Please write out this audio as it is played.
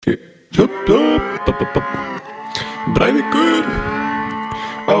Breiðvíkur.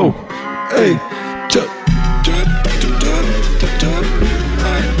 Ó, ey,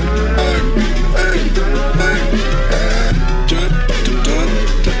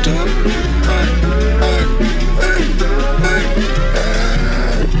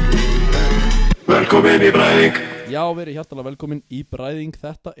 velkomin í Breiðvík. Já, verið hjartalega velkomin í Breiðvík.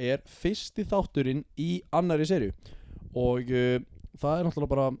 Þetta er fyrsti þátturinn í annarri seríu. Og það er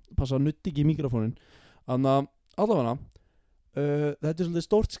náttúrulega bara passa að nutti ekki í mikrofónin. Þannig að allavega þetta er svolítið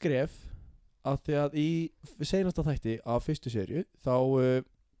stórt skref að því að í seinasta þætti af fyrstu seríu þá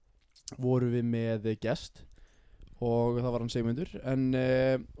vorum við með gest og það var hann Sigmundur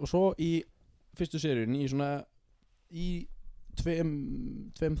og svo í fyrstu seríun í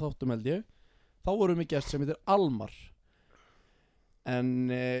tveim þáttum held ég þá vorum við með gest sem heitir Almar en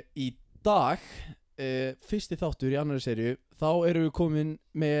í dag fyrsti þáttur í annari seríu þá erum við komin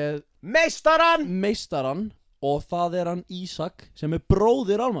með meistaran og það er hann Ísak sem er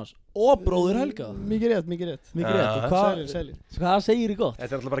bróðir Almars og bróðir Helga. Mikið rétt. Og hvað segir þið gott? Þetta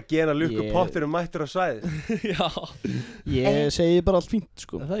er alltaf bara að gena lukku pottir mættur á svæði. Já. Ég segi bara allt fínt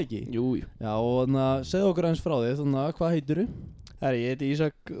sko. Það ekki? Jú. Já, og þannig að segðu okkur eins frá þig, þannig að hvað heitirðu? Ég heiti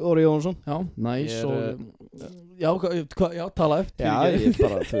Ísak Orri Jónsson. Já, næs og... Já, tala eftir. Já, ég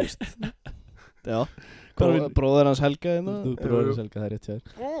bara, þú veist. Já, bróðir hans Helga hérna. Bróðir hans Helga, það er rétt hjá þér.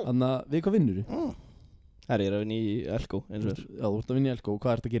 Þannig að við hvað vinnur þú? Ég er að vinna í Elko, eins og þér. Já, þú ert að vinna í Elko.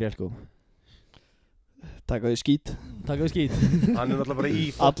 Hvað ert að gera í Elko? Taka við skít. Hann er náttúrulega bara í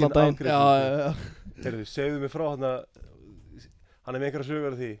allan daginn. Já. Heyrðu, segðu mig frá hann er með einhverja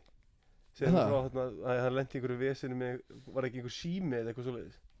sögur af því. Segðu mig frá að hann lenti í einhverju vesinu með, var ekki einhver sími eða eitthvað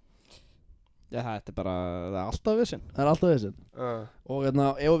svoleiðis? Já, þetta er bara, það er alltaf vesinn. Það er alltaf vesinn. Og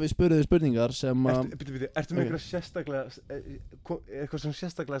ef við spurðum spurningar sem Ertu með einhverja sérstaklega, eitthvað sem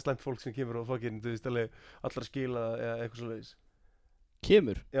sérstaklega slæmt fólk sem kemur og fucking, þú veist alveg, allar skila eða eitthvað svoleiðis?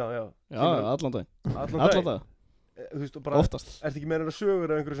 Kemur? Já. Já, allan dag. Allan dag? Þú veist, bara, oftast. Ertu ekki með einhverja sögur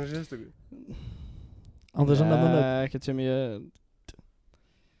af einhverju sem sérstöku? Ekkert sem ég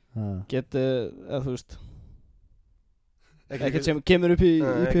geti, eða þú veist ekkert sem kemur upp í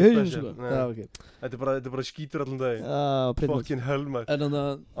hausinn sko. Já, okay. Þetta er bara skítur allan dag. Fucking helmar.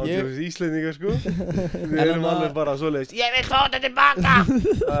 Ándjóðis Íslendingar sko. Við erum alveg bara svoleiðis. Ég vil fá þetta tilbaka.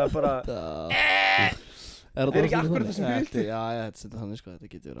 Það er bara Er ekki akkurat það sem við vildi? Já, þetta er þannig sko, þetta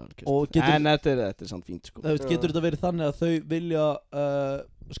getur verið algjört. En þetta er samt fínt sko. Getur þetta verið þannig að þau vilja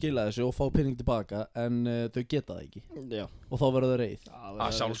skila þessu og fá pening tilbaka en þau geta það ekki? Já. Og þá verður þau reið?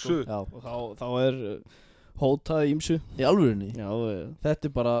 Sjálfsögð. Og þá er hótað ímsu. Í alvörunni? Já. Þetta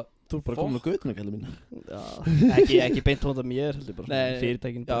er bara, þú er bara komin á götuna kallið mín. Já, ekki beint hótað mér, heldur bara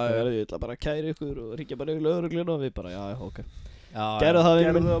fyrirtækin. Ég ætla bara að kæra ykkur og ríkja bara ykkur lögregluna og við bara, já, ok. Gerðu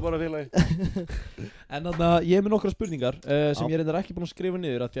það bara félagi. En þannig að ég er með nokkra spurningar sem ég reyndar ekki búin að skrifa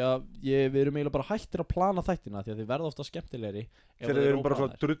niður af því að við erum eiginlega bara hættir að plana þættina því að þið verða ofta skemmtilegri þegar við erum bara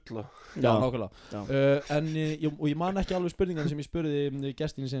svona drulla. Já, nákvæmlega. Og ég man ekki alveg spurningan sem ég spurði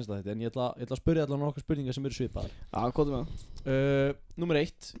gestin í seinasta þætti en ég ætla að spurði allavega nokkra spurningar sem eru svipaðar. Já, hvað er með? Númer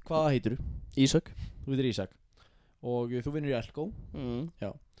 1, hvað heitirðu? Ísak. Þú heitir Ísak. Og þú vinnur í Elko.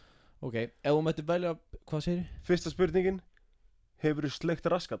 Já. Ok, ef þú mættir velja, hvað segirðu? Fyrsta spurningin. Hefurðu sleikt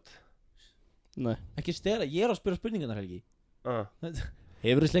raskat? Nei. Ekki stela, ég er að spyrja spurningarnar Helgi.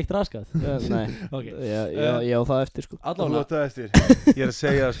 Hefurðu sleikt raskat? Nei. Ok. Ég á það eftir sko. Þú á það eftir. Ég er að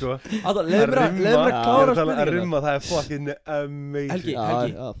segja það sko. Leið mér að klára spurningarnar. Að rimma, það er fucking amazing. Helgi,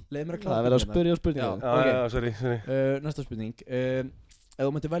 leið mér að klára spurningarnar. Það er verið að spyrja spurningarnar. Já, sorry. Næsta spurning. Ef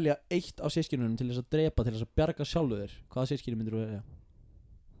þú mættir velja eitt af systkinunum til þess að drepa, til þess að bjarga sjálfu þér, hvaða systkini myndir þú velja?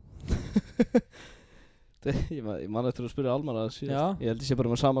 Ég man eftir að spyrja Almar að síðast. Já. Ég held ég sé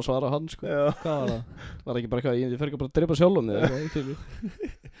bara með sama svara hann sko. Já. Hvað var það? Var ekki bara ég fer ekki bara að drepa sjálfum þig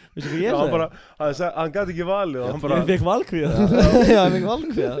Veistu hvað ég sagði? Hann gæti ekki valið og hann bara Ég fekk valkvíða. Já, ég fekk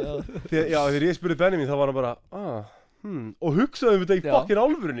valkvíða. Þegar ég spurði Benjamin þá var hann bara og hugsaði þetta í fucking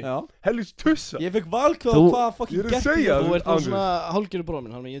álfurinni. Helvits tussa. Ég fekk valkvíða og hvað fucking gert ég? Þú ert svona hálfgerður bróðir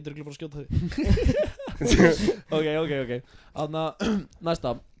minn, þannig ég dröggla bara að skjóta þig. Ok.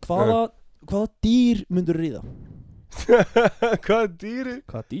 Næsta. Hvaða dýr myndur ríða? Hvaða dýr?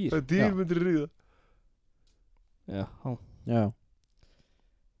 Hvaða dýr myndur ríða? Já.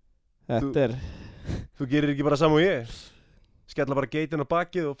 Þetta er Þú gerir ekki bara saman og ég? Skella bara geitin á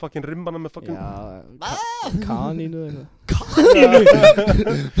bakið og fucking rimbana með fucking kanínu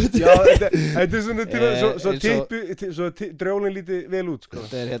Já, þetta er svona svo drjólinn líti vel út sko.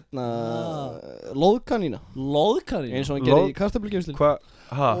 Þetta er lóðkanína Lóðkanína? Eins og hann gerir í kartöflugeymslunni. Hva?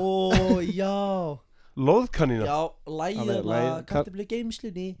 Ó, já Lóðkanína? Já, lægið kartöflu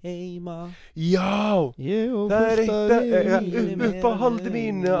geymslunni heima. Já, það eitt upp á haldi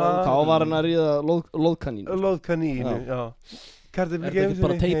mínu. Þá var hann að ríða lóðkanínu. Lóðkanínu, já. Kartöflu geymslunni heima. Er þetta ekki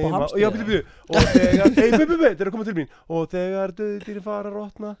bara teip og hamstur? Já, byrju. Og þegar, þetta er að koma til mín. Og þegar döðdýrin fara að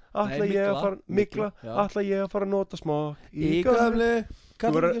rotna, ætla ég að fara að nota smokk í gömlu.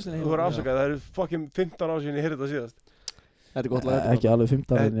 Þú voru afsakað, það eru fucking 15 ár síðan ég heyrði þetta síðast. Þetta er gott lag. Ekki alveg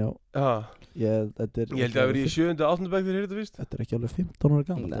 15 ára, já. Ég held að það verið í 7. og 8. bekk þegar ég heyrði þetta fyrst. Þetta er ekki alveg 15 ára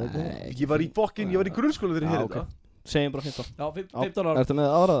gammal. Nei. Ég var í grunnskóla þegar ég heyrði þetta. Segjum bara 15. Já, 15 ára. Ertu með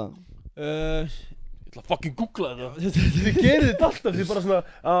aðraða? Ég ætla að fucking googla þetta. Þið gerir þetta alltaf, þið bara svona,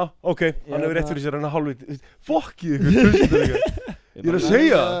 ok, hann hefur rétt fyrir sér hann að hálfviti. Fuck ég ykkur, ég er að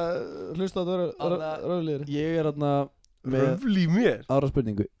segja. Hlusta að það vera röflýður. Ég er þarna með aðra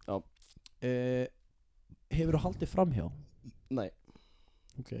spurningu. Já. Hefur þú haldið framhjá? Nei.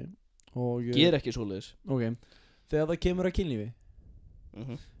 Ok. Ger ekki svoleiðis. Ok. Þegar það kemur að kynlífi,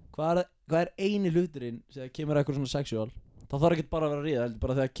 hvað er eini hluturinn sem kemur að eitthvað svona sexual? Það þarf ekki bara að vera ríða, heldur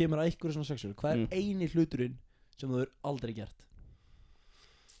bara þegar kemur að eitthvað svona sexual. Hvað er eini hluturinn sem þú hefur aldrei gert?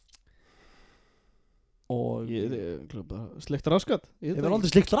 Og slikt raskat. Hefur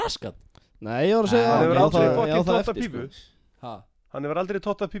aldrei slikt raskat? Nei, ég var að segja hann hefur aldrei fucking tótt af pípu. Hann hefur aldrei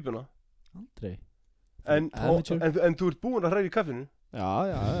tótt af pípuna. Aldrei. En þú ert búinn að hræra í kaffinu? Já.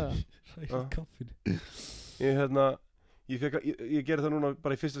 Hræra í kaffinu. Ég gerði það núna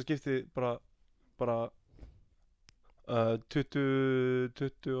bara í fyrsta skipti bara 20.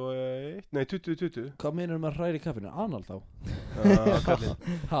 Hvað meinar með að hræra í kaffinu? Anal þá? Kallinn.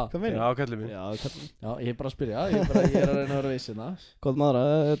 Hvað meinar? Já, kallinn mín. Já, ég er bara að spyrja, ég er að reyna að vera viss hérna. Hvað maður,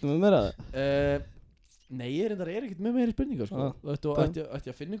 ertu með meira það? Nei, ég er ekkert með meiri spurningar sko. Ætti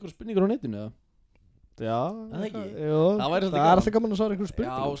að finna einhverjum spurningar á netinu eða? Já, það ekki. Það er alltaf gaman að svara einhverjum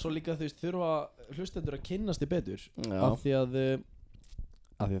spurningar. Já, og svo líka þú veist, þurfa hlustendur að kynnast þig betur. Af því að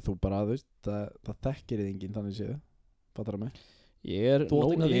þú bara, þú veist, það þekkir þig enginn þannig séð. Fattar það mig? Ég er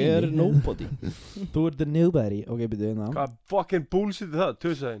nobody. Þú ert the nobody. Ok, byrju hérna. Hvað fucking bullshit er það,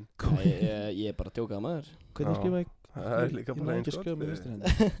 tösaðinn? Ég er bara að djóka það maður. Hvernig skrifa ég? Það er líka bara eins gott. Ég má ekki skrifa með vinstri hendi.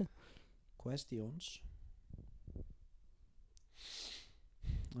 Questions.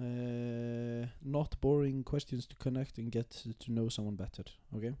 Not boring questions to connect and get to know someone better.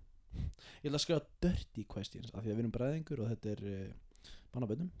 Ok. Ég ætla að skrifa dirty questions af því að við erum bræðingur og þetta er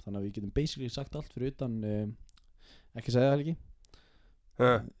bannabönnum. Þannig að við getum basically sagt allt fyrir utan ekki segja það Helgi.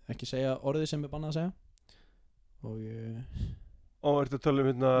 Ekki segja orðið sem er bannað að segja. Og ertu að tala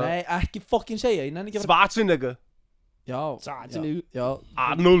hérna? Nei, ekki fucking segja. Ég nenni ekki að Schwarzenegger. Já. Schwarzenegger.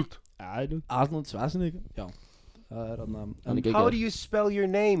 Arnold Schwarzenegger. Já. How do you spell your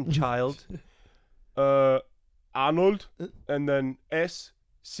name, child? Arnold and then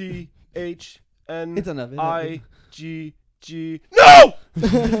S-C-H-N-I-G-G. No!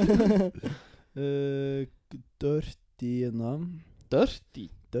 Dirty hérna.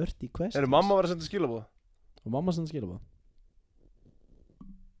 Dirty questions. Mamma var að senda skilabóð? Og mamma senda skilabóð.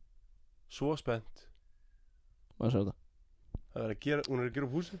 Svo spennt. Hvað sagði það? Hún er að gera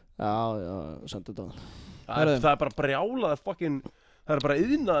upp húsi? Já, sendi þetta. Það er bara brjálað fucking. Það er bara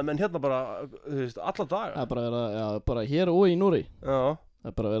iðnaði menn hérna bara, þú veist, alla daga. Það er bara að vera, bara hér og í Núri. Já. Það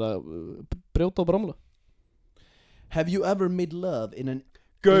er bara að vera brjóta og bramla. Have you ever made love in an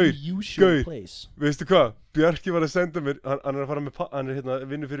unusual place? Veistu hvað? Bjarki var að senda mér, hann er að fara með, hann er hérna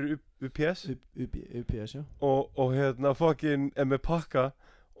vinnu fyrir UPS. UPS, já. Og hérna fucking er með pakka.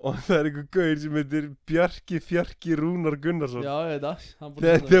 Og það er einhver gaur sem heitir Bjarki Rúnar Gunnarsson. Já, ég veit það.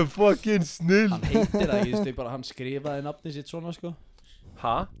 Þetta er fucking snill. Hann heitir það ekki, þú veist, hann skrifaði nafnið sitt svona, sko.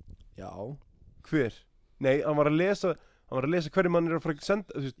 Ha? Já. Hver? Nei, hann var að lesa hverju mann er að fara að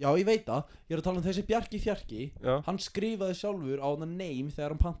senda. Já, ég veit það. Ég er að tala um þessi Bjarki. Já. Hann skrifaði sjálfur á það name þegar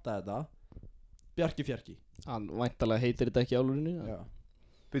hann pantaði þetta. Bjarki. Hann væntalega heitir þetta ekki álurinu. Já.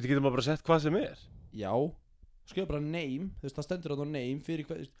 Veitu, getur maður bara sett hvað sem er? Já. Skrifa bara name, þú veist, það stendur á það name fyrir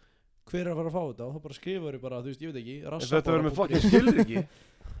hver er að fara að fá þetta og þá bara skrifar þau bara, þú veist, ég veit ekki Þetta verður með fucking skilriki.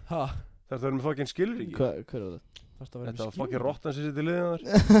 Hæ? Þetta verður með fucking skilriki. Hver er það? Þetta var fucking rottan sem sitt í liðan þar.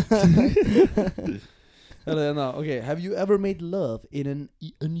 Hérna, ok, have you ever made love in an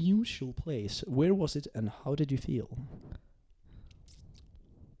unusual place? Where was it and how did you feel?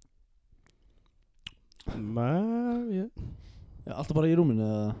 Já, alltaf bara í rúminu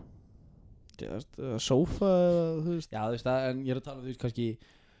eða? Sófa eða þú veist. Já, þú veist það, en ég er að tala þú veist kannski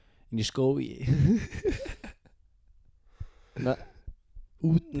inn í skói.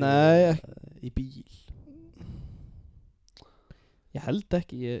 Nei, í bíl. Ég held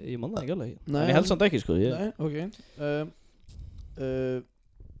ekki, ég man það ekki alveg. En ég held samt ekki sko. Nei, ok.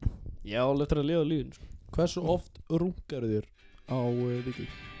 Já, löftur að lifa lífin sko. Hversu oft rungar þér á viku?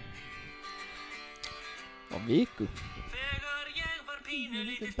 Á viku?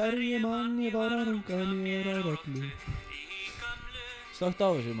 Bergi mann, ég var að runga mér á rollu. Slögt á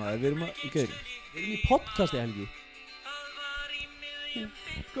þessu maður, við erum í podcasti Helgi.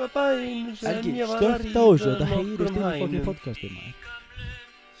 Helgi, slögt á þessu, þetta heyrist inn í fokkin podcasti maður.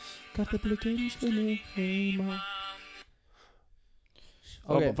 Karteflu geimslunni heima.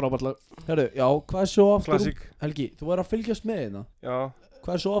 Frábært lag. Herru, já, hvað er svo oft Helgi, þú verður að fylgjast með hérna. Já.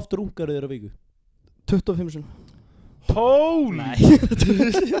 Hvað er svo oft rungar þér á viku? 25 sinni. Holy!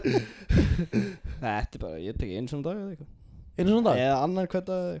 Þetta bara, ég tek einu svona dag eða eitthvað. Einu svona dag? Eða annan hvern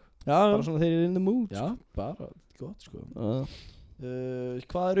dag eða eitthvað. Já. Bara svona þegar ég in the mood. Já, bara, gott sko.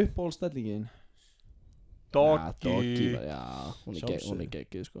 Hvað er uppáhaldsstellingin? Doggy. Já, hún er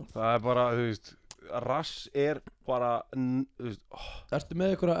geggjuð sko. Það er bara, þú veist, rass er bara, þú veist, Ertu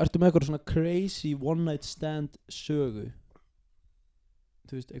með eitthvað svona crazy one night stand sögu?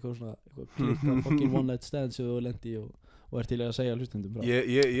 Þú veist, eitthvað svona klikka fucking one night stand sem þú lendi og ert til að segja hlustendum frá.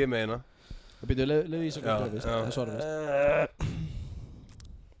 Ég meina. Það byrju, leiðu í svo hvað það er svarað.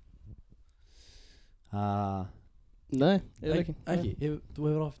 Nei, ekki. Þú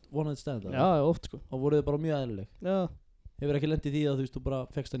hefur haft one night stand? Já, oft sko. Og voruð þið bara mjög eðlileg? Já. Hefur ekki lendið því að þú veist, þú bara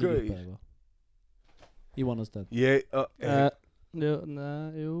fekst hann í upp eða eitthvað? Í one night stand? Jú.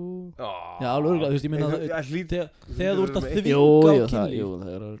 Já, alveg örgulega, þú veist, ég meina þegar þú ert að þvinga á kynlíf. Jú,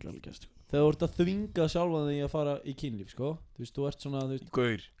 það er örgulega gæst sko. Þegar þú ert að þvinga sjálfan þig að fara í kynlíf, sko. Þú veist, þú ert svona, þú veist,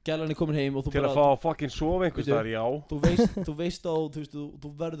 gaur. Gælan er komin heim og þú bara... Til að fá að fucking sofa einhvers þar, já. Þú veist á, þú veist, þú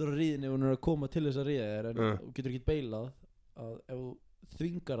verður að ríðin ef hún er að koma til þess að ríða þér, en þú getur ekki beilað að ef þú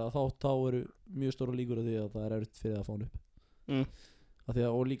þvingar það, þá eru mjög stóra líkur á því að það er erfitt fyrir að fá hann upp. Af því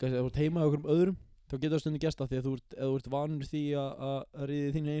að, og líka ef þú ert heima hjá okkur öðrum, þá getur það stundum gerst af því að þú ert vanur því að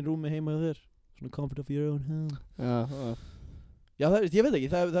ríði þín einn rúmi heima hjá þér. Svona comfort of your own home. Já, ég veit ekki,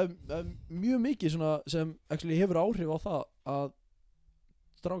 það er mjög mikið svona sem actually hefur áhrif á það að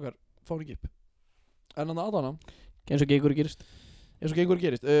strákar fá hann ekki upp. En annað aðana. Eins og gengur gerist.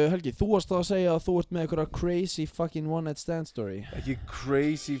 Helgi, þú varst að segja að þú ert með eitthvað crazy fucking one night stand story. Ekki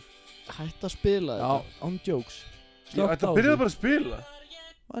crazy. Hætt að spila þetta. Já, on jokes. Þetta byrjaði bara að spila.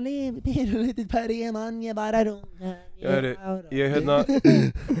 Lítið pæri mann, ég var að runga. Þetta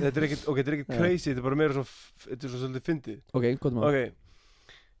er ekkert crazy, þetta er bara meira svona, þetta er svona svolítið fyndið. Ok, hvað er maður?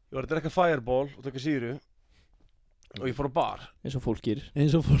 Ég var að drekka Fireball og taka sýru og ég fór á bar. Eins og fólk gerir.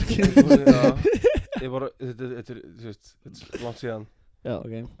 Ég bara, þetta er langt síðan. Já,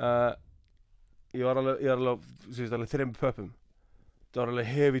 ok. Ég var alveg 3 pöppum. Það var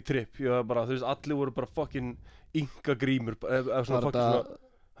alveg heavy trip. Ég var bara, þú veist, allir voru bara fucking inga grímur. Var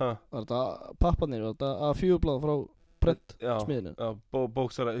þetta pappanir, var þetta A4-blað frá prent smiðinu? Já,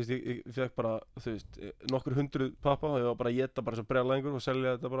 bókstara, þú veist, ég fekk bara, þú veist, nokkur 100 pappa og ég var bara að geta bara svo brjálæðingur og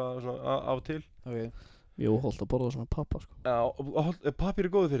selja þetta bara svona af og til. Ok. Jú, holdt að borða svona pappa, sko. Já, og pappir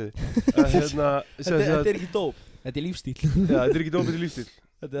er góður fyrir þig. Þetta er ekki dóp, þetta er lífstíl. Já, þetta er ekki dóp, þetta er lífstíl.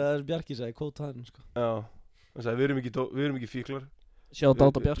 Þetta er Bjarki sagði, quote hann, sko. Já, hann sagði, við erum ekki fíklar. Sjátt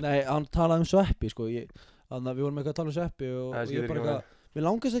átt á Bjarki. Nei, hann talaði sveppi, sko. Þannig að við vorum eitthvað að tala sveppi og ég bara eitthvað, mér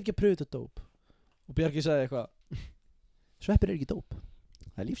langast ekki að pröfa þetta dóp. Og Bjarki sagði eitthvað, sveppir er ekki dóp,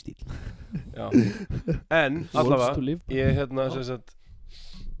 það er lífstíl. Já, en allavega, ég sem sagt,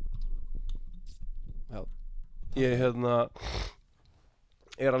 ég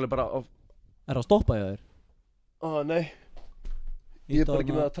er alveg bara Er það að stoppa hjá þér? Nei, ég er bara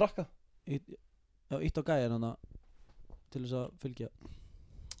ekki með að trakka. Já, ítt á gæjan hana til þess að fylgja.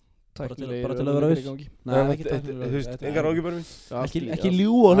 Bara til Tæknilegir að vera viss. Nei, ekki Þú tæknilegir. veist, engar ágjubæri mín. Ekki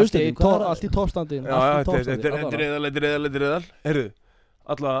ljúga á hlustendum. Allt í toppstandi. Já, þetta er reðal. Heyrðu,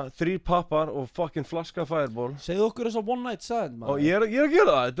 alla 3 pappar og fucking flaska Fireball. Segðu okkur þess að one night stand, maður. Og ég er að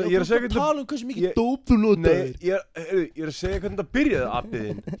gera það. Ég er að segja hvernig tala hversu mikið dóp þú notaðir. Nei, ég er að segja hvernig það byrjaði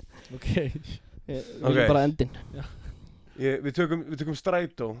appiðinn. Ok. Við erum bara endinn. Við tökum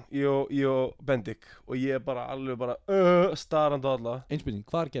strætó, ég og Bendik. Og ég er bara alveg bara starrandi á alla. Einspurning,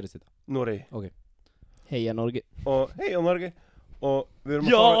 hvar gerist þetta? Noregi. Ok. Heia Noregi. Og heia Noregi. Og við erum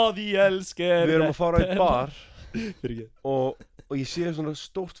að fara í bar. Fyrir ekki. Og ég sé svona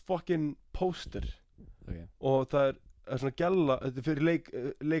stórt fucking póster. Okay. Og það er svona gælla, þetta er fyrir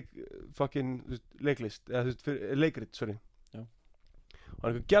fucking leiklist, eða þú veist, fyrir leikrit, sorry. Já. Og það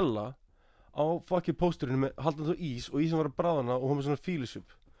er eitthvað gælla á fucking pósterinu með haldan þá ís og ísinn var að bráðana og hún með svona fílisup.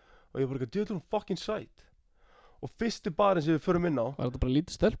 Og ég bara eitthvað, djöðlum fucking sæt. Og fyrsti barinn sem við förum inn á. Var þetta bara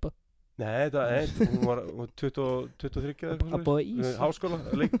lítið stelpa? Nei, hún var 23 eða eitthvað svona. Að bóða ís? Háskóla,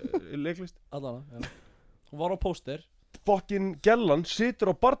 leiklist. Allana, já. Hún var á póster. fucking gellan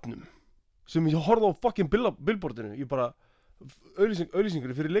situr á barnum sem ég horfði á fucking billboardinu, ég bara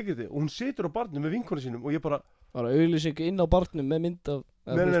auglýsingur fyrir leikriti og hún situr á barnum með vinkonu sínum og ég bara auglýsingu inn á barnum með mynd af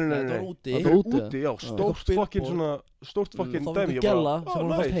Nei, það var úti, já, stórt fucking svona stórt fucking dæmi og þá var gæla sem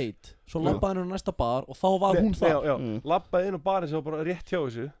hún fannst heit svo labbaði hún á næsta bar og þá var hún þar já, labbaði inn á barinn sem var bara rétt hjá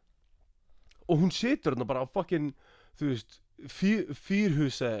þessu og hún situr hérna bara á fucking þú veist,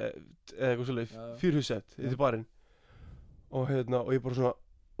 fyrhúsett eða eitthvað svolítið, fyrhúsett þetta er barinn og hérna, og ég bara svona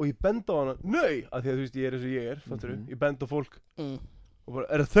og ég benda á hana, nei, af því að þú veist, ég er eins og ég er, fattur þú, ég benda á fólk og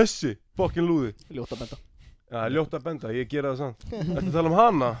bara, er það þessi fucking lúði? Ljótt að benda Já, ljótt að benda, ég gera það samt Þetta tala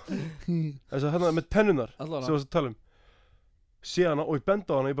hana þess að hérna með tennunar sem við varst að tala sé hana og ég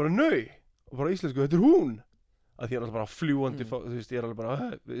benda á hana, ég bara, nei og bara íslensku, þetta er hún af því ég er alltaf bara fljúandi þú veist, ég er alveg bara,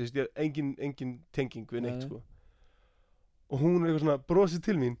 þú veist, ég er engin tenging við neitt, sko og hún er eitthvað svona, brosið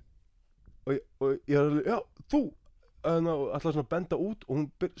til mín og ég er alveg, já, þú og alltaf svona benda út og hún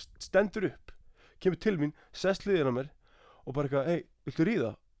stendur upp kemur til mín, sest liðina mér og bara eitthvað, hey, viltu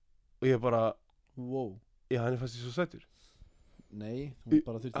ríða? Og ég bara, wow já, henni fannst ég svo sætur nei, hún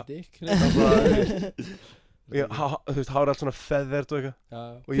bara þurfti dikk þú veist, hárið allt svona feðvert og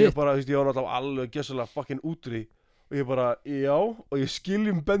eitthvað og ég bara, þú veist, ég var náttúrulega alveg gjössalega fucking út úr því og ég bara, já, og ég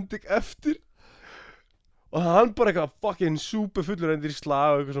skiljum Bendik eftir og hann bara eitthvað fucking super fullur endur í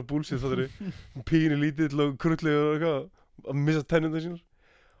slag og eitthvað svona bullshit þáttur pínu lítill og krullegur og eitthvað að missa tennundar sínar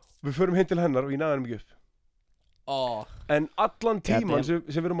og við förum heim til hennar og ég náði henni mikið upp en allan tíman sem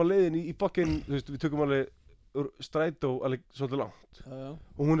við erum á leiðinni í fucking, þú veist, við tökum alveg strætó alveg svolítið langt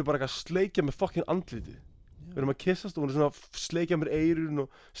og hún er bara eitthvað að sleikja með fucking andlitið við erum að kissast og hún er svona að sleikja mér eyrun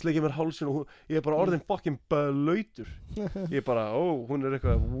og sleikja mér hálsin og ég er bara orðin fucking blautur ég er bara, hún er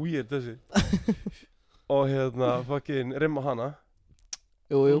eitthvað weird þessi og hérna fucking rimma hana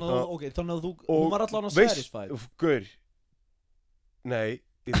jú ok, þannig að hún var allavega satisfied gaur nei,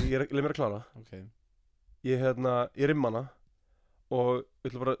 leið mér að klára ok ég rimma hana og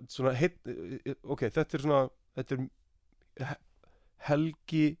ég ætla bara svona ok, þetta er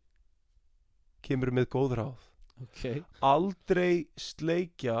Helgi kemur með góð ráð okay. Aldrei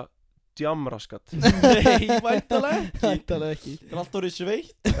sleikja djamraskat Nei, væntalega ekki Það er allt orðið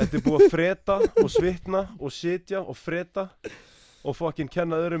sveitt Þetta er búið að freta og svitna og sitja og freta og fucking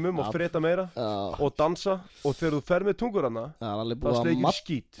kenna öðrum og freta meira og dansa og þegar þú fer með tungur hana það sleikir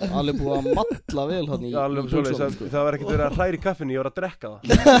skít Allir búið að matla vel hann í pulsunum sko. Það var ekkert verið að hræra í kaffinu, ég var að drekka það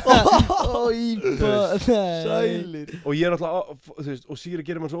Sælir og ég er alltaf, þú veist, og Sigri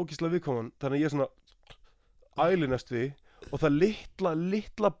gerir mann svo ógeðslega viðkoman þannig að ég er svona ælinast við og það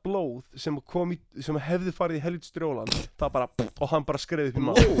litla blóð sem hefði farið í helvits drjólan það bara, og hann bara skreið upp í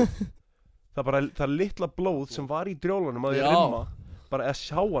maður það litla blóð sem var í drjólanum að ég rimma bara að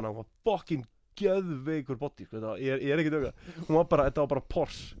sjá hana, hún var fucking geðveikur body, sko, ég er ekki döga þetta var bara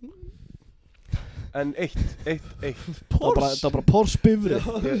Porsche en eitt Porsche? Það var bara Porsche bifrið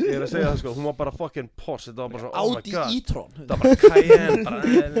ég er að segja það sko, hún var bara fucking Porsche þetta var bara svona, oh my god Audi e-tron það var bara Cayenne,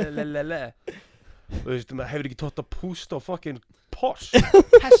 bara þú veist, maður hefur ekki tótt að pústa á fucking Porsche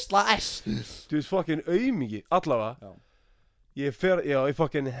Tesla S þú veist, fucking aumingi, allavega ég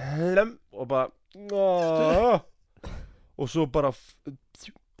fucking hlem og bara og svo bara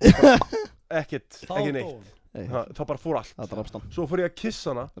ekki neitt það bara fór allt svo fór ég að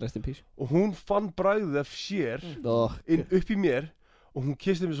kissa hana og hún fann bragðið af sér inn upp í mér og hún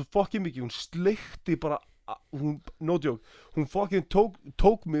kissti mér svo fucking mikið hún sleikti bara no joke hún fucking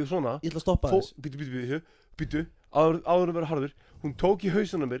tók mig svona ég ætla að stoppa þess býtu áður að vera harður hún tók í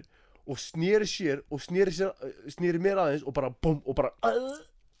hausana mér og sneri sér og sneri mér aðeins og bara bum og bara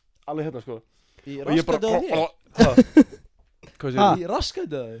alveg hérna sko í raskandi á þér í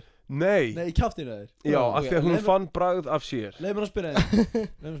raskandi á þér nei, í kjaftinu á þér já, af því að hún fann bragð af sér leið mér að spyrja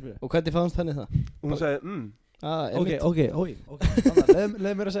og hvernig fannst henni það? hún sagði, ok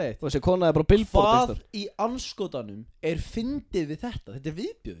leið mér að segja og þessi kona er bara billboard hvað í anskotanum er fyndið við þetta er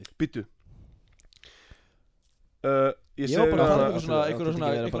viðbjöður býtu ég var bara að tala um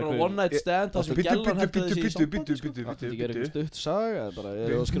einhverjum one night stand það sem gælan hætti þessi í sambandi það er ekki eitthvað stutt saga ég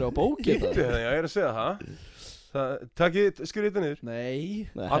er að skrifa bóki ég er að segja það takkið, skrifa þetta niður nei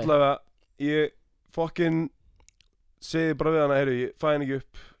allavega, ég fucking segi bara við hana, heyrðu, ég fæ henni ekki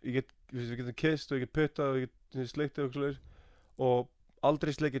upp við getum kist og ég get puttað og ég get sleikt og eitthvað og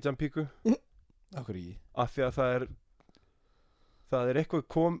aldrei sleikið jampíku okkur ekki af því að það er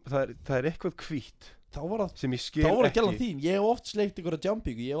eitthvað hvítt þá var það gælan þín, ég hef oft sleikt einhverja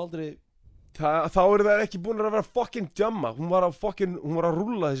jumpíku, ég hef aldrei þá eru það ekki búin að vera fucking jamma hún var að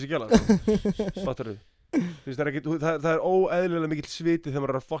rúlla þessi gæla fattar þú það er óeðlilega mikill sviti þegar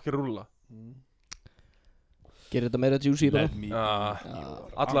maður er að fucking rúlla Gerir þetta meira juicy bara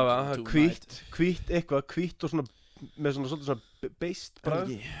allavega, hvítt eitthvað, hvítt og svona með svona beist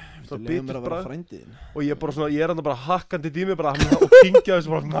bragð svona bitur bragð og ég bara svona, ég er bara hakkandi í mig bara og kynkja þessu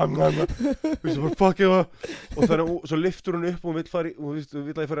bara veistu bara fuck ég og þannig svo lyftur hún upp og hún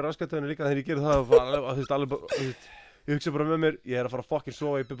vill að ég fari raskatæðinu líka þegar ég gerir það þú veist alveg bara ég hugsa bara með mér, ég er að fara að fucking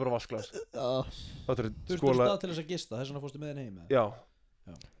sofa, ég byrð bara vasklas Þú ertu stað til þess að gista, þess vegna fórstu með henni heim Já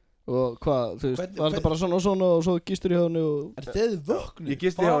Og hvað, þú veist, var þetta bara svona og svo gistur í hjá henni og þið vöknuð? Ég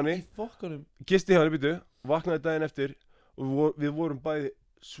gisti hjá henni, býtu, vaknaði daginn eftir og við vorum bæði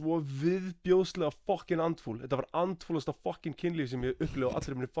svo viðbjóðslega fucking andfúl Þetta var andfúlasta fucking kynlíf sem ég upplifði á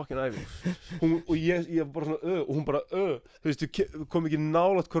allri minni fucking ævi Og ég bara svona og hún bara þú veist, við kom ekki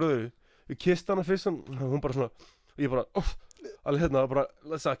nálægt hvort öðru Við kissst hana fyrst og hún bara svona og ég bara, alveg hérna, bara,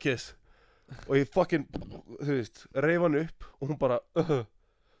 let's have a kiss Og ég fucking, þú veist, reif hann upp og hún bara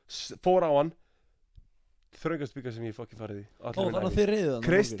fór á hann þröngast byggja sem ég fucking farið í þannig að þið reyðu hann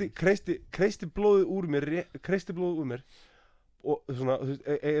kreisti blóðið úr mér og svona, þú veist,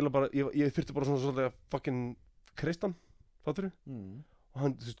 eiginlega bara ég þurfti bara svona svolítið að fucking kreista hann, fattur þú? Og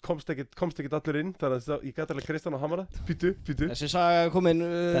hann, þú veist, komst ekkert allir inn þannig að ég gæti alveg kreista hann og hamara Pítu Þessi saga komin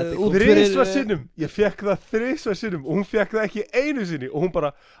út fyrir sinnum, ég fekk það 3 sinnum og hún fekk það ekki einu sinni og hún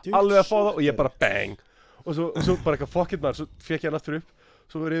bara alveg að fá það og ég bara bang og svo bara eitthvað fuck it maður, svo fekk ég hann aftur upp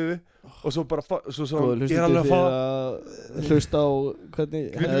svo verið við og svo bara ég er alveg að fá það hlusta á hvernig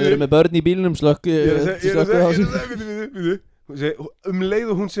það eru með börn í bílunum slökku leið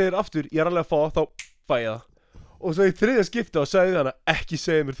og hún segir aftur ég er alveg að fá það, þá fæ ég það og svo í 3. skipti og sagði hana ekki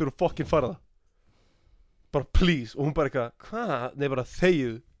segja mér þú eru fucking fara það bara please og hún bara eitthvað hvað? Nei bara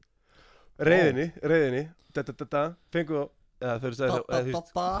þegið reiðinni fengu það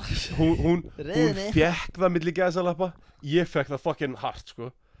hún fekk það milli gæsalappa ég fekk það fucking hart sko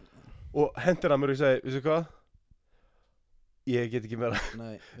og hendur að mér og ég segi veistu hvað ég get ekki meira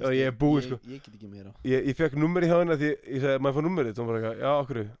ég er búið sko ég get ekki meira ég fekk nummer í hjá henni því ég segi maður fá nummerið og hún bara eitthvað já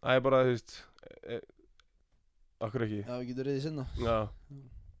okkur það er bara þú veist okkur ekki já við getum reyðið sinna já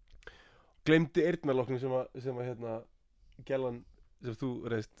gleymdi eyrnaloknum sem að hérna gælan sem þú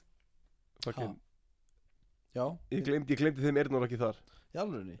reyðist fucking já ég gleymdi þeim eyrnalokki þar í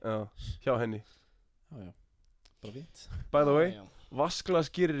alvörunni já hjá henni já bara fínt by the way vasklas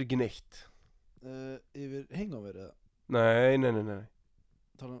gerir ekki neitt yfir hangover eða nei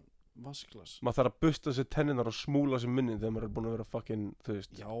tala um vasklas maður þarf að busta sér tenninar og smúla sér munnin þegar maður er búin að vera fucking þú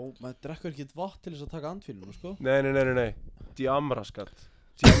veist já maður drekkur ekki vatn til þess að taka andfýlunum sko nei djamraskat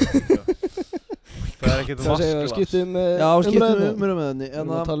það er ekkert vasklas skiptum með henni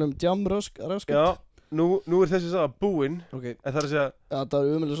en að tala um djamraskat já nú er þessi saga búinn okay. en það er að segja þetta var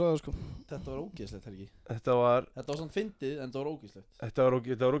umulig saga sko þetta var ógeðslegt Helgi þetta var samt fyndið en þetta var ógeðslegt þetta var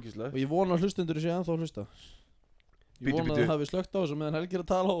ógeðslegt og ég vona að hlustundur séu ennþá að hlusta Ég vona að það hafi slögt á þessu meðan Helgi er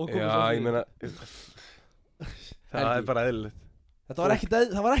að tala og komið já, ég meina það er bara eðlilegt það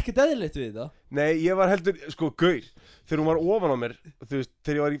var ekkert eðlilegt við þetta nei, ég var heldur, sko, gaur þegar hún var ofan á mér, þú veist,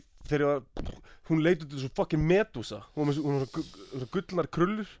 þegar ég var hún leit út svo fucking medúsa hún var svo gullnar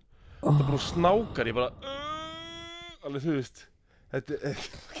krullur það bara snákar, ég bara alveg, þú veist þetta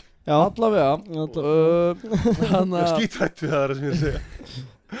já, allavega skítrætt við það sem ég segja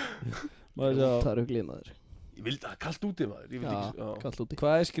það eru glímaður ég vildi að kallt úti maður kallt úti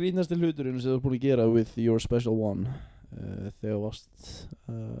hvað er skrýtnasti hluturinn sem þú ert búin að gera with your special one þegar þú varst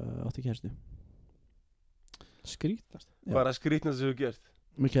átti kæristu skrýtnast hvað er skrýtnast sem þú gert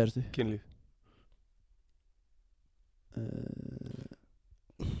með kæristu kynlíf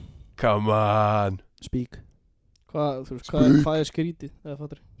come on speak hvað er skrýtið eða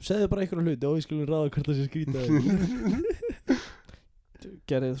fattar segðu bara einhverja hluti og ég skulum ráða hvert það sé skrýtið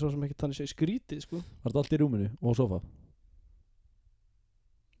gerði það svo sem ekki þannig sé skrítið sko var þetta allt í rúminu og á sofa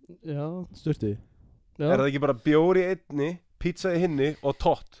já sturtið er það ekki bara bjór í einni pizza í hinni og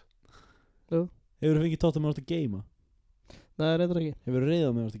tott já hefur þú fengið tott að mér átt að geima nei reyndar ekki hefur þú reyðað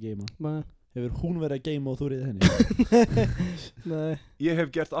að mér átt að geima nei hefur hún verið að geima og þú reyðið henni nei ég hef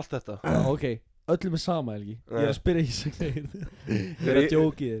gert allt þetta ok öllum er sama Helgi ég er að spyrja ekki sem segir ég er að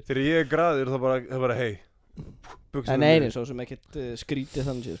djóki þér þegar ég er graður það bara hei nei, svo sem ekkert skrítið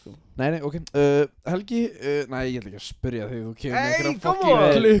þannig séð sko nei, ok Helgi, nei, ég ætla ekki að spyrja þig þú kemur með einhverja fucking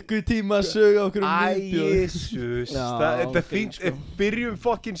klukkutíma að söga okkur viðbjóð Jésús, þetta er fínt sko. Byrjum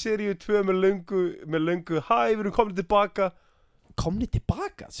fucking seríu 2 með löngu hæ, við erum komin tilbaka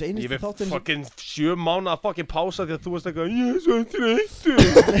ég veit fucking 7 mánuða fucking pása því að þú varst eitthvað ég er svo þreyttur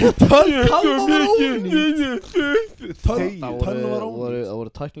það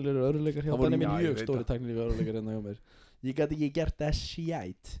voru tæknilegir örðuleikar hjá það voru mjög stóri tæknilegir örðuleikar hérna hjá mér ég gæti ekki gert það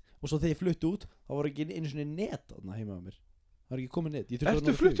sjæt og svo þegar ég flutti út þá var ekki einu svona net þarna heima á mér. Það var ekki komið net.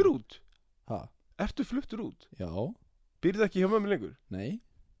 Ertu fluttur út? Ha? Ertu fluttur út? Já. Býrðu ekki hjá mömmu lengur? Nei.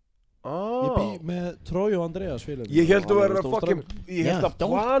 Ah. Ég bý með Trói og Andreas félagar. Ég held að vera fucking, ég held að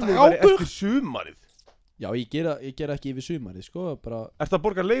planið væri eftir sumarið. Já, ég gera ekki yfir sumarið, sko, bara. Ertu að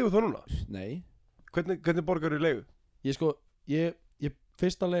borga leigu þá núna? Nei. Hvernig borgar þú leigu? Ég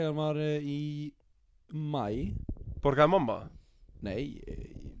fyrsta leigan var í maí. Borgaði mamma? Nei,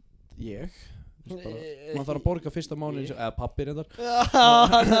 ég. Man þarf að borga fyrsta mánuðin eða pappi reyndar.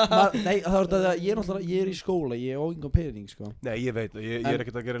 Nei, það var þetta að ég er í skóla, ég á engan pening, sko. Nei, ég veit það, ég er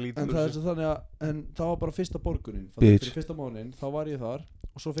ekkert að gera lítið. En það er svo þannig en það var bara fyrsta borgunin. Fyrir fyrsta mánuðin, þá var ég þar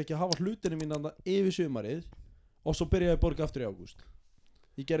og svo fekk ég að hafa hlutinu mín þarna yfir sumarið og svo byrjaði ég að borga aftur í ágúst.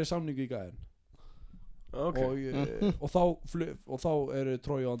 Ég gerði samningu í gæðin. Okay. Og þá eru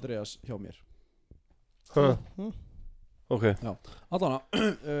Trói og Andreas hjá mér. Ok. Já, allan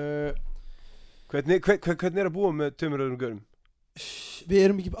Hvernig er að búa með tveimur öðrum gaurum? Við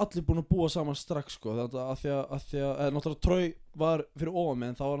erum ekki allir búin að búa saman strax, sko. Þetta af því að náttúrulega Trói var fyrir ofan mig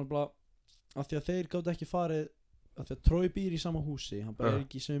en þá var hann bara af því að þeir gátu ekki farið af því að Trói býr í sama húsi, hann bara er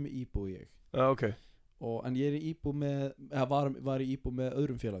ekki í sömu íbúð og ég. Ok. En ég er í íbúð með var í íbúð með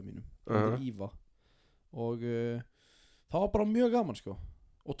öðrum félagum mínum, Íva. Og það var bara mjög gaman, sko.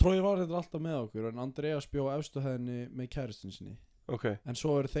 Og Trói var þetta alltaf með okkur en Andreas bjó á efstu hæðinni með kæristinu sinni. Okay. En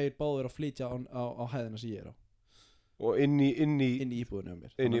svo eru þeir báðir að flytja á hæðina sem ég er á. Og inn í íbúðinu á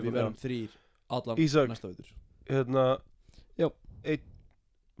mér. Þannig að við verðum 3 allan Ísak, næsta vetur. Já.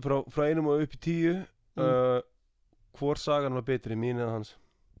 Frá 1 og upp í 10 hvor sagan var betri, mín eða hans?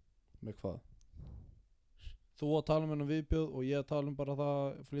 Með hvað? Þú að tala um hennar viðbjóð og ég að tala um bara það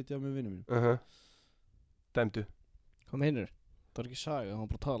að flytja með vinnum mínum. Dæmdu. Hvað meinur? Það var ekki saga, það var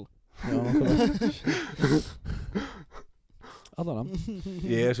bara að tala. Já, nákvæmlega. Allana.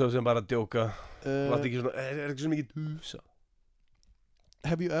 Ég er svo sem bara að djóka. Ekki svona, er ekki svo mikið dusa.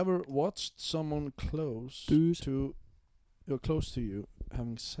 Have you ever watched someone close to you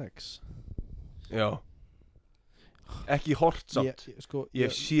having sex? Já. Ekki hort samt.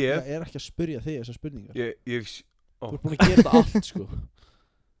 Ég sé. Ég er ekki að spyrja þig þessar spurningar. Þú ert búin að gera þetta allt, sko.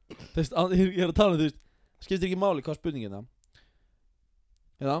 Þú veist, ég er að tala um, þú veist, skiptir ekki máli hvað spurningin það.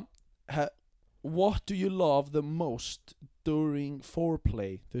 What do you love the most during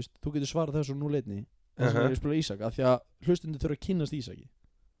foreplay? Þú veist, þú getur svarað þessu nú leitni. Það sem ég spila Ísak, af því að hlustundir þurfa að kynnast Ísaki.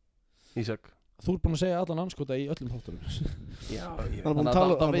 Ísak. Þú ert búin að segja allan anskota í öllum þáttunum. Já,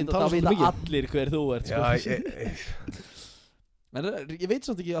 það vita allir hver þú ert, sko. Já, En ég veit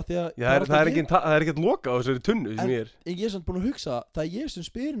samt ekki að því að það er ekkert loka á þessari tunnu sem ég er. En ég er samt búin að hugsa, það er ég sem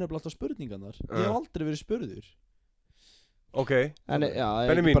spyrir nefnilega alltaf spurningarnar. Ég hef aldrei verið spurður. Ok. En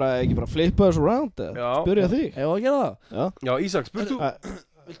ekki bara flippa þessu round eða? Spyrja þig. Ef að gera það? Já, Ísak, spurð þú?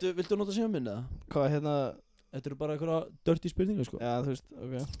 Viltu nota síðan minna? Hvað hérna? Þetta eru bara einhverja dirty spurningar, sko. Já, þú veist,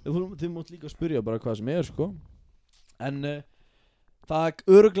 ok. Þið mátt líka spyrja bara hvað sem er, sko. En það er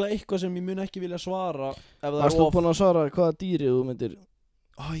örugglega eitthvað sem ég mun ekki vilja svara. Varst þú búinn að svara hvaða dýri þú myndir?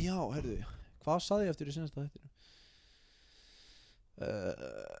 Já, herðu. Hvað sagði ég eftir í senasta þættinu?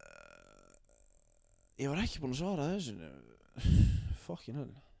 Ég var ekki búinn að svara þessu. Fucking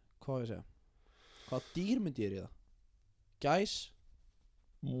hell. Hvað var ég að segja? Hvaða dýr myndi ég í það? Gæs?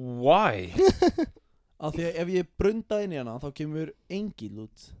 Why? Af því að ef ég brunda inn í hana þá kemur engil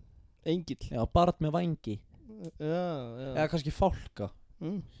út. Engil? Já, barn með vængi. Já. Eða kannski fálka.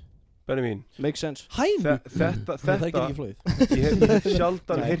 Benni mín. Makes sense. Hænu? Þetta það er ekki flóið. Ég hef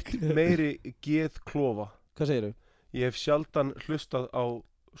sjaldan heyrt meiri geðklofa. Hvað segirðu? Ég hef sjaldan hlustað á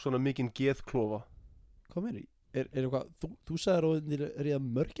svona mikinn geðklofa. Hvað meiri? Er eitthvað, þú sagðir að það er í að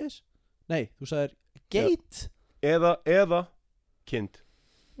mörgæs? Nei, þú sagðir geit. Eða kind.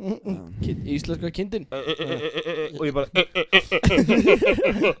 Íslenska kindin. Og ég bara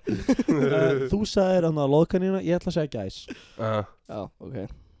Þú sagðir hann að loðkanina, ég ætla að segja gæs. Já, ok.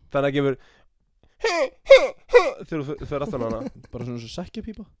 Þannig að gefur þegar þú fer aftan hana. Bara svona svo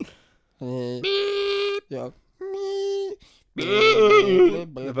sekkjapípa. Já. Já,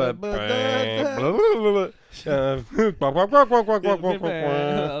 ég ætla að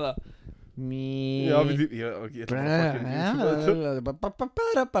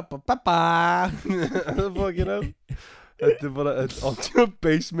þetta er bara audio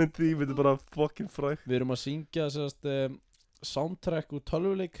basement því, þetta er bara fucking frækt. Við erum að syngja soundtrack úr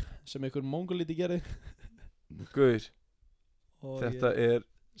tölvuleik sem einhver mongolíti gerði. Guður, þetta er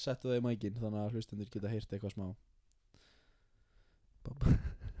settu það í mækin þannig að hlustendur geta heyrt eitthvað smá.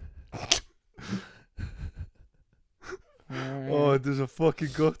 Þetta er svo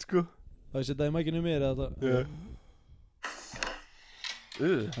fucking gott, sko. Það er settu það í mækinu mér eða þetta?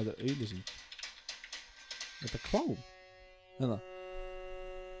 Þetta er auðlýsing. Þetta er klám. Hérna.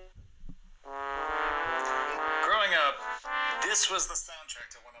 Growing up, this was the soundtrack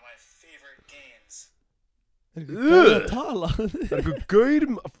to one of my favorite games. Hvað er að tala? Það er eitthvað gaur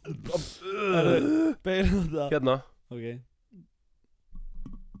Beina þetta. Hérna. Ok.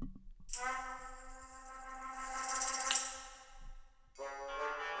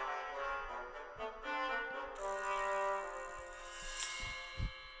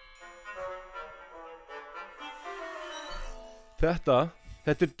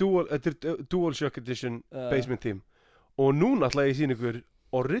 Þetta er DualShock Edition Basement Theme. Og núna ætla ég að sýna ykkur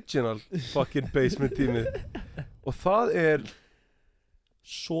original fucking Basement Theme. Og það er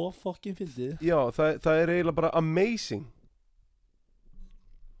Svo fucking fyndið. Já, það er eiginlega bara amazing.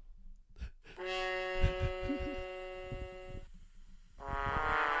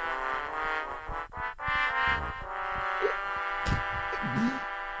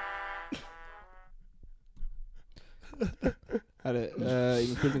 Herri, ég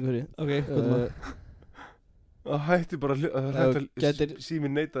með spurningu fyrir. Ok, hvað er Það hætti bara Gætir-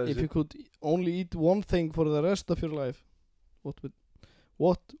 síminn neita If you þessu. could only eat one thing for the rest of your life, what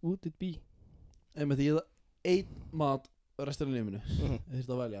would it be? Einmitt, ég það einn mat restur af lífinu. Mhm. Ég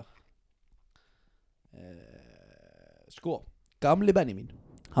þurfti að velja. Sko, gamli Benjamin,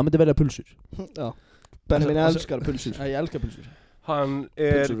 hann myndi velja pulsur. Já, Benjamin Altså- elskar pulsur. Ég elska pulsur. Hann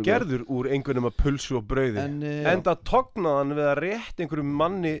er Pulsur eru gerður úr einhvernum að pulsu og brauði. Enda tognaði hann við að rétt einhverjum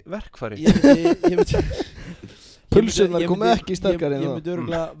manni verkfæri. Ég myndi Pulsurnar komu ekki sterkari en Ég það. myndi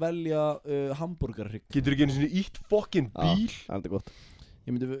örugglega velja hamburgarrygg. Getur ekki einu sinni ítt fokkin bíl? Það er þetta gott.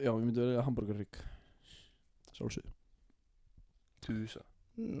 Ég myndi velja hamburgarrygg. Sjálfsög. Tusa.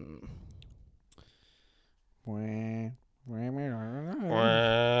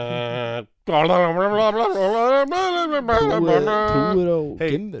 Trúir á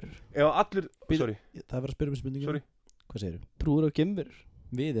Hey. geimverur. Ef allir, sorry, Það er verið að spyrja með spurningum. Sorry. Hvað segirðu? Trúir á geimverur.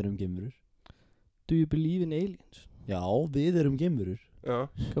 Við erum geimverur. Do you believe in aliens? Já, við erum geimverur. já.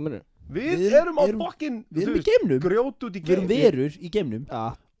 Hvað mennur? Við erum á fokkin, Við erum í geimnum. grjót út í Við erum verur í geimnum.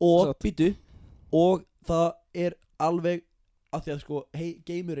 Já. Og, Satt. býtu, og það er alveg að því að sko,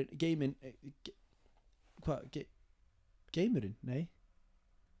 geimurinn, hvað, geimurinn, nei.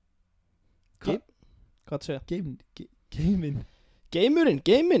 Hvað segja? Geiminn.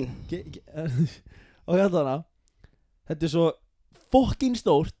 Geimurinn. Og hérna, þetta er svo fokkin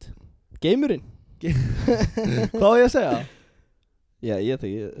stórt. Geimurinn. Hvað var ég að segja? Já, ég veit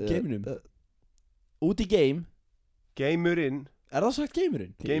ekki. Geiminum. Út í geim. Geimurinn. Er það sagt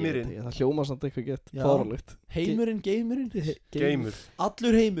geimurinn? Geimurinn. Það hljóma samt eitthvað gett Já. fáralegt. Heimurinn, geimurinn? Geimur.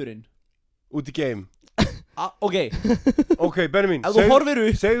 Allur heimurinn. Út í geim. Ok, Ok, Benjamin, ef þú horfir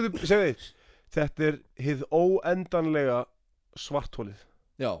upp. segðu þetta er hið óendanlega svarthólið.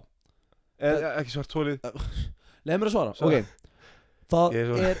 Já. Ekki svarthólið. Leð mér að svara. Svara. Ok. Það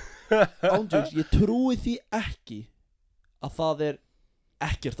Ég er ándjóks, ég trúi því ekki að það er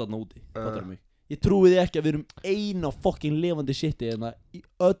ekkert að nóti. Fattarðu mig? Ég trúi því ekki að við erum eina fucking levandi shiti hérna í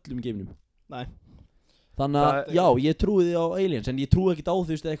öllum geimnum. Nei. Þannig að, Það- já, ég trúi því á aliens, en ég trúi ekkert á þú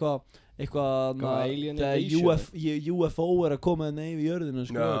veist eitthvað Alien þegar invasion. UFO er að koma neyfi í jörðina,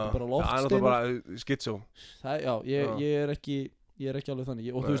 sko, þetta er bara það er náttúrulega loftsteinar. bara skitsó. Já, ég er ekki alveg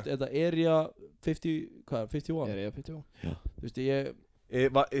þannig. Og þú veist, þetta Area 50, hvað er, 51? Area 51. Þú veist, ég...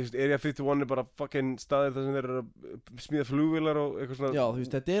 Area 51 er bara fucking staðir þar sem þeir eru að smíða flugvélar og eitthvað svona. Já, þú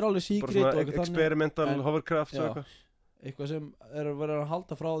veist, þetta er alveg bara secret og svona eitthvað þannig. experimental en- hovercraft og já. eitthvað. Eitthvað sem er að vera að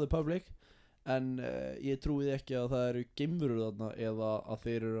halda frá the public. En ég trúi því ekki að það eru geimverur þarna eða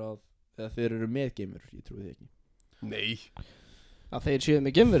að þeir eru með geimverur. Ég trúi því ekki. Nei. Að þeir séu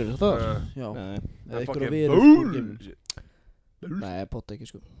með geimverur, það? Já, Nei. eða eitthvað fucking verur úr geimnum. Nei, potta ekki,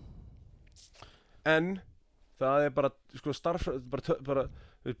 sko. En það er bara sko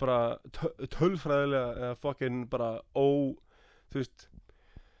bara tölfræðilega eða fucking bara þú veist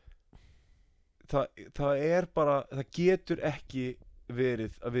það er bara, það getur ekki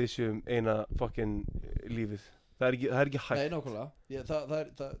verið að við séum eina fucking lífið. Það er ekki hægt. Nei, nákvæmlega.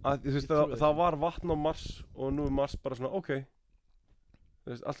 Þú veist, það var vatn á Mars og nú er Mars bara svona, ok,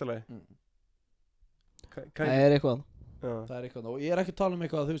 þú veist, allt í lagi. Það er eitthvað. Já. Það er eitthvað. Og ég er ekki að tala um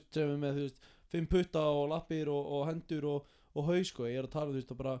eitthvað, þú veist, sem er með, þú veist, 5 putta og lappir og hendur og haus, sko. Ég er að tala um, þú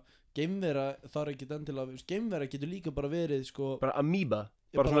veist, að bara geimvera þarf ekki endilega, geimvera getur líka bara verið, sko. Bara amíba,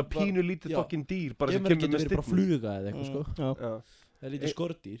 bara svona pínu lítið já. fucking dýr, bara sem Geimvera kemur getur með verið bara stinni. fluga eða eitthvað, sko. Já. Já. Það er lítið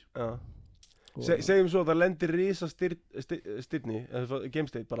skordýr. Já. Segjum svo að það lendir risa styrni,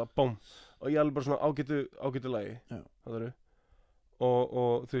 geimsteinn, bara bóm, og ég alveg bara svona ágætu lagi. Já. Það eru.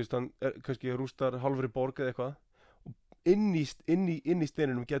 Og þú veist, hann kannski rústar halvri borg eða eitthvað. inn í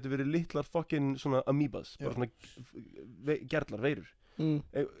steininum getur verið litlar fucking svona amebas, bara svona gerlar, veirur.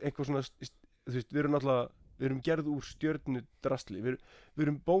 Eitthvað svona, þú veist, við erum gerð úr stjörnudrasli, við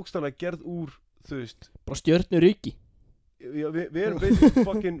erum bókstaflega gerð úr, þú veist, bara stjörnuríki. Já, við erum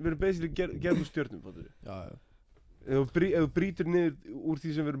basically gerð úr stjörnum, fattur við. Já. Ef þú brýtur niður úr því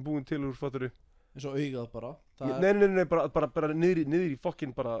sem við erum búin til úr, fattur við. Eins og augað bara. Nei, bara niður í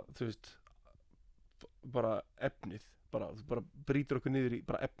fucking bara, þú veist, bara efnið. Þú bara brýtur okkur niður í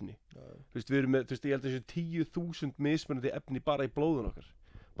bara efni. Þú veist, við erum með, þú veist, ég held að þessu 10.000 mismunandi efni bara í blóðun okkar.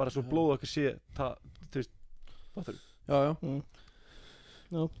 Bara svo blóð okkar sé, þú veist, fattur við.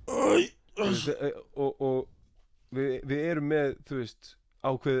 Já. Og við erum með, þú veist,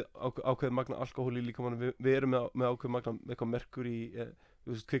 ákveð magna alkohól í líkamannum, við erum með ákveð magna eitthvað merkuri, þú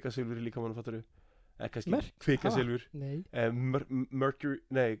veist, kvikasilfur í líkamannum, fattar við? Kannski kvikasilfur, mercury,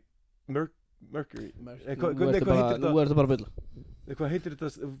 hvað heitir þetta? Nú er þetta bara bylla. Hvað heitir þetta,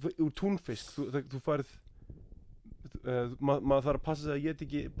 úr túnfisk, þú færð, maður þarf að passa sig að geta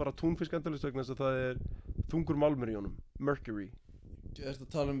ekki bara túnfisk endalaust vegna þess að það er þungur málmur í honum, mercury. Þú ert að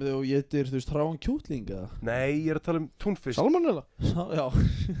tala þegar þú getur, þú veist, hráan kjúkling eða? Nei, ég er að tala túnfisk. Salmonella? Já.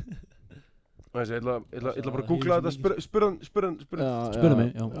 Þessi, ég ætla bara að googla þetta, spurðu mig,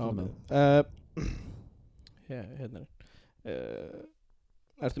 já. Hérna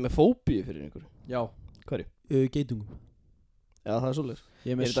ertu með fóbíu fyrir einhverju? Já. Hverju? Geitungum. Já, það er svolítið.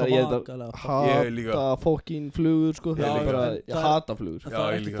 Ég er með svakalega hata fokkin flugur, sko. Ég hata flugur. Það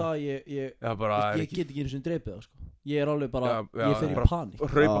er ekki það, ég get ekki einu sinni dreipið það, sko. Ég er alveg bara, ég fer í paník.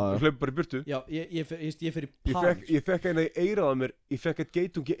 Hlaup bara í burtu. Já, ég fer í paník. Ég fekk eina í eyrað á mér, ég fekk eitt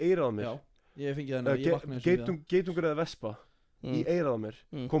geitung í eyrað á mér. Já, ég fengi það, ég vaknaði þessu við það. Geitungur eða vespa í eyrað á mér,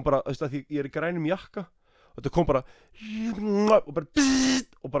 kom bara, þú veist að því ég er í grænum jakka, og þetta kom bara, og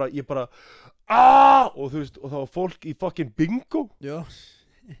bara, ég bara, og þú veist, og það var fólk í fucking bingo. Já.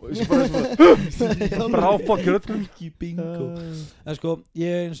 Og þessi bara bara á fucking öllum bingo. En sko,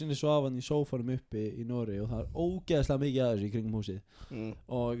 ég eins og svaf hann í sófanum uppi í Noregi og það er ógeðslega mikið að þessu í kringum húsið.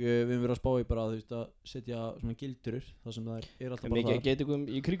 Og við höfum verið að spá í bara, þú veist, að setja svona gildrur, það sem það er alltaf bara það. Mikið geitungum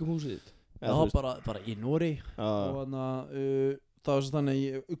í kringum húsið þitt? Já, bara í Noregi. Og þannig að það var svo þannig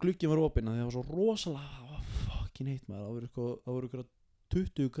að glugginn var opinn, það var svo rosalega fucking heitt maður. Það voru ykkur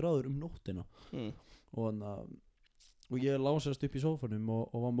 20 gráður nóttina. Og þannig að og ég lásast upp í sófanum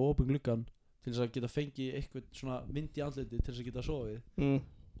og var með opinn gluggann til þess að geta fengið eitthvað svona vind í andliti til þess að geta sofið.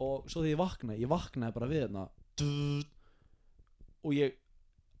 Og svo þegar ég vaknaði bara við hérna og ég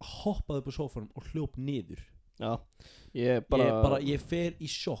hoppaði upp á sófanum og hljóp niður. Já, ég fer í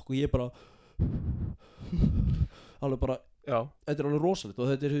sjokk og ég bara alveg bara, þetta er alveg rosalegt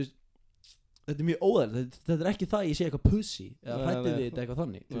og þetta er mjög óðægilegt, þetta er ekki það ég sé eitthvað pussy eða hræddi við þetta eitthvað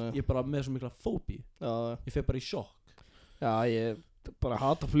þannig. Ég er bara með svo mikla fóbíu, ég fer bara í sjokk. Já, ég bara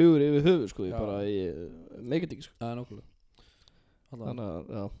hata flugur yfir höfuð, sko, ég meikert ekki, sko. Það er nákvæmlega. Þannig að,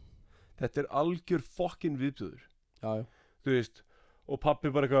 já. Þetta er algjör fucking viðbjöður. Já. Þú veist, og pappi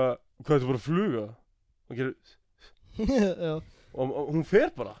bara eitthvað, hvað er þetta bara að fluga? Og gerir, og hún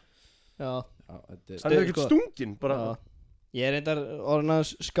fer bara. Já. Það er ekkert stungin, bara. Ég er reyndar orðin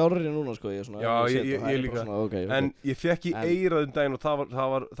að skárri núna, sko, ég er svona. Já, ég líka. Okay. En ég fekk í eyrað daginn og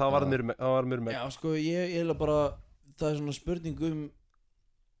það var mér með. Já, sko, ég bara, það er svona spurning hvað,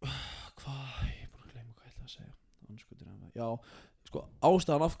 ég er búin að gleyma hvað ég ætla að segja. Já, sko,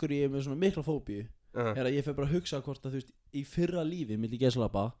 ástæðan af hverju ég er með svona mikla fóbíu er að ég fer bara að hugsa hvort að, þú veist, í fyrra lífi milli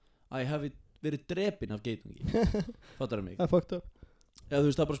geðslappa að ég hafi verið drepinn af geitungi. Fattar það mig? Það er fucked up. Já, þú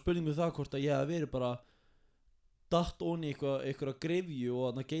veist, það er bara spurning með það hvort að ég hafi verið bara datt onni einhverja grefju og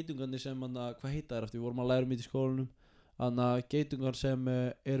þannig geitungarnir sem hvað heita þær eftir, við vorum að læra í skólanum, þannig geitungar sem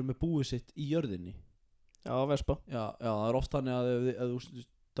eru með búið sitt í jörðinni. Já, vespa. Já, það er oft þannig að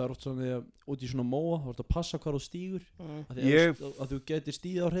það er oft svona út í svona móa, þú ert að passa hvar þú stígur að þú getur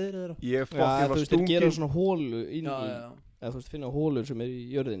stíð á hreiðri þeirra. Ég fokkin var stungin. Þú gera svona hólu inn í, eða þú veist finna hólur sem er í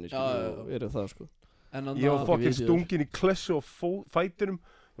jörðinni, og eru það, sko. Ég var fokkin stungin í klessu á fætinum,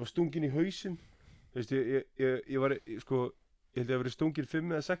 ég var stungin í hausinn, þú veist, ég var, sko, ég held að ég verið stungin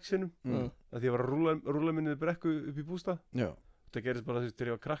 5 eða 6 sinnum, að ég var að rúlla minniði brekku upp í bústað. Það gerist bara þess að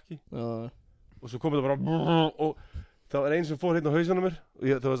ég var krakki. Og svo kom þetta bara og það var einn sem fór hérna á hausinn á mér og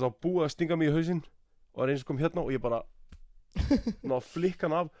það var það búið að stinga mig í hausinn og það var einn sem kom hérna og ég bara náði að flikka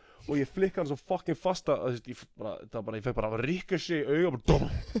hann af og ég flikka hann svo fucking fasta að ég fekk bara að rikka sig í auga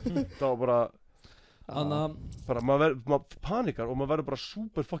það var bara maður panikar og maður verður bara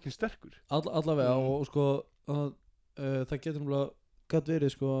super fucking sterkur allavega og sko það getur umlega gætt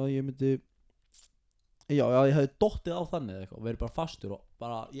verið sko að ég myndi Já, ég hefði dottið á þannig eða eitthvað, verið bara fastur og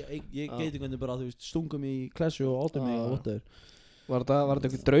bara, ég geti hvernig bara, þú veist, stungum í klessu og átum mig og whatever. Var þetta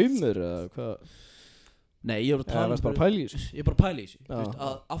eitthvað draumur eða hvað? Nei, ég var að tala bara pæli í þessu. Ég bara pæli í þessu, þú veist,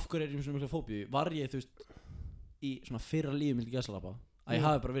 að af hverju ég með svona mikla fóbíu, var ég, þú veist, í svona fyrra lífi milli gæsalappa, að ég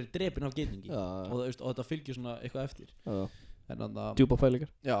hafi bara verið drepinn af geitungi og það, veist, og þetta fylgir svona eitthvað eftir. Djúpa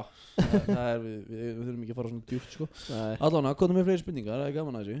pælingar. Já, það við þurfum ekki að fara svona djúpt, sko. Allavega, hvað með fleiri spurningar, það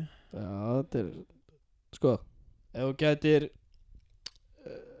gaman að þessu. Já, þetta sko, ef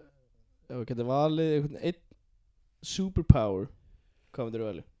þú getur valið einhvern einn superpower, hvað myndir þú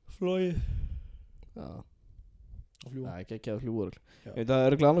velja? Flogið. Já. Og fljúa. Nei, ekki að fljúa. Ég veit að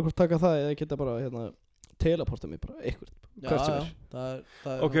örugglega annað hvort taka það eða geta bara teleporta mig bara eitthvað. Hvert sem er. Það er.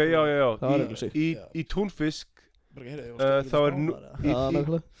 Ok, já. Það var eiginlega sick. Í túnfisk, þá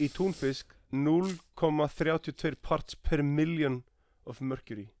í túnfisk 0,32 parts per million of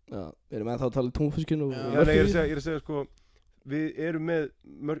mercury. Já, við erum ennþá að tala túnfiskinn og mercury. Nei, ég er að segja sko, við erum með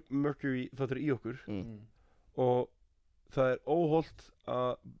mercury þetta í okkur og það er óhollt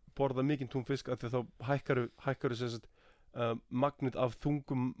að borða mikinn túnfisk af því að þá hækkaru sem sagt magnið af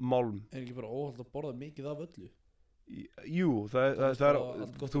þungum málm. Er ekki bara óhollt að borða mikið af öllu? Jú, það er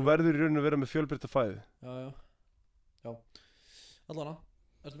þú verður í rauninu að vera með fjölbreytta fæðu. Já. Allavega,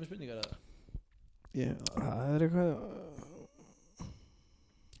 ertu með spurningar eða? Já, það er eitthvað.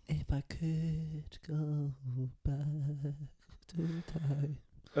 If I could go back to time.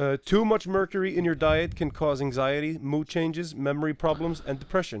 Too much mercury in your diet can cause anxiety, mood changes, memory problems, and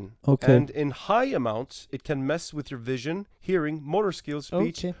depression. Okay. And in high amounts, it can mess with your vision, hearing, motor skills,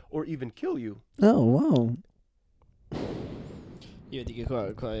 speech, or even kill you. Oh, wow. Ég veit ekki hvað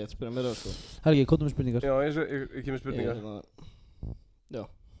ég ætti að spyrja mér á, sko. Helgi, hvað með spurningar? Já, ég kemur spurningar. Já.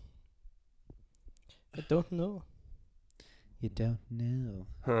 I don't know. You don't know.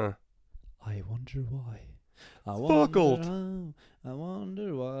 Huh. I wonder why. Fuggled. I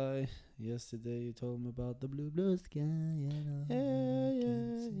wonder why. Yesterday you told me about the blue sky.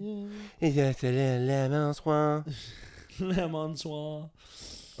 Is that a lemon swan? Lemon swan.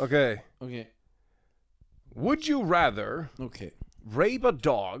 Okay. Would you rather rape a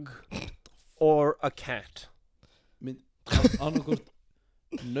dog or a cat? Annarkort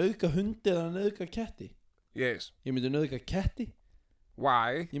nauðga hundi eða nauðga ketti? Yes. Ég myndi nauðga ketti.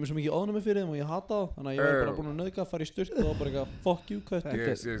 Why? Ég með svo mikið ofnæmi fyrir þeim og ég hata það. Þannig að ég var bara búin að nauðga, fara í sturt og bara eitthvað fuck you kött.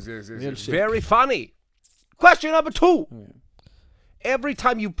 Yes. Very funny. Question number 2. Every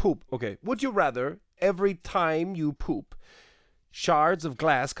time you poop. Okay. Would you rather every time you poop shards of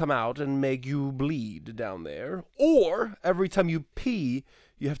glass come out and make you bleed down there, or every time you pee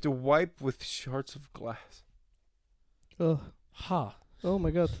you have to wipe with shards of glass? Oh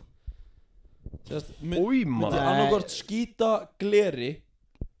my god. Myndi annarkort skýta gleri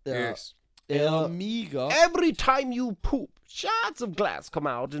eða míga. Every time you poop shards of glass come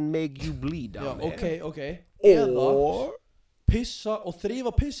out and make you bleed down there. Okay. Eða pissa og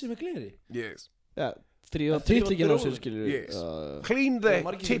þrífa pissi með gleri. Yes. Þrífa tittlíkinn á sér, skilur. Yes. Clean the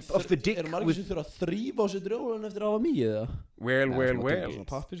tip of the dick. Margir sem þurfa að þrífa á sér drjólan eftir að hafa mýið það? Well.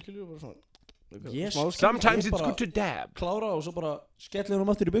 Pappir, skilur, bara svona. Yes. Sometimes it's good to dab. Klára og svo bara skellir hún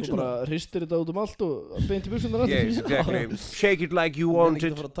aftur í buxuna. Og bara hristir þetta út allt og beint í buxunar aftur. Yes, exactly. Shake it like you want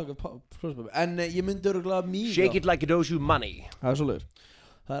it. En ég myndi örugglega míga. Shake it like it owes you money. Það svoleiðis.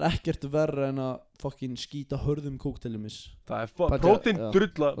 Það er ekkert verra en að fucking skýta hörðum kókteilumis. Það er prótein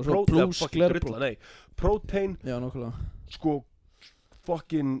drulla. Plus glerbrót. Nei, prótein. Já, nákvæmlega. Sko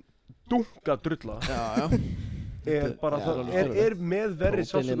fucking dunga drulla. Já. Bara það með verri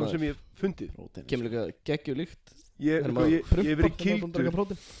sásögnum sem ég hef fundið. Kemur líka geggjulíkt. Ég hef verið kildur.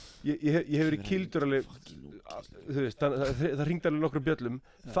 Ég hef verið kildur alveg. Þú veist, það hringdi alveg nokkrum bjöllum.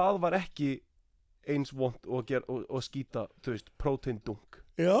 Það var ekki eins vont og skýta, þú veist, próteindunk.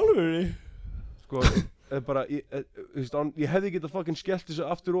 Í alveg. Sko, bara ég hefði getað fucking skellt þessu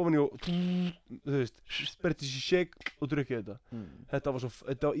aftur ofan í og þú veist, sperti sér shake og drukkið þetta. Þetta var svo,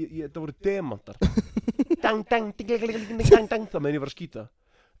 þetta voru demantar. Dang, það meðan ég var að skýta.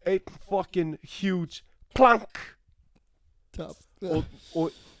 Einn fucking huge plank. Og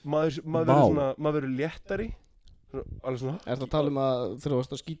maður verður léttari. Alveg svona. Er það að tala að þegar þú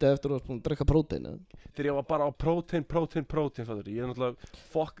varst að skýta eftir og varst búin að drekka prótein? Þegar ég var bara á prótein, fattur. Ég er náttúrulega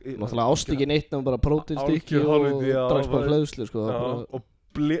náttúrulega ást ekki neitt en bara próteinstykki og drakst bara hlæðslu, sko. Og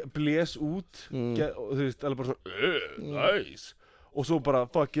blés út og þú veist, alveg bara svona nice. Og svo bara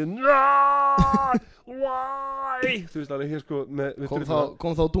fucking why? Þú veist alveg hér, sko.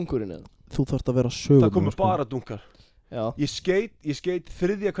 Kom þá dunkurinn eða? Þú þarft að vera sögum. Það komu bara dunkar. Já. Ég skeit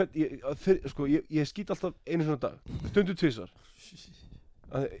þriðja hvern, sko, ég skýt alltaf einu svona dag, stundum tvisvar.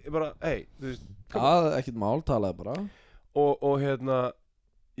 Ég bara, hey, þú veist ekkert mál, talaði bara. Og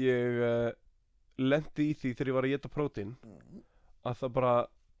ég lendi í því þegar ég var að éta prótein að það bara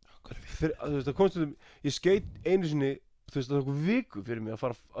þú veist, það komst ég skeit einu sinni, þú veist, það var einhver viku fyrir mig að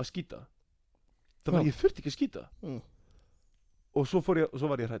fara að skýta. Það var, ég þurfti ekki að skýta. Og svo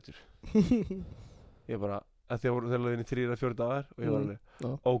var ég hræddur. Ég bara, að því að þeir laði inn í 3-4 dagar og ég var alveg,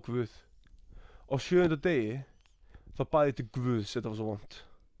 ó Guð. Á 7. degi, þá baði ég til Guðs, þetta var svo vont.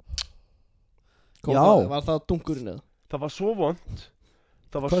 Var það dungurinn eða? Það var svo vont.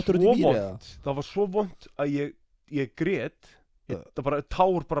 Það var svo vont að ég grét. Það bara,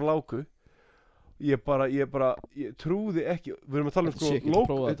 tár bara láku. Ég trúði ekki. Við erum að tala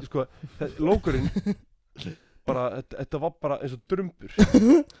lókurinn bara, þetta var bara eins og drumbur.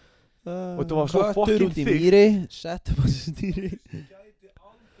 Og þetta var svo fucking þykkt. Mýri, settum að stýri.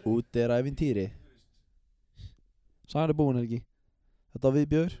 Út ævintýri. Sagan búin, Helgi. Þetta var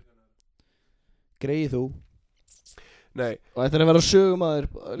viðbjör. Greið þú. Nei. Og þetta að vera sögumadur,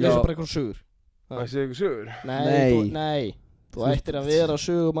 lesa bara eitthvað sögur. Það sé eitthvað sögur? Nei. Þú ættir að vera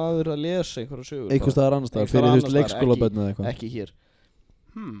sögumadur að lesa einhverja sögur. Einhver staðar annars staðar, fyrir þú veist leikskólabönn eða eitthvað. Ekki hér.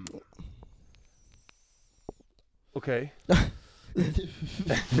 Ok.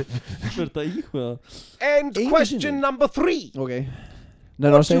 And question number 3. Okay.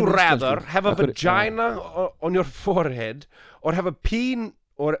 Would you rather have a vagina on your forehead or have a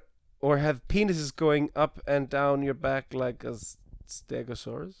or have penises going up and down your back like a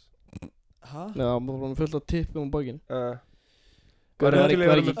stegosaurus? Já, maður fullt af tippum á bakinu. Var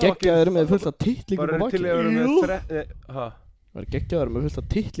ekki geggjaður með fullt af tittlingum á bakinu? Var geggjaður með fullt af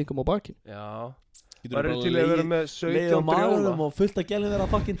tittlingum á bakinu? Já. Var til að vera með 17 brjóla og fullt af gælum vera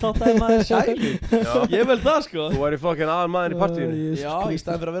fucking tottaði maður sæli. Ég vel það sko. Þú væri fucking aðal maður í partíinu. Já, í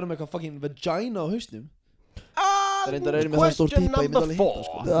staðin fyrir að vera með eitthvað fucking vagina á hausnum. Question number 4.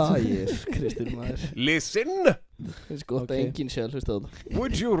 Kristur maður. Listen. Það gott að enginn sé að hlusta á þetta.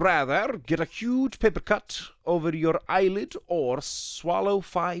 Would you rather get a huge paper cut over your eyelid or swallow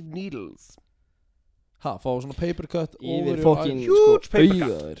 5 needles? Fá svona paper cut over your eyelid. Huge paper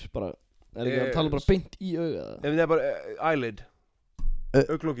cut. Bara, ekki að tala bara beint í auga? Ef það bara eyelid.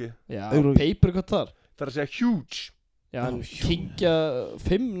 Auglóki. Já, paper cut þar. Það að segja huge. Já, hann kynkja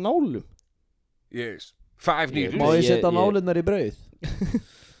 5 nálum. Yes. 5 needles. Má ég setja nálinnar í brauð?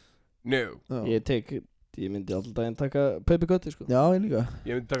 No. Ég myndi alltaf daginn taka paper cuti sko. Já, ég líka.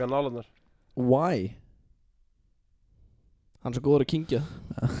 Ég myndi taka nálinnar. Why? Hann svo góður að kynkja.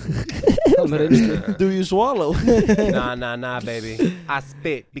 Do you swallow? Nah, baby. I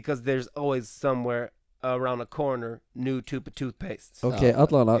spit because there's always somewhere around a corner new tube of toothpaste. Ok,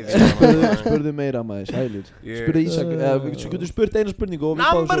 allavega. Spurðu meira maður, hælir. Spurðu Ísak, þú spurt eina spurningu.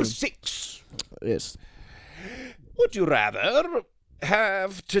 Number 6. Yes. Would you rather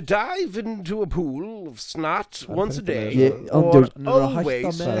have to dive into a pool of snot once a day or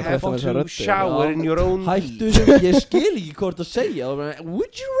always have to shower in your own pee? Ég skil ekki hvort að segja.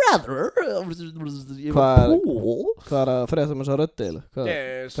 Would you rather pool? Hvað að frétta með þessa röddi eða?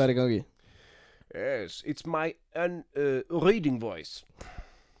 Yes. Hvað í gangi? Yes, it's my reading voice.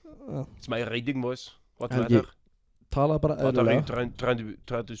 It's my reading voice. What matter? Tala bara eðlilega.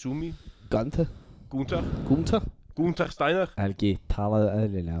 Trying to zoom me? Gunther Steiner. Helgi, talaðu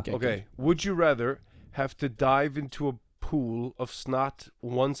eðlilega. Okay, would you rather have to dive into a pool of snot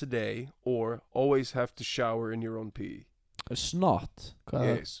once a day or always have to shower in your own pee? Snot?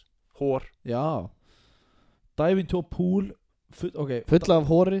 Yes. Hår. Já. Dive into a pool fulla af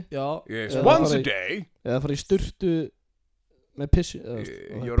hóri. Já. Yes, once a day. Eða fara í sturtu með pissi.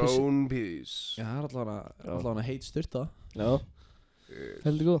 Your own piss. Já, það er allavega heit sturta. Já.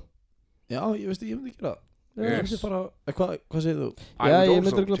 Heldur góð. Já, ég veist ekki, ég myndi gera það. Ég myndi bara, hvað segir þú? Já, ég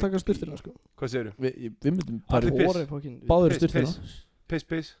myndi ekki að taka sturtina sko. Hvað segir þú? Við myndum bara hóri. Báður sturtina.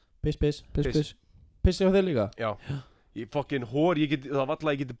 Piss. Pissi á þeir líka? Já. Ég fucking hór, það var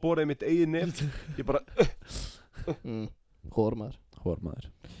alltaf ég geti borðið mitt eigin nefn. Ég bara Hórmaður.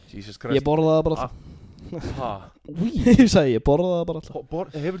 Jesus Christ. Ég borðaði það bara alltaf. Ég sagði, ég borðaði það bara alltaf.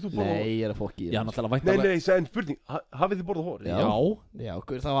 Hefur þú borðað hår? Nei, ég er að fokki. Já, náttúrulega væntanlega. Nei, ég sagði en spurning, hafið þið borðað hår? Já,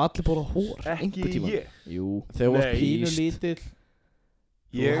 það var allir borðað hår. Ekki ég. Jú. Þegar þú varst pínu lítill.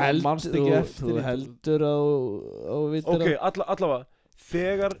 Þú heldur á vittir. Ok, allavega.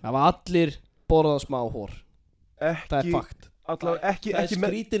 Þegar það var allir borðað smá hår. Það er fakt. Það er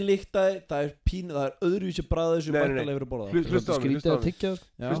skrítin líktaði, það er pínu, það er öðruvísi bragð þessu væntanlega hefur borðað. Hlusta á mig.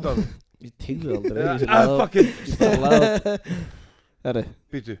 Hlusta á mig. Ég tegði aldrei. Fucking Herri,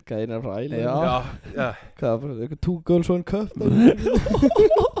 býtu. Gæðin frá æli. Já. Hvað var það? 2 girls 1 cup.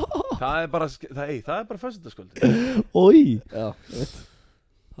 Það er bara föstudagskvöld. Oj. Já, ég veit.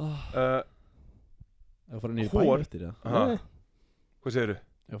 Ég fara nýri bæju eftir Hvað segirðu?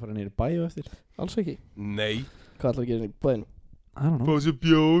 Ég fara nýri bæju eftir Alls ekki Nei Hvað ætlar að gera í bæðinu? I don't know Fá sér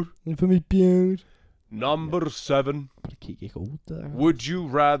bjór Ég fær mér bjór Number 7 Bara kíkja eitthvað út eða Would you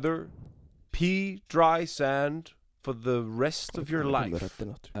rather pee dry sand for the rest of your life Já,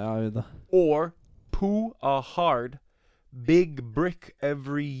 ég veit það or poo a hard big brick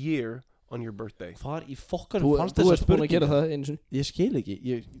every year on your birthday? Hvar í fokkanum fannst Þú þessa ert búin að gera spurningar? það einu sinni Ég skil ekki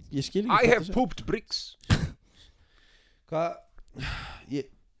Ég skil ekki I hvað have þessi- pooped bricks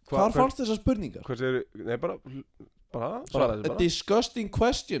Hvar fannst þessar spurningar? Hvað segir Nei, bara svaraði bara Disgusting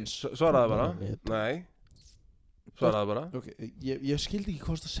questions Svaraði bara Nei Svaraði bara Ok, ég skildi ekki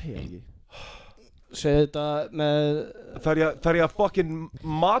hvað það segja ekki Segðu þetta með Þar ég að fucking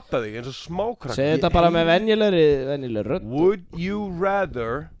mata þig eins og smákrakk Segðu þetta bara með venjulegri rödd Would you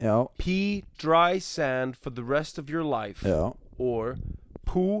rather Já pee dry sand for the rest of your life Já or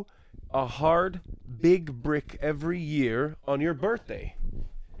poo a hard big brick every year on your birthday?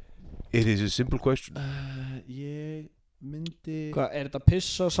 It is a simple question. Ég myndi Hvað, er þetta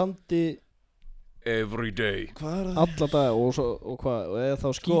pissa sandi Every day. Hvað er það? alla daga og hvað, og eða þá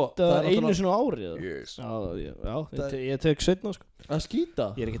það skýta er einu náttúrulega- sinni á ári eða? Yes. Já, ég tek setna sko. Að skýta?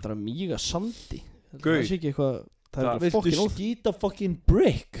 Ég er ekki að míga sandi Gaur. Það sé ekki eitthvað Það er ekki Viltu fokkin óþ skýta fucking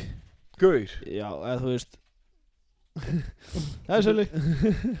brick? Gaur. Já, eða þú veist Það er svolítið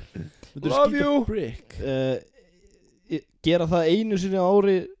Viltu Love skýta you. brick? Gera það einu sinni á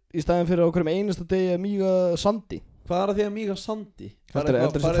ári í staðin fyrir á hverjum einasta degi að míga sandi Hvað er að því að míga sandi? Heldur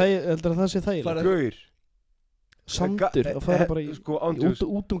að það sé þægilegt Gaur. Sandur að fara bara í Sko ándjús.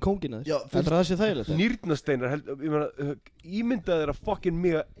 út kongina Já, Heldur að það sé þægilegt Nýrnasteinar. Ég meina, ímyndaði þér að fucking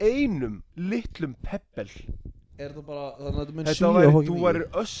miga einum litlum peppel. Er það bara, þannig að þetta mun Þetta síga væri, fucking þú mikið? væri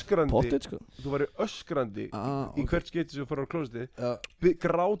öskrandi. Pottit sko Þú væri öskrandi í hvert skipti sem þú fara á klósiti. Já.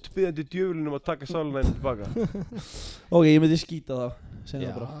 Grátbiðandi djöfulinum að taka sálina henni tilbaka. Ok, ég myndi skýta það Segðu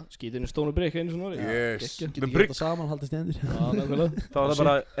það bara skítinu stónu breyk einu sinni á ári Yes. Getur The ekki brick. þetta saman, haldist endur Já, nákvæmlega Það var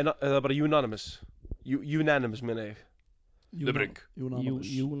það bara unanimous. Unanimous meina ég. The brick. Unanimous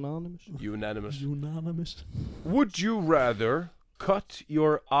Unanimous. Would you rather cut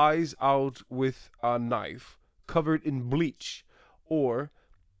your eyes out with a knife covered in bleach or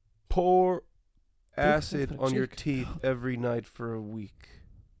pour acid on your teeth every night for a week?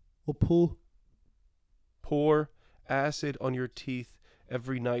 Og pú Pour acid on your teeth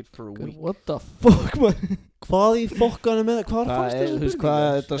every night for a week. What the fuck man Hvað í fokkanum með Hvað fannst Þú þessi veist hvað,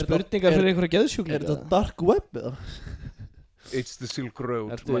 spurningar? þetta spurningar fyrir einhverja Er geðsjúklinga þetta dark web eða? It's the Silk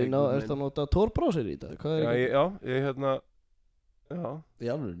Road. Ertu að nota tórbrásir í þetta? Hvað er ég hérna já, Í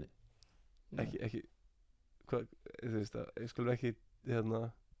alvörunni ekki hvað, þú veist það, ég skulum ekki hérna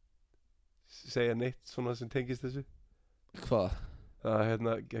segja neitt svona sem tengist þessu. Hvað? Það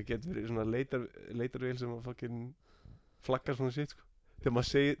hérna, það getur verið svona leitarvél sem að fucking flaggar svona shit sko. Þegar maður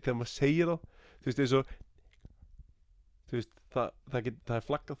segir þá, þú veist eins og þú veist, það er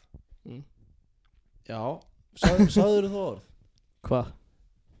flaggað. Já Sagður þú orð? Hvað?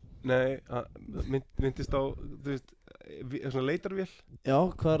 Nei, myndist á, þú veist, svona leitarvél. Já,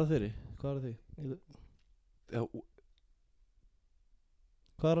 hvað er að þeirri? Hvað er að því? Já,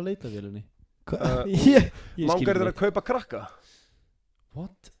 Hvað er að leita vélinni? Ég langar þér að kaupa krakka?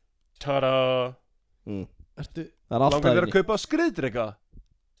 What? Tada! Ertu Það er alltaf Langar þér að inni kaupa skriðdreka?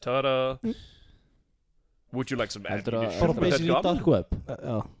 Tada! Would you like some Heldur að- ammunition? Bara basically dark web?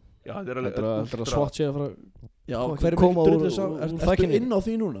 Já, Já, þetta er alveg heldur að SWAT sé að fara Já, Fucking hver er koma mikið úr- drullu sá? úr Ertu þakinu. inn á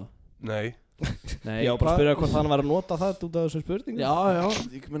því núna? Nei. Nei, Já, bara spyrja hvort hann var að nota það út af þessum spurningum Já,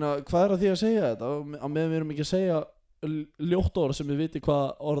 ég meina, hvað er að því að segja þetta? Á meðan við erum ekki að segja ljótt orð sem við viti hvað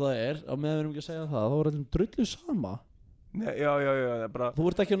orða er á meðan við erum ekki að segja það, þá er þetta drullu sama. Nei, já, það er bara Þú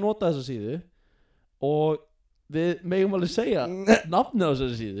ert ekki að nota þessa síðu og við megum alveg segja nafnið á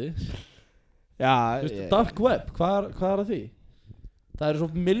þessari síðu. Já, Þú veist, dark web, hvað er að því? Það eru svo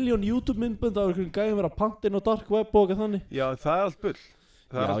miljón YouTube myndbönd af einhverjum gæðum vera að panta inn á dark web og eitthvað þannig. Já, það er allt bull.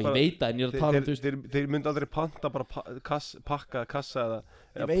 Það er Já, allt ég bara- veit það, en ég er að tala um, þú veist, Þeir myndi aldrei panta bara pakka, kassa eða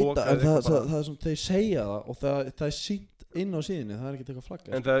ég veit poka það, en eða eitthvað bara. það er sem þeir segja það og það er sínt inn á síðunni, það er ekki eitthvað flagga.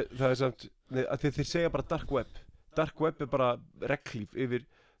 En það er samt, að þeir segja bara dark web. Dark web er bara reglíf yfir,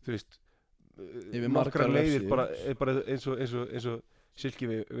 þú veist, Yfir margar margar leiðir, vefsíður. er bara eins og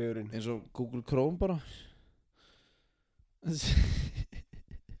silkivegurinn. Eins og Google Chrome bara.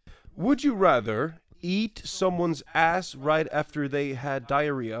 Would you rather eat someone's ass right after they had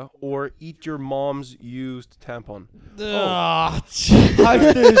diarrhea or eat your mom's used tampon?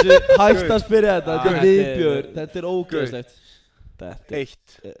 Hættu þessu, hættu að spyrja þetta, þetta er viðbjör, þetta er ógeðslegt.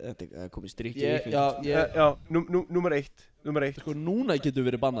 Þetta komið strikt í ykkur. Já, númer eitt. Sko núna getur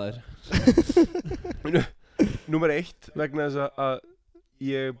verið bannaðir. Númer eitt, vegna þess að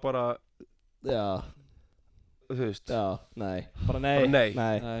ég bara... Já. Þú veist. Já, nei. Bara nei.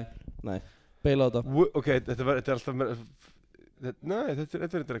 Beila á þetta. Ok, þetta er alltaf... Nei,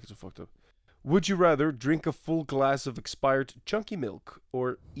 þetta er ekki svo fucked up. Would you rather drink a full glass of expired chunky milk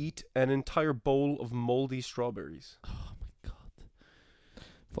or eat an entire bowl of moldy strawberries? Oh my god.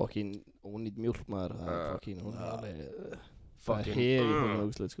 Fucking ónýtt mjólk maður. Fucking Fucking hún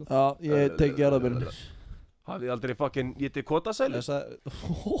ógæslegt sko. Já, ég tek jarðabirinn. Hafið þið aldrei fucking getið kotasælu?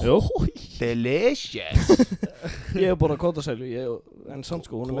 Jó. Delicious. Ég hef bara kotasælu, en samt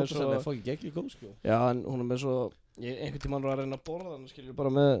sko, hún er með svo... Kotasælu er fucking geggjuð góð sko. Já, en hún er með svo... Einhvern tímann var að reyna að borða þannig, skilur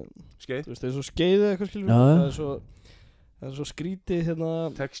bara með... Skeið? Þú veist, það er svo skeiðið eitthvað, skilur. Já. Það er svo skrítið, hérna...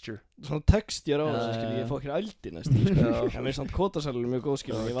 Texture. Svona texture á þessu, skilur, ég fá ekki ældi næst, skilur. En mér samt kotasælu er mjög góð,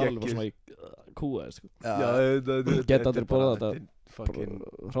 skilur, ég var alveg bara svona í kúaði, sko. Já, Geta aldrei borðað þetta. Fucking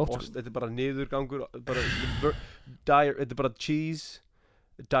Rátt, ost, þetta er bara niðurgangur, þetta er bara cheese,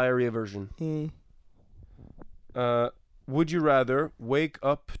 diarrhea version. Would you rather wake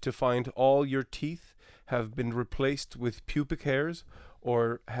up to find all your teeth have been replaced with pubic hairs,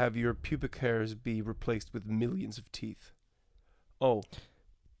 or have your pubic hairs be replaced with millions of teeth? Oh,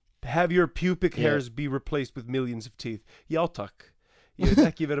 have your pubic hairs be replaced with millions of teeth? Já takk, ég veit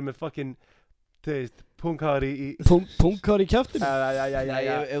ekki vera með fucking, þú veist, punghár í... Punghár í kjæftinu? Já,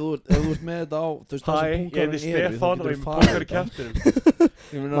 ef þú ert með þetta á, þú veist það sem Hæ, ég punghár er Stefán og ég er punghár í kjæftinum.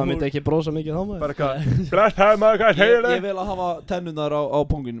 Maður myndi ekki brosa mikið á maður. Bara hvað, blessaði maður, hvað segir þið? Ég vil að hafa tennunar á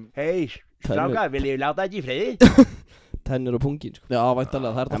punginum. Hei, strákar, vil ég láta þetta í friði? Tennur og pungin, sko. Já,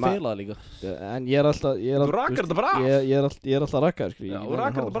 væntanlega, það er þetta felað líka. En ég er alltaf... Þú rakar þetta bara af? Ég er alltaf rakkaður, sko. Já, þú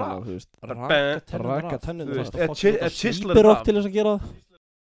rakar þetta bara af. Raka tennunar af. Slípirokk til þess að gera það.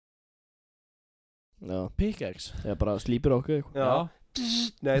 Já. Pickaxe. Ég bara slípir okkur, eitthvað. Já.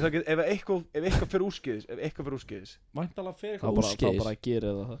 Nei, það get, ef eitthvað fyrir úrskeiðis. Væntanlega fyrir eitthvað úrskeiðis. Þá bara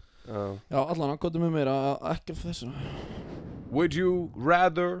gerir það. Já, allan, hvað er með mér að ekki af þessu? Would you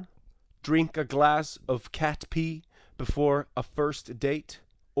rather drink a glass of cat pee before a first date,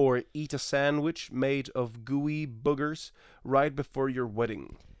 or eat a sandwich made of gooey boogers right before your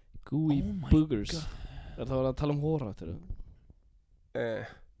wedding? Gooey boogers. Er það að tala hóra til það?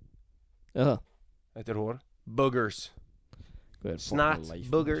 Já. Þetta hór. Boogers. Snot,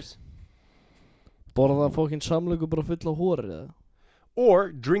 boogers. Borða fokkin samlöku bara full á hóri eða?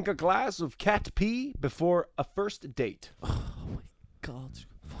 Or drink a glass of cat pee before a first date. Oh my god,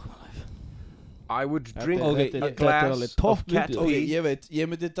 fuck my life. I would drink a glass of cat pee. Ok, ég veit, ég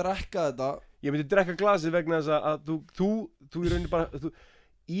myndi drekka þetta. Ég myndi drekka glasið vegna þess að þú í rauninni bara, þú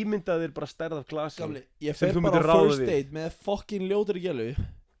ímyndaðir bara stærð af glasið. Gamli, ég fer bara á first date með fokkin ljótri gælu,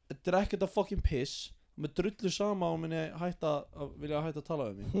 drekka þetta fokkin piss, með drullu sama og vilja hætta að tala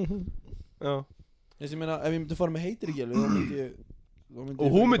um mig. Já. Þess ég meina, ef ég myndi fara með heitri gælu, þá myndi ég...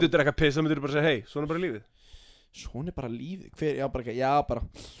 Og hún myndi drekka piss, þá myndir þú bara segja, hei, svona er bara lífið. Svona er bara lífið, bara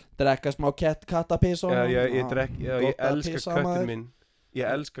drekka smá kattapiss og ég elska köttin minn. Ég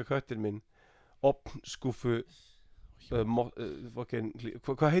elska köttin minn. Opnskúfu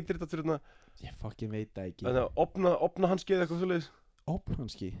hvað heitir þetta fyrir þarna? Ég fucking veit það ekki. Opna hanski eða eitthvað svoleiðis.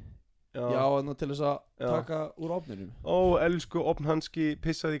 Opnhanski? Já, en til þess að taka úr opninum. Ó, elsku opnhanski,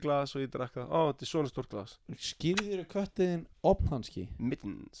 pissaði í glas og ég drekka. Ó, þetta er svona stórt glas. Skýrðir köttin opnhanski?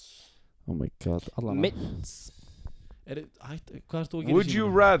 Mittens. Oh my god, allan. Mittens. Hvað erst þú að gera? Would you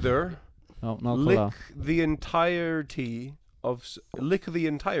rather lick the entirety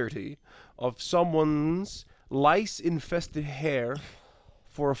of someone's lice-infested hair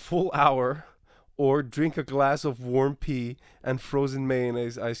for a full hour, or drink a glass of warm pee and frozen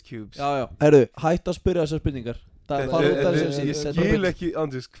mayonnaise ice cubes? Já, herru, hætt að spyrja þessar spurningar. Ég skil ekki,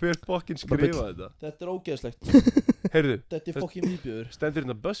 Andrés, hver fokkin skrifa þetta? Þetta er ógeðslegt. Heyrðu, þetta er fokkin viðbjöður. Stendur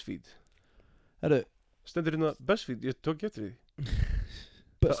hérna BuzzFeed? Herru, stendur hérna BuzzFeed, ég tók getur því.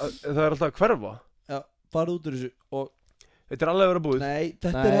 Það er alltaf að hverfa. Já, farið út úr þessu og... Þetta er alveg að vera búið. Nei,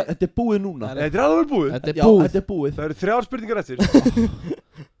 þetta er búið núna. Þetta er alveg að vera búið. Þetta er búið. Það eru 3 spurningar eftir.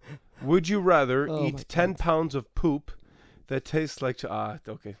 Would you rather eat 10 pounds of poop that tastes like...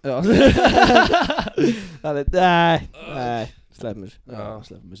 ok. Nei, slepp mér.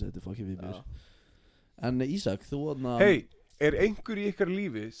 Slepp mér, þetta er fokkin viðbjöður. En Ísak, þú aðna... Hei, er einhver í ykkar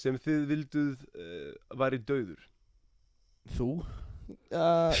lífi sem þið vilduð væri dauður? Þú?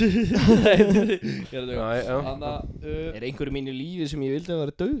 Er einhver í mínu lífi sem ég vildi að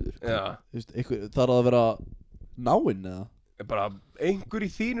vera dauður? Já. Þarf það að vera náinn eða? Bara einhver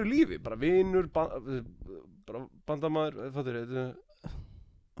í þínu lífi, bara vinur, bara bara bandamaður, fattur þetta.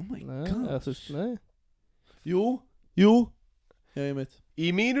 Oh my Nei, god. eða þú veist, nei. Jú. Já, ég veit. Í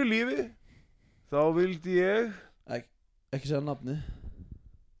mínu lífi þá vildi ég Ekki segja nafni.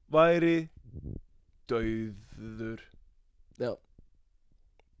 væri dauður. Já.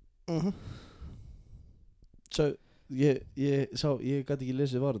 Svo, ég gæti ekki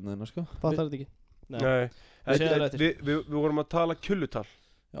lesið varðina þarna, sko. Fattar þetta ekki? Nei. Segðu það eftir. Við vorum að tala kjöllutal.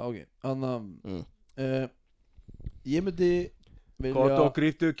 Já, ok. Þannig að ég myndi vilja... Gott og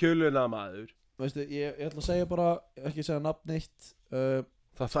gríptu kjölluna, maður. Veistu, ég ætla að segja bara, ekki segja nafn neitt.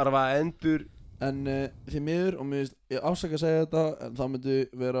 Það þarf að endur... En því miður, og mér finnst, ég ásaka að segja þetta, en það myndi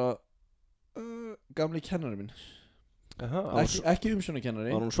vera gamli kennari minn. Aha. Ekki umsjónakennari.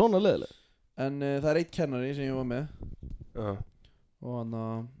 Var hún svona leiðileg? En það er eitt kennari sem ég var með. Já. Og hann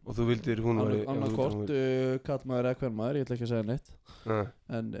að... Og þú vildir hún væri... Annað hvort, kallmaður eða hvernmaður, ég ætla ekki að segja neitt.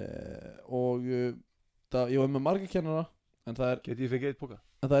 En, ég var með marga kennara, en það er... Geti ég fengið eitt póka?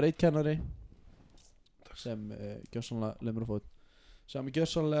 En það er eitt kennari sem gjörsanlega lemur að fót. Sem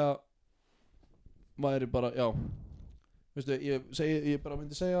gjörsanlega væri bara, já. Veistu, ég bara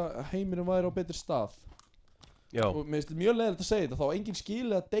myndi segja að heiminum væri á betri stað. Já. Og mér finnst mjög leiðilegt að segja þetta, þá á enginn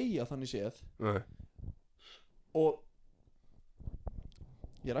skilið að deyja þannig séð. Nei. Og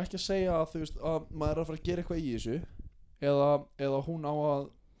ég er ekki að segja að þú veist að maður er að fara að gera eitthvað í þessu eða hún á að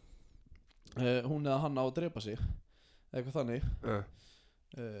hún eða hann á að drepa sig eða eitthvað þannig.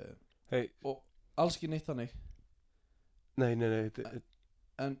 Hey. Og alls ekki neitt þannig. Nei.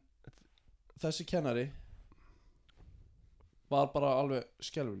 En þessi kennari var bara alveg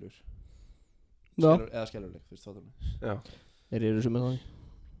skelfilegur. Eða skelfileg, þú veist það þannig. Já. Eru sem er þannig?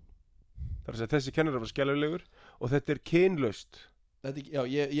 Það er að segja þessi kennari var skelfilegur og þetta er kynlaust. Já,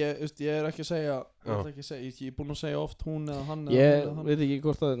 ég er ekki að segja, ég er búinn að segja oft hún eða hann. Ég veit ekki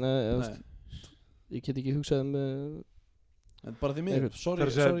hvort það, nei. Ég get ekki hugsað en bara því miður, sorry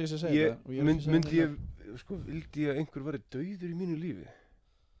ég sé að segja þetta. Vildi ég að einhver væri dauður í mínu lífi?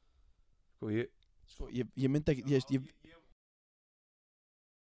 Ég myndi ekki,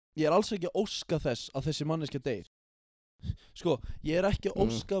 ég er alls ekki að óska þess að þessi manneskja deyr. Sko, ég er ekki að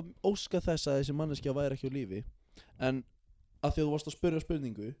óska þess að þessi manneskja væri ekki á lífi. En að því að þú varst að spyrja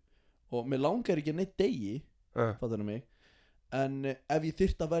spurningu og mér langar ekki neitt degi, fattar mig. En ef ég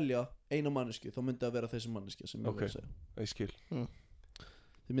þyrfti að velja eina mannesku, þá myndi það vera þessi manneskja sem ég vil segja. Ég skil.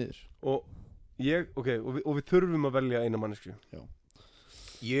 Því miður. Og við þurfum að velja eina mannesku. Já.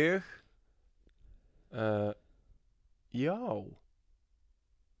 Já.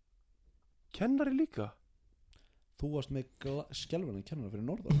 Kennari líka. Þú varst með skelfilegan kennara fyrir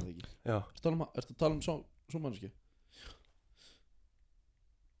norðan, eða ekki? Já. Ertu að tala um svo mannesku?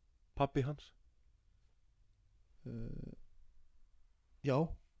 Pabbi hans. Já,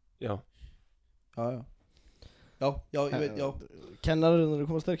 ég veit, já. Kennarinn eru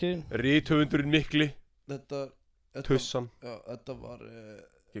komað sterkir inn. Rithöfundurinn mikli. Tussan. Já, þetta var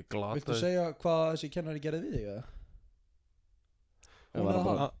Ég glataði. Viltu segja hvað þessi kennari gerði við þig, eða? Hún eða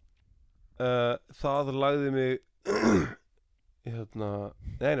hann? Það lagði mig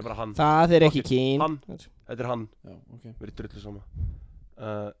Nei, bara hann. Það er ekki kyn. Hann, þetta er hann. Já, ok. Verið drullu sama.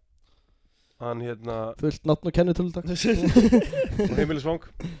 Hann fullt nafn og kennitölu takk. og heimilisfang.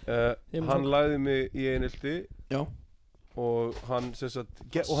 Hann lagði mig í einelti. Já. Og hann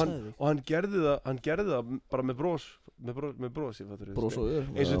hann gerði það bara með bros ég fattur. Bros og ör.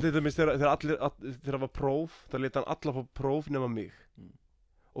 Eins og til dæmis þegar það var próf, þá lét hann alla fá próf nema mig.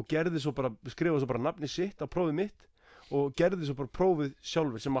 Og skrifaði svo bara nafni sitt á prófið mitt og gerði svo bara prófið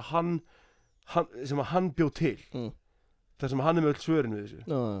sjálfur sem að hann bjó til. Það sem hann með öll svörin við þessu.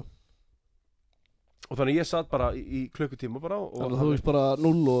 Og þannig ég satt bara í klukkutíma bara og þannig að þú veist bara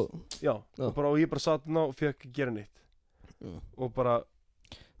 0 og já. Og ég bara satt og fekk gera neitt. Og bara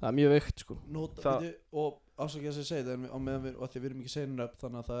það er mjög veikt sko. Og afsakið að segja þetta en meðan við erum ekki segin upp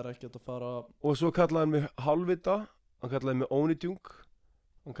þannig að það er ekki að fara. Og svo kallaði hann mig hálfvita, hann kallaði mig ónýtjung,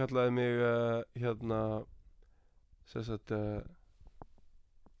 hann kallaði mig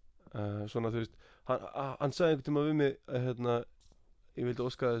svona þú veist hann sagði einhvern tíma við mig ég vildi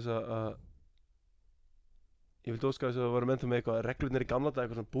óska þess að það var ennþá með eitthvað reglurnar í gamla dag,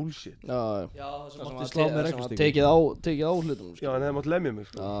 eitthvað svona bullshit. Já, það sem mátti slá með reglustykki. Tekið á hlutum sko. Já, en það mátti lemja mig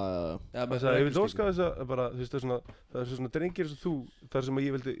sko. Já, ég vildi óska þess að bara, þú veist, það er svona drengir eins og þú, þar sem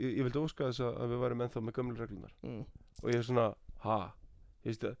ég vildi óska þess að við værum ennþá með gömlu reglurnar. Og ég er svona, ég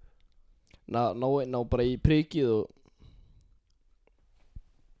veist það. Ná bara í prikið og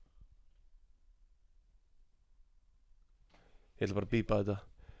ég ætla bara að bípa þetta.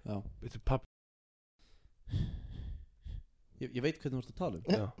 Já. Þetta er papp. Ég veit hvernig þú ert að tala um.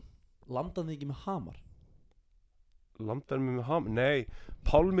 Já. Landaði ekki með hamar? Landaði mig með ham? Nei,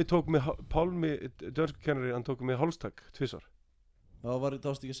 Pálmi dönskukennari, hann tók mig hálstak 2 svar. Það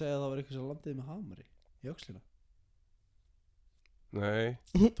varst ekki að segja að það var eitthvað sem landiði með hamari í öxlina. Nei.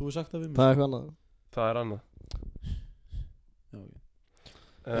 Þú hefur sagt það við mig. Það er eitthvað annað. Það er annað.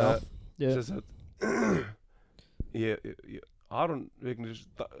 Já, ok. Aron Vignir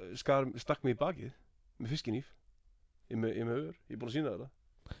stakk mig í bakið með fiskiníf. Ég með ör, ég er búin að sína þetta.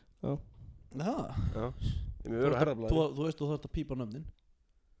 Já. Já. Ég með ör og herðablaði. Þú veist þú þarft að pípa nöfnin.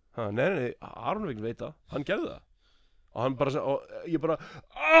 Nei, Aron Vignir veit það. Hann gerði það. Og hann bara, og ég bara,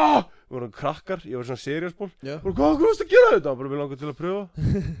 við vorum krakkar, ég var svona seriásból. Já. Og hvað varst að gera þetta? Bara við langar til að pröfa.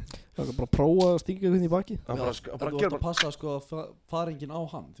 Það var bara að prófa að stinga hvernig í baki. Já, þú ætti að passa sko að fara enginn á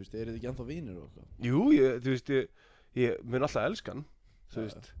hann, þú veist, eru þið ekki ennþá vinir og eitthvað? Jú, þú veist, ég mun alltaf elska hann, þú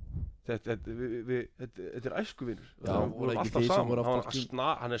veist. Þetta er æskuvinur. Já, voru ekki alltaf þið sem voru saman.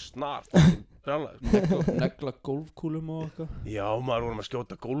 Hann er snar, fucking brjálæður. Negla golfkúlum og eitthvað. Já, maður vorum að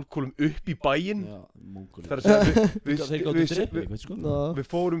skjóta golfkúlum upp í bæinn. Já, munguleg. Það er að segja, Þeir gáttu dreipið eitthvað,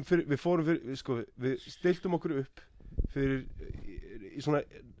 sko. við stiltum okkur upp fyrir í svona,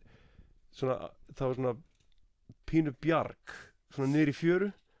 það var svona pínu bjarg, svona niður í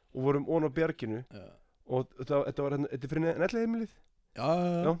fjöru og vorum ofan á bjarginu. Já. Og þetta var fyrir Nelliheimilið.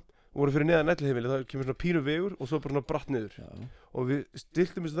 Já. Og voru fyrir neðan Nelliheimilið, það kemur svona pínu vegur og svo bara svona bratt niður. Já. Og við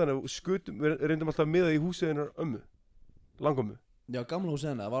stiltum þessu þannig og skutum, við reyndum alltaf að miða í húsið hennar ömmu, langömmu. Já, gamla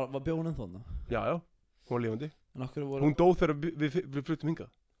húsið hennar, var bjóðun ennþá þarna? Já, hún var lifandi. En af hverju voru... Hún dó þegar við fluttum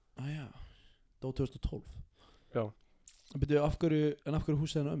hingað. Já, dó 2012. Já. En byrju, af hverju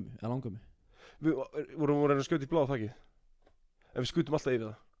húsið hennar ömmu, eða langömmu? Við vorum að reyna að skjóta í bláða þakið. En við skutum alltaf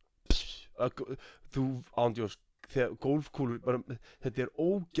yfir það. Þú ándjós, þegar golfkúlur, þetta er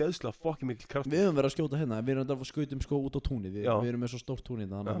ógeðslega fokkin mikil kraft. Við höfum verið að skjóta hérna, við erum að skutum sko út á túnið. Við Já. erum með svo stórt túnið,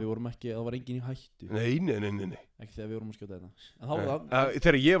 þannig að við vorum ekki, það var enginn í hættu. Nei. Ekki þegar við vorum að skjóta hérna.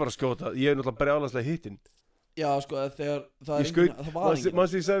 Þegar ég var að skjóta, ég er náttúrulega brjálæðslega hittinn. Já, sko, þegar það Ég skaut, það var enginn. maður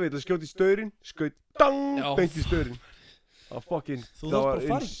sem ég sagði við þetta, skjót í staurinn, skaut dang, Já. beint í staurinn. Það fokkin, Þú þarft bara að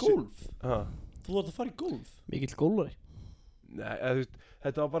fara í golf. Ha. Þú þarft að fara í golf. Mikill gólvari. Nei, þú veist,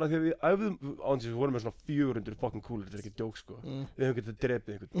 þetta var bara því að við æfðum, ándins við vorum með svona 400 fokkin kúlur, þetta er ekki djók sko. Við höfum getið að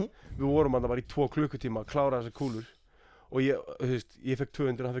drepið einhvern. Við vorum að það var í 2 klukkutíma að klára þessar kúlur. Og ég fekk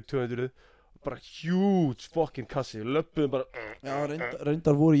 200, hann fekk 200. Bara huge fokkin kassi, löppuðum bara. Já,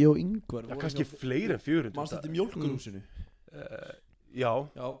 reyndar voru ég og Ingvar. Já, kannski fleiri en 400. Manstu þetta í mjólkurhúsinu? Já.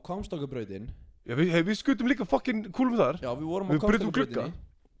 Já, Hvammstangabrautin. Já, við skutum líka fokkin kúlum þar. Já, við vorum á Við brutum Hvammstangabrautinni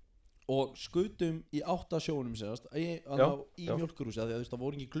og skutum í 8 sjónum séðast í mjólkurhúsi, af því að þú veist, það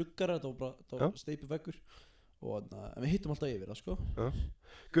voru ekki gluggar, þetta var bara steypi veggur og en við hittum alltaf yfir það, sko.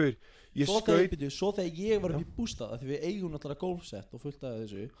 Gauður, svo þegar ég var upp í bústað, af því við eigum náttúrulega golfsett og fullt af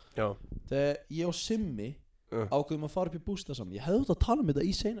þessu. Já. Þegar ég og Simmi ákveðum að fara upp í bústað saman, ég hefði út að tala um þetta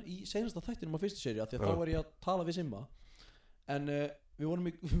í seinasta þættinum á fyrstu seríu, af því að þá var ég að tala við Simma, en við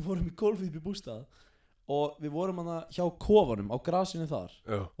vorum í golfi upp í bústað og við vorum hana hjá kofanum á grasinu þar.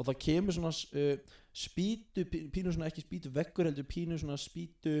 Já. Og það kemur svona spýtu, pínu svona ekki spýtu veggur heldur, pínu svona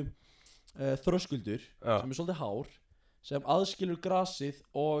spýtu þröskuldur sem er svolítið hár sem aðskilur grasið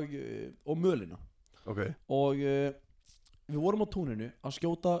og mölina. Okay. Og við vorum á túninu að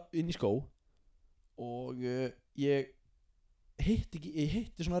skjóta inn í skó og ég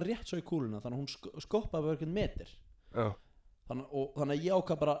hitti svona rétt svo í kúluna, þannig að hún skoppaði bara einhvern meter. Já. Þannig að ég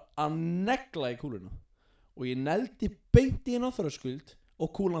ákvað bara að negla í kúluna og ég neldi beint í hennar þröskuld og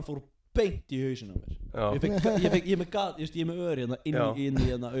kúlan fór beint í hausinn á mér. Ég með öri hérna inn í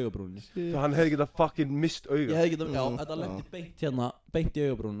hérna augabrúninni. Hann hefði getað fucking mist auga. Þetta lendi beint í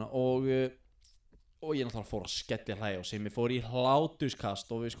augabrúnina og ég náttúrulega fór að skella hlæja og sem ég fór í hlátuskast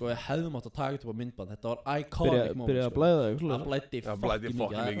og við hefðum átt að taka upp á myndband. Þetta var iconic moment. Byrjaði að blæða þig. Það blæddi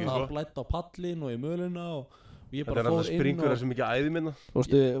fucking mikið. Það blæddi á pallin og í möluna og ég bara fór inn og... Þetta er springur þessu mikið æði minna.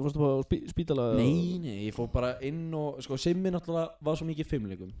 Fórstu bara á spítala? Nei, ég fór bara inn og Simmi náttúrulega var svo mikið í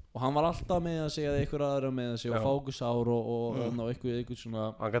fimmleikum og hann var alltaf með að segja einhver aðra með að segja fókusár og eitthvað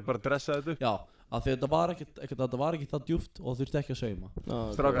svona... Hann gæti bara dressa þetta upp? Já, af því þetta var ekki það djúpt og þurfti ekki að sauma.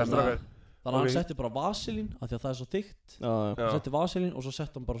 Strákar. Þannig að hann setti bara vaselín af því að það er svo þykkt. Hann setti vaselín og svo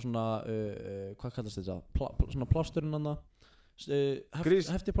setti hann bara svona, hvað kallast þetta? Svona plásturinn hann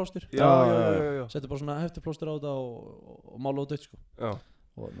hefti plástur. Já. Setti bara svona hefti plástur á þetta og mála á dött sko. Já.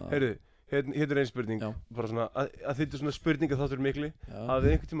 Heyrðu, hérna er ein spurning. Bara svona, að þetta er svona spurninga þáttur mikli. Hafið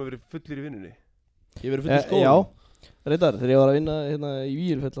þið einhvern tíma verið fullir í vinnunni? Ég verið fullir í skólanum. Já, reyndar, þegar ég var að vinna hérna í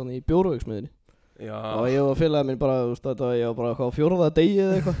Víðilfellan í Bjóruveiksmiðinni. Já. Og ég var félagið minn bara, þú veist, ég var bara á 4. degi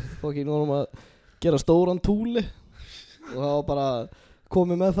eða eitthvað. Fokkin vorum að gera stóran túli og það var bara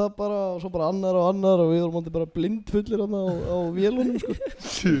komið með það bara og svo bara annar og við vorum bara blindfullir á vélunum sko.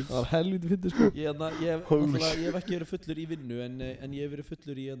 Það var helviti fyndið sko. Ég hef ekki verið fullur í vinnu en ég hef verið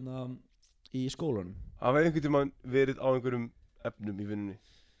fullur í skólanum. Hafa einhvern tímann verið á einhverjum efnum í vinnunni?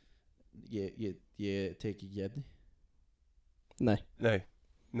 Ég tek ekki efni. Nei,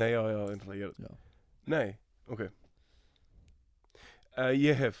 já, einfallega ég er. Nei, ok.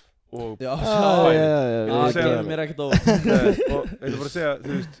 Ég hef og það gefur mér ekkert og ég vil bara segja,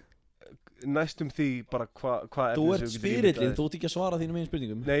 þú veist, næstum því bara hvað þú ert spyrillinn, þú ert ekki að svara þínum einn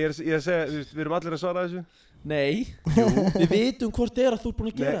spurningum. Nei, ég er að segja, þú veist, við erum allir að svara þessu. Nei, við vitum hvort er að þú ert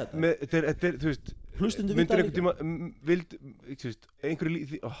búin að gera þetta. Þú veist, hlustundu vita líka þú veist, einhverju líði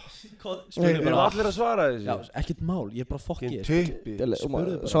við erum allir að svara þessu. Já, ekkert mál, ég er bara fokkið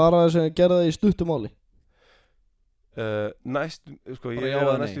svara þessu en gera það í stuttu máli. Næstum, sko, ég er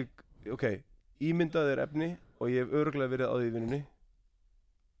að næstu ok, ímyndað er efni og ég hef örugglega verið á því í vinnunni.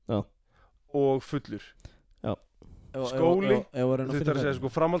 Já. Og fullur. Já. Skóli, þú þarf að segja sko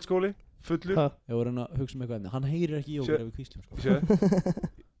framhaldsskóli, fullur. Ég var að hugsa um eitthvað efni, hann heyrir ekki í okkur ef við kvíslum sko.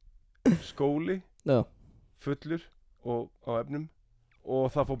 Skóli, já. Fullur og á efnum og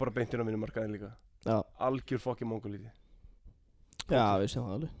það fór bara beint inn á vinnumarkaðinn líka. Já. Algjör fokkin mongolíti. Já, við séum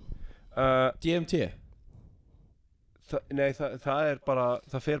það alveg. DMT? Nei, það er bara,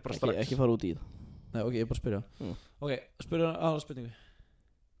 það fer bara strax. Ekki fara út í það. Nei, ok, ég er bara að spyrja. Ok, spyrja aðra spurningu.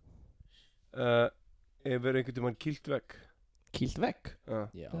 Hefur einhvern tímann kýlt vegg? Kýlt vegg?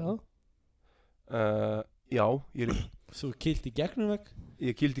 Já. Já, ég er Þú kýlt í gegnum vegg?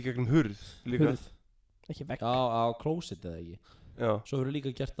 Ég kýlt í gegnum hurð líka. Hurð? Ekki vegg? Á klósett eða ekki? Já. Svo hefur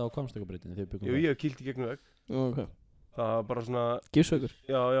líka gert það á Hvammstökubrautinni þegar við byggum. Jú, ég hef kýlt í gegnum vegg. Ok. Það var bara svona Gifsveggur?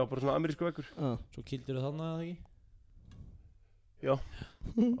 Já, bara svona amerísku veggur. Svo kýltir þú þannig eða ekki? Já.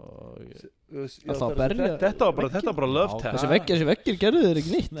 Alltaf að berja. Þetta var bara love tap. Þessi veggir gerðu þér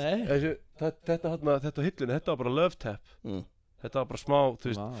ekki nýtt. Nei. Þetta á hillunni, þetta var bara love tap. Þetta var bara smá, þú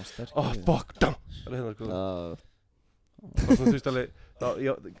veist. Fuck, down. Það er hérna sko. Og svona þú veist alveg,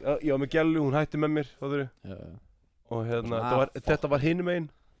 ég var með gælu, hún hætti með mér, það þurru. Og hérna, þetta var hinum einn.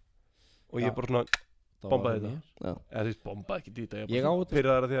 Og ég bara svona bombaði þetta. Eða þú veist, bombaði ekki dýta. Ég á þetta.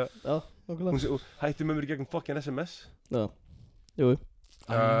 Pyrraði það því að Já, okkurlega. hún hætti með mér í gegnum fucking SMS. Já. Jú.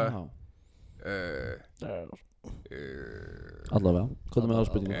 Allavega, hvað er með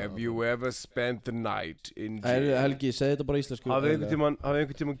áspurningu? Have you ever spent the night in jail? Helgi, segð þetta bara íslensku. Hafið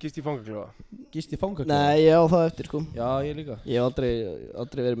einhvern tímann gist í fangaklefa? Gist í fangaklefa? Nei, ég á það eftir sko. Já, ég líka. Ég hef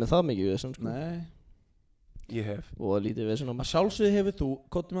aldrei verið með það mikið við þessum sko. Nei. Ég hef. Og lítið við þessum. Að sjálfsögðu hefur þú,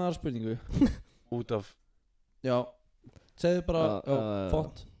 hvað er með áspurningu? Út af Já, segðu bara,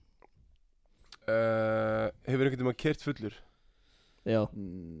 font. Hefur einhvern tímann keyrt fullur? Já.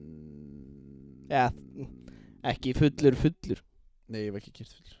 Ekki fullur. Nei, ég hef ekki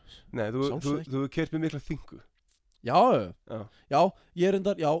keyrt fullur. Nei, þú hefur keyrt með mikla þingu. Já,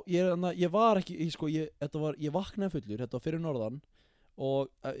 ég var ekki, ég vaknaði fullur, þetta var fyrir norðan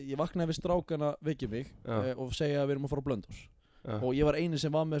og ég vaknaði við strákana vekið mig og segja að við erum að fara á Blönduós og ég var eini sem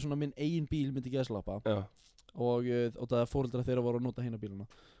var með svona minn eigin bíl myndi geðslappa og það foreldrar þeirra voru að nota hérna bíluna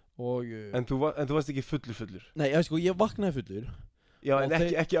En þú varst ekki fullur? Nei, ég vaknaði fullur. Já, en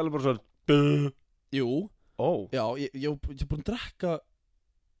ekki alveg bara svona Jú. Já, ég er búinn að drekka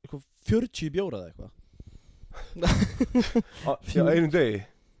 40 bjóra eða eitthvað. Já, einum degi?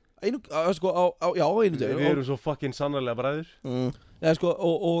 Einu degi. Við erum svo fucking sannarlega bræður. Já,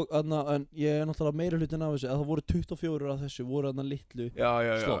 en ég er náttúrulega meira hlutin af þessu að það voru 24 af þessu voru þarna litlu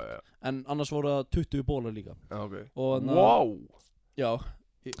slopp. En annars voru það 20 bólar líka. Já, ok. Wow! Já,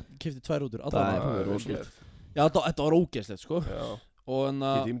 ég keypti 2 rútur. Það er ógeðslegt. Já, þetta var ógeðslegt, sko. Já.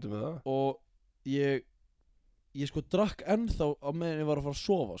 Ég tímdi með það. Og ég sko drakk ennþá á meðan ég var að fara að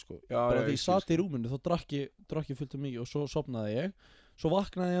sofa, sko. Bara því ég sat í rúminu, þá drakk ég fullt af mikið og svo sofnaði ég. Svo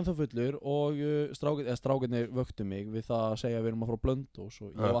vaknaði ég ennþá fullur og strákarnir vöktu mig við það að segja að við erum að fara á Blönduós og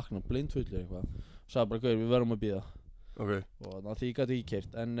ég vaknaði blind fullur eitthvað. Sagði bara, við verðum að bíða. Ok. Og því gæti ég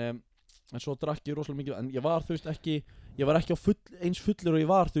keyrt. En svo drakk ég rosalega mikið. En ég var, þú veist, ég var ekki eins fullur og ég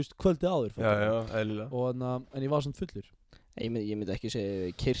var, þú veist, kvöldið áður. Já, eðlilega. En ég var svona fullur. Ég myndi ekki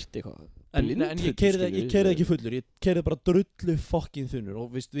segja keyrt eitthvað. En ég keyrði ekki fullur, ég keyrði bara drullu fucking þunnur og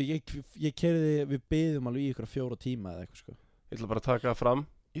veist, við beðum alveg í ykkur 4 tíma eða eitthvað sko. Ég ætla bara að taka það fram,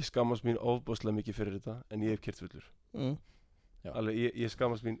 ég skammast mín ofboðslega mikið fyrir þetta en ég hef keyrt fullur. Alveg, ég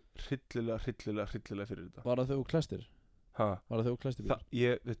skammast mín hryllilega fyrir þetta. Var það þau klæstir? Ha? Var það þau klæstir bíl?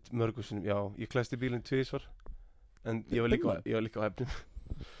 Ég veit mörgum sinnum, já, ég klæsti bílinn 2 en ég var líka á efnum.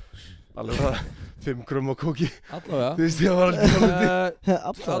 Alveg það 5 grömm á kóki. Allavega. Þú veist ég var alveg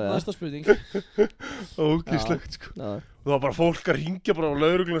Allavega. Næsta spurning. Ógeðslegt sko. Og það var bara fólk að ringja bara á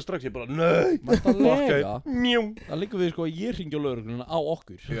lögregluna strax. Ég bara, nei. Mættalega. Mjó. Það liggur við sko að ég ringi á lögregluna á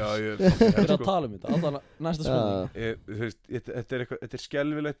okkur. Já, ég Við erum að tala þetta. Allavega, næsta spurning. Þú veist, þetta er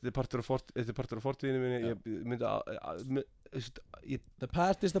skelfilegt. Þetta er partur af fortíðinni minni. Ég myndi The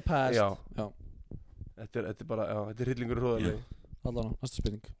past is the past. Já. Þetta er bara, já, þetta er hryllingur og hróðalegi. Allavega, næsta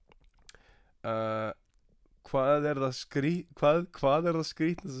spurning. Hvað er það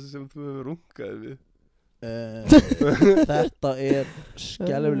skrítnasta sem þú hefur rungað við? Þetta er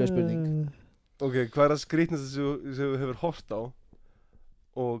skelfileg spurning. Ok, hvað er það skrítnasta sem þú hefur hort á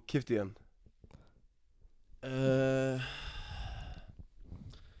og kipt í hann?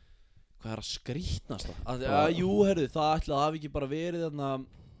 Hvað er það skrítnasta? Jú, herðu, það ætlaði að hafi ekki bara verið þarna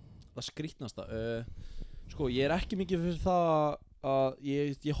það skrítnasta. Sko, ég er ekki mikið fyrir það að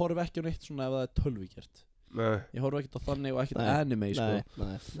ég horf ekki á neitt svona ef það er tölvugert. Nei. Ég horf ekkert á þannig og ekkert anime, sko.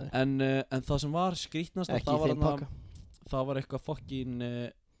 Nei. En það sem var skrítnasta, það var eitthvað fucking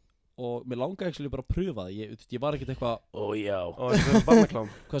og mér langaði ekki bara að pröfa það. Ég var ekkert eitthvað, já. Þetta er barnaklám.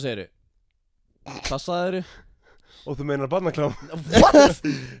 Hvað segirðu? Hvað sagðirðu? Og þú meinar barnaklám? What?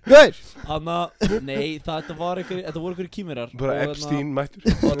 Gauð! Nei, þetta voru einhverju kímerar. Bara Epstein mættur.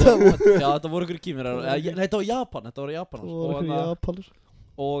 Já, þetta voru einhverju kímerar. Nei, þetta var Japan. Þetta voru Japanar.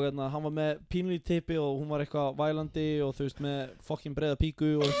 Og hann var með pínulítið tippi og hún var eitthvað vælandi og þú veist með fucking breiða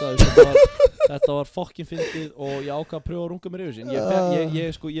píku og þetta var fucking fyndið og ég ákvað að pröfa að runga mér yfir sín.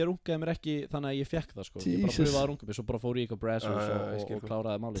 Ég rungaði mér ekki þannig að ég fekk það sko. Ég bara pröfaði að runga mér, svo bara fór ég eitthvað brassers og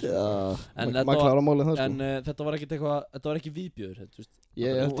kláraði málið sko. En þetta var ekkert eitthvað, þetta var ekki viðbjöður,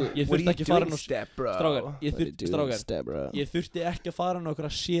 ég þurfti ekki að fara ég þurfti ekki að fara á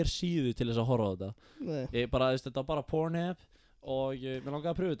einhverja sér síðu til þess að horfa á þetta. Þetta var bara Pornhub. Og mér langaði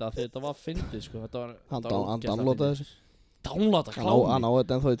að pröfa þetta því þetta var fyndið sko. Hann downloadaði þessu. Downloada klámi? Hann á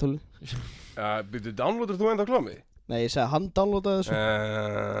þetta ennþá í tölvu. Byrju, downloadar þú ennþá klámi? Nei, ég segi hann downloadaði þessu.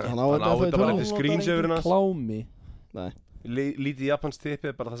 Hann á þetta ennþá í bara til screensaverinn hans. Klámi? Nei. Lítið japansk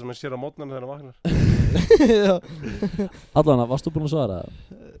tippið, bara það sem hann sér á mótnarna þegar hann vaknar. Allavega, varstu búinn að svara það?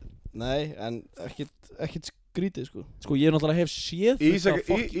 Nei, en ekkert skrítið sko. Sko ég náttúrulega hef séð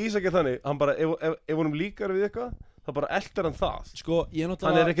Ísak er þannig, hann bara, ef honum líkar við eitthvað það bara eldir hann það. Sko, ég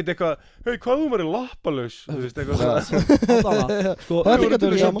náttúrulega hann ekkert eitthvað, hei, hvað þú verið lappalaus? Þú veist, eitthvað svona. Sko,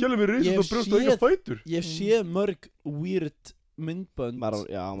 ég sé mörg weird myndbönd.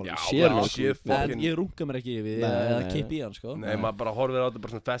 En ég runga mér ekki við eða kipp í hann, sko. Nei, maður bara horfir á þetta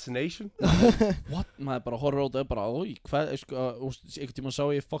bara svona fascination. What? Maður bara horfir á þetta bara, einhvern tímann sá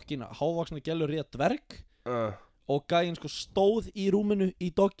ég fucking hávaxna gælu ríða dverg og gæinn sko stóð í rúminu í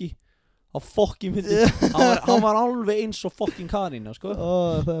doggi. Hann fucking fyndið. Hann var alveg eins og fucking kanína, sko.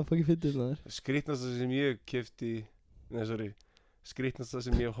 Það er fucking fyndið það. Skrítnasta sem ég keypti skrítnasta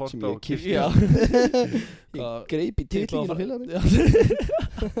sem ég horfði á og keypti. Já. Ég greip í titlinginu félagarnir.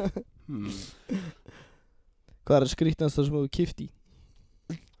 Hvað er skrítnasta sem þú keypti?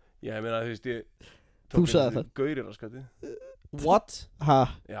 Já, ég meina, þú veist, þú sagði það. Gaurir á skatti. What?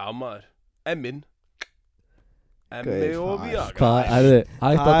 Ha? Já, maður. Emmin og Viagra. Hvað,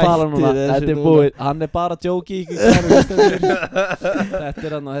 hættu að tala núna. Þetta er búið. Hann er bara djóki. Þetta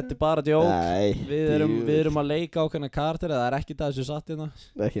er bara djók. Við erum að leika ákveðna karakter. Það er ekki það sem satt hérna.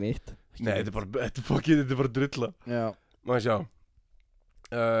 Það er ekki nýtt. Nei, þetta er bara drulla. Já. Má ég sjá.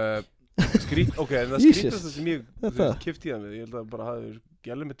 Ok, en það skrítast það sem ég keypti í hann við. Ég held að bara hafi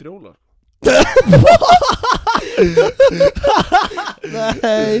gælu með drjólar.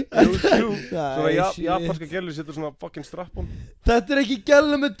 Nei. Svona japanska gælu setur svona fucking strappon. Þetta er ekki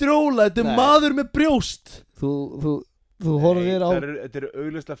gælu með drjóla. Þetta er maður með brjóst. Þú horfir á. Þetta eru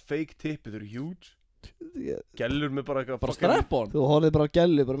augljóslega fake tippi. Þau eru huge. Gælur með bara eitthvað bara strappon. Þú horfir bara á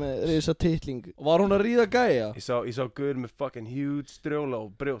gælu bara með risa titling. Var hún að ríða gæja? Ég sá gaur með fucking huge drjóla og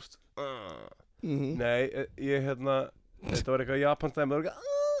brjóst. Nei, þetta var eitthvað japanskt dæmi.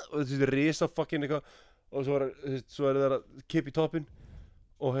 Og þessi risa fucking eitthvað. Og svo er það að kippa í toppinn.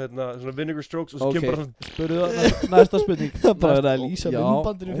 Og svona vinegar strokes. Og svo kemur bara svona. Spurðu það, næsta spurning. Bara að lýsa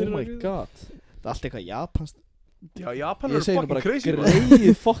myndbandinu fyrir. Oh my god. Það er allt eitthvað japanskt. Já, Japanar eru fucking crazy. Ég segi nú bara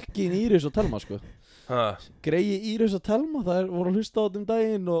greið fucking Íris og Telma, sko. Greið Íris og Telma, það voru að hlusta á þetta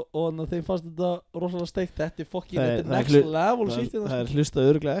daginn og þeim fannst þetta rosalega steikt. Þetta er fucking, þetta er next level shit. Það er hlustað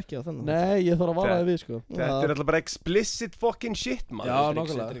öruglega ekki á þannig. Nei, ég þarf að vara það við, sko. Þetta er alltaf bara explicit fucking shit, maður. Já,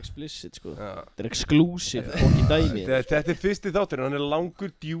 nokkulega. Þetta er explicit, sko. Þetta er exclusive fucking dæmi. Þetta er fyrsti þátturinn, hann er langur,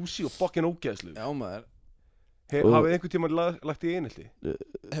 djúsi og fucking ógeðslu. Já, maður. Hafið einhvern tíma lagt í einelti?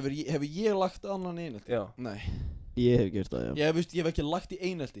 Hefur ég lagt annan í einelti? Já. Nei. Ég hef gert það, já. Ég hef ekki lagt í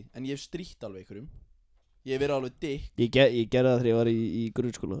einelti, en ég hef strítt alveg einhverjum. Ég hef verið alveg dick. Ég gerði það þegar ég var í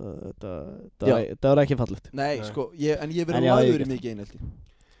grunnskóla. Það var ekki fallegt. Nei, sko, en ég hef verið lagður í mikið einelti.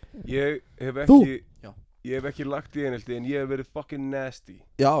 Ég hef Þú? ekki Ég hef ekki lagt í einelti, en ég hef verið fucking nasty.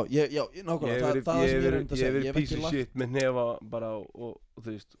 Já, nákvæmlega, það sem ég er reynd að segja. Ég hef verið piece of shit með nefa bara og þú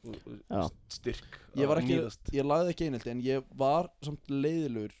veist, og styrk. Ég lagði ekki einelti, en ég var samt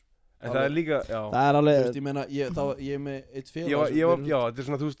leiðilegur. En það er líka, já. Það er alveg... Þú veist, ég meina, ég er með eitt félag... Já, þetta er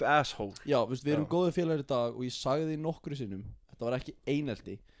svona, þú veist, asshole. Já, við erum góðir félagar í dag og ég sagði því nokkru sinnum, þetta var ekki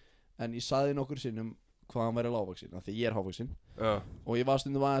einelti, en ég sagði því nokkru sinnum hvað hann væri lágvaxinn, af því ég er hávaxinn. Og ég var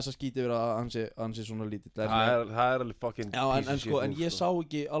stundum aðeins að skýta yfir að hann sé svona lítill. Það er alveg fucking piece of shit. Já, en ég sá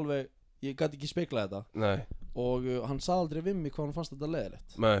ekki alveg, ég gæti ekki speklað þetta. Nei. Og hann sagði aldrei við mig hvað hann fannst þetta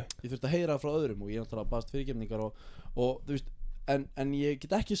leiðilegt. Nei. Ég þurfti að heyra frá öðrum og ég náttúrulega baðst fyrirgefningar og þú veist, en ég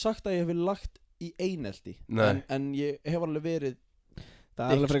get ekki sagt að ég hef lagt í einelti. En ég hef alveg verið það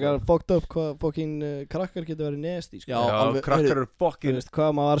er alveg frekar fucked up hvað fucking krakkar getur verið nasty, sko. Já, alveg, krakkar eru fucking... Þú veist hvað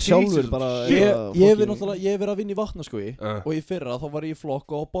maður var sjálfur bara... Ég hef verið að vinna í Vatnaskói og í fyrra þá var ég í flokk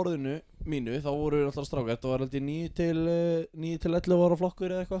og á borðinu mínu þá voru náttúrulega strákar, það var alltaf 9 til 11 ára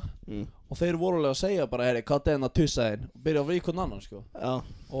flokkur eða eitthvað og þeir voru alveg að segja bara, herri, hvað er það að tussa þinn og byrja að vera í hvern annan, sko.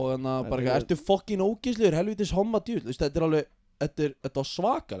 Og þannig að bara, ertu fucking ógeðslegur, helvítis homma djúl, þú veist, þetta er alveg, þetta var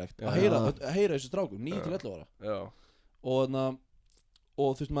svakalegt að heyra þessu strákum, 9 til 11 ára. Og þannig að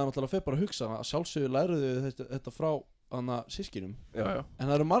og þú veist maður náttúrulega fyrir bara að hugsa að sjálfsögðu læruðu þetta frá sískinum en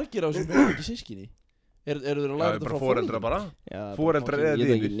það eru margir af þessum ekki sískinni eru þeir að læra þetta frá foreldra bara foreldrar eða þínir ég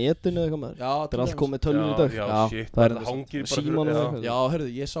veit ekki netinu eða eitthvað maður þetta er allt komið tölvun í dag það er hangir bara já, hörðu,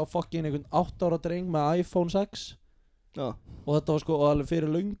 ég sá fucking einhvern 8 ára dreng með iPhone 6 og þetta var sko alveg fyrir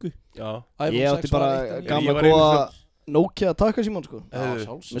löngu ég átti bara gamla góða Nokia takkasíman, sko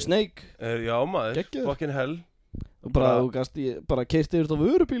með Snake já maður, fucking hell og bara, þú bara keirti yfir þetta á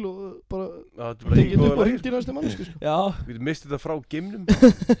vörubíl og bara tengið upp á hringdi næstu mannsku, sko. Já. Við mistið það frá geimnum.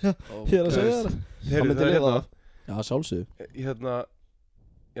 Ég er að segja það. Það myndi lifa það. Já, sjálfsögðu.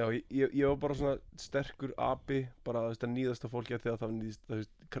 Já, ég var bara svona sterkur abi, bara að nýðasta fólki að þegar það nýðist,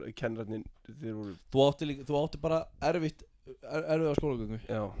 kennararnir, þeir voru... Þú átti bara erfiða skólagöngu.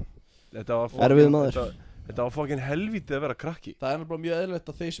 Já. Þetta var erfið maður. Þetta var fucking helvítið að vera krakki. Það er náttúrulega mjög eðlilegt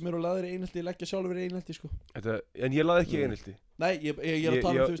að þeir sem eru lagðir í einelti leggja sjálfur í einelti, sko. En ég lagði ekki í einelti. Nei, ég er að tala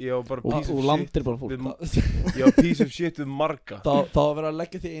um, þú veist. Ég var bara piece of shit. Og landir bara fólk. Ég var piece of shit við marga. Það var verið að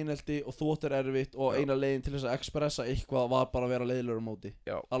leggja því einelti og þú áttir erfitt og eina leiðin til þess að expressa eitthvað var bara að vera leiðilegur á móti.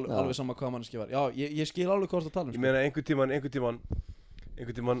 Alveg sama hvað manneski var. Já, ég skil alveg hvað það tala um. Ég meina einhvern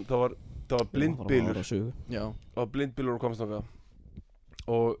tímann það var blindbylur. Já. Það var blindbylur og komst þangað.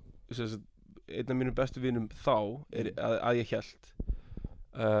 Og einn af mínum bestu vinum þá að ég hélt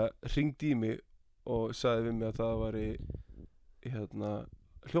hringdi í mig og sagði við mig að það væri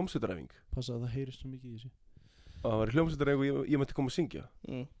hljómsveitaræfing. Passa að það heyrist svo mikið í þessu. Og það væri hljómsveitaræfing og ég mætti koma að syngja.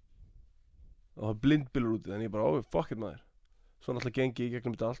 Og það var blindbylur úti þannig ég bara, fuck it maður. Svo náttúrulega gengi ég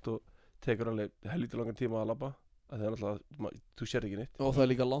gegnum þetta allt og tekur alveg helvítið langan tíma að labba. Það er náttúrulega, þú sér ekki neitt. Og það er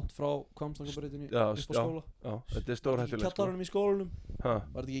líka langt frá Hvammstangabrautinni upp á skóla. Já, þetta er stórhættulegt. Var þetta ekki í kjallaranum í skólanum? Var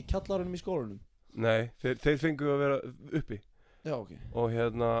þetta ekki í kjallaranum í skólanum? Nei, þeir fengu að vera uppi. Já, ok. Og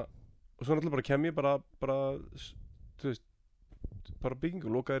og svo náttúrulega bara kem ég bara, þú veist, bara byggingu,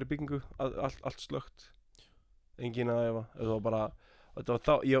 lokaðir í byggingu, allt slökkt. Engin að efa. Það var bara,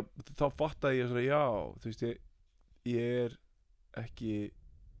 þá fattaði ég svona, já, þú veist, ég er ekki,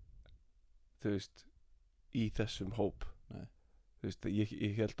 þú veist, í þessum hóp. Nei. Þú veist,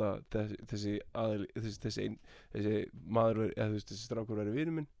 ég held að þessi maður eða þú veist, þessi strákur væri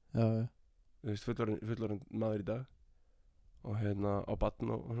vinur minn. Já. Þú veist, fullorðinn maður í dag og á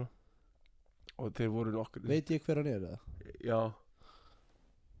barn og svona. Og þeir voru nokkur. Veit ég hver hann er eða? Já.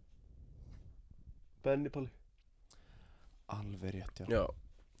 Benni Palli. Alveg rétt, já.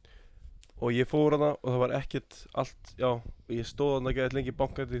 Og ég fór hana og það var ekkert allt, já, og ég stóð hana ekki lengi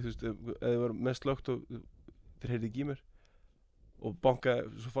bankandi, þú veist, eða það var mest slökkt og þeir heyrði ekki í mér og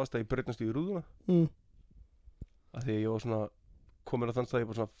bankaði svo fast að ég brautnast í rúðuna af því að ég var svona komin á þann stað, ég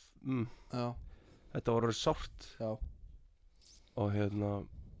bara svona þetta var orðið sárt og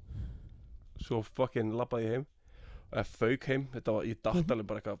svo fucking labbaði ég heim og ég fauk heim, þetta var, ég datt alveg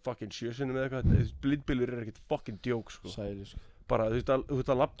bara eitthvað fucking 7 sinnum eða eitthvað, blindbylur er ekkert fucking djók, sko. Sæli, sko. Bara þú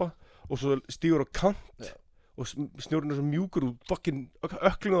veist að labba og svo stígur á kant og snjórinn er svo mjúkur og fucking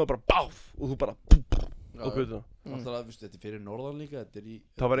öklinu og bara báf og þú bara og götuna. Náttúrulega, þetta er fyrir norðan líka, þetta er í...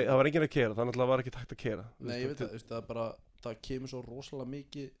 Það var enginn að keyra, það náttúrulega var ekki takt að keyra. Nei, ég veit það er bara, það kemur svo rosalega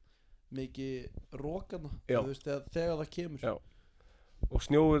mikið rókana, þú veist, þegar það kemur. Já, og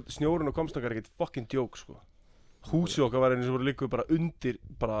snjórinn og komstangar er ekkert fucking djók, sko. húsið okkar var einu sem voru líka bara undir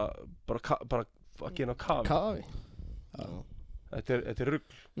bara fucking á kafi. Þetta er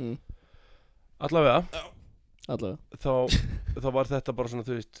rugl. Allavega þá var þetta bara svona,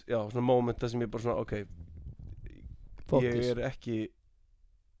 þú veist, já, svona momenta sem ég bara svona, ok, ég er ekki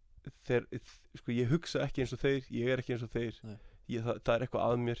sko, ég hugsa ekki eins og þeir, ég er ekki eins og þeir. Það er eitthvað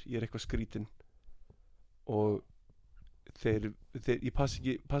að mér, ég er eitthvað skrítinn og ég passa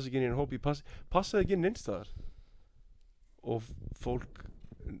ekki inn í einn hóp, ég passaði ekki inn einstæðar og fólk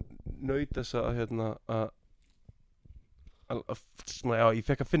naut þess að hérna svona, já, ég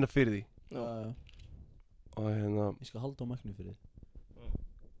fekk að finna fyrir því. Og hérna ég skal halda á mæknu fyrir þig.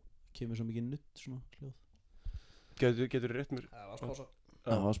 Kemur svo mikið nutt svona hljóð. Getur rétt mér? Já,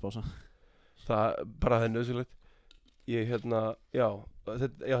 spása. Það bara það er nöðsilegt. Ég hérna,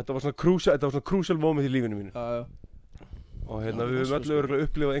 þetta var svona crucial moment í lífinu mínu. Og hérna við höfum öll örugglega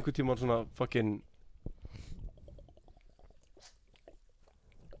upplifað einhvern tímann svona fucking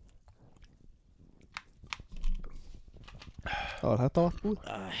Það var þetta allt búið.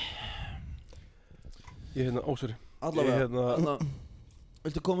 Ég hérna, sorry. Allavega,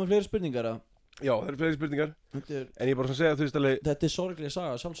 viltu koma með fleiri spurningar að? Já, það eru fleiri spurningar. En ég bara svona segja, þú veist alveg. Þetta er sorgleg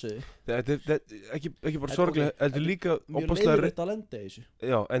saga sjálfsögðu. Þetta er ekki bara sorgleg, þetta er líka mjög leiðilegt að lenda í þessu.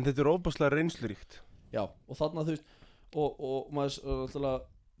 Já, en þetta er ofboðslega reynsluríkt. Já, og þarna þú veist, og maður alltaf,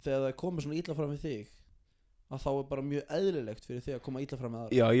 þegar það komið svona illa fram með þig, að þá er bara mjög eðlilegt fyrir þig að koma illa fram með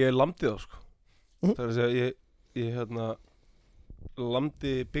aðra. Já, ég lamdi þá, sko. Það er að segja, ég hérna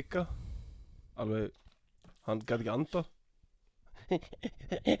lamdi Bigga, alveg, hann gæti ekki anda.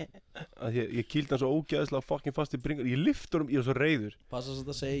 Ég kýldi hann svo ógeðslega fucking fast í bringar. Ég lyfti honum, ég var svo reiður. Passa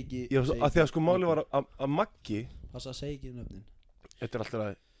að það segi ekki. Af því að sko málið var að Maggi. Passa að segi ekki nöfnin. Þetta er alltaf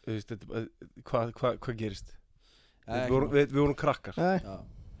að, þú veist, hvað gerist? Við vorum krakkar.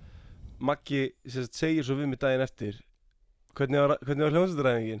 Maggi segir svo við mig daginn eftir, hvernig var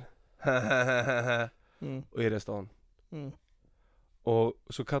hljómsveitaræfingin? Og ég reist á hann. Og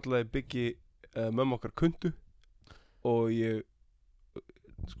svo kallaði Biggi mömmu okkar Kundu og ég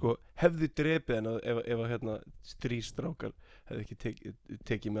sko hefði drepið henni ef að hérna strístrákar hefði ekki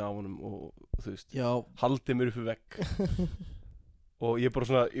tekið mig á honum og þú veist, haldið mér upp í vegg. Og ég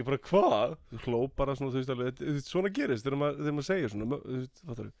bara hvað? Þú hló bara svona, þú veist alveg, svona gerist þegar maður segir svona, þú veist,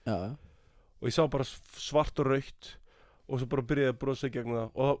 fattar þú? Og ég sá bara svart og rautt og svo bara byrjaði að brosa í gegnum það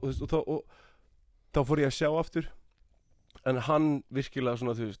og þá fór ég að sjá aftur. En hann virkilega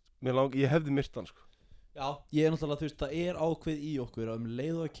svona, þú veist, ég hefði myrt hann, sko. Já, ég er náttúrulega, þú veist, það er ákveð í okkur að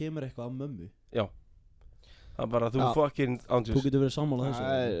leið og kemur eitthvað af mömmu. Já. Það er bara, þú fucking ándjús. Þú getur verið sammála þessu.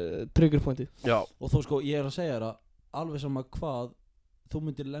 Trigger pointið. Já. Og þó sko, ég er að segja þér að alveg sama hvað, þú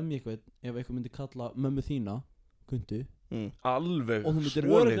myndir lemja eitthvað ef eitthvað myndir kalla mömmu þína, Kundu. Alveg. Og þú myndir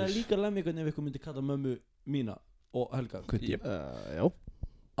örgulega líka lemja eitthvað ef eitthvað myndir kalla mömmu mína og Helga, Kundu. Já.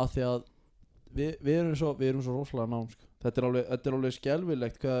 Af því að við erum svo rosalega nán, sko. Þetta er alveg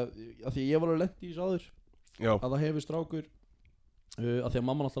skelfilegt af því ég var alveg lent í þessu áður. Já. Að það hefur strákur af því að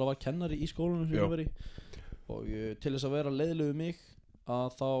mamma náttúrulega var kennari í skólanum sem ég var í og til þess að vera leiðileg við mig að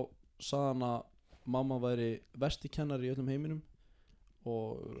þá sagði hann að mamma væri versti kennari í öllum heiminum og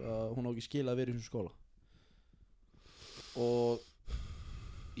hún á ekki skilað að vera í þessum skóla og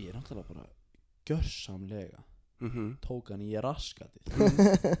ég er náttúrulega bara gjörsamlega tók hann í raskatið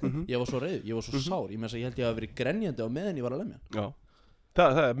ég var svo reið, ég var svo sár ég held ég að hafa verið grenjandi á meðan ég var að lemja hann. Já.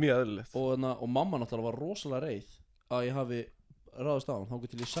 Það er mjög eðlilegt. Og mamma náttúrulega var rosalega reið að ég hafi ráðist á hann þá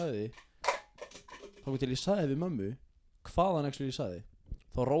til ég sagði við mömmu hvaðan actually ég sagði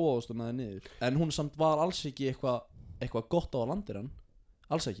þá róaðist hún með það niður en hún samt var alls ekki eitthvað gott á að landir hann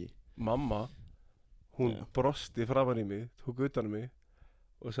alls ekki. Mamma hún brosti framan í mig tók utan um mig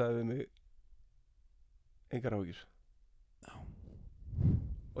og sagði við mig engar áhyggjur. Já.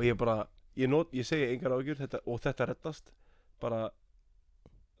 Og ég bara ég segi engar áhyggjur og þetta reddast bara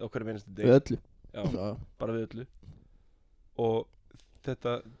á hverju einasta degi. Við öllu. Já, bara við öllu. Og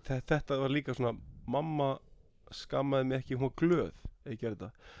þetta var líka svona mamma skammaði mig ekki, hún var glöð að ég gerði þetta.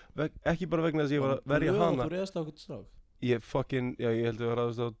 Ekki bara vegna þess að ég var að verja hana. Glöð að þú reyðast á okkur strák? Ég held að ég var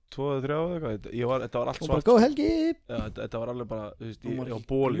aðeins á 2 eða 3 eða eitthvað. Þetta var allt svart. Og bara góð helgi. Já, þetta var alveg bara, þú veist, ég var á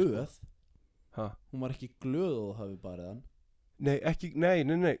bóli. Hún var ekki glöð og þú hafi barið hann?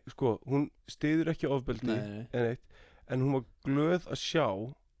 Nei, sko, hún styður ekki ofbeldi en hún var glöð að sjá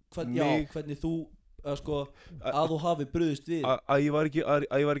hvernig þú að þú hafi brugðist við að ég var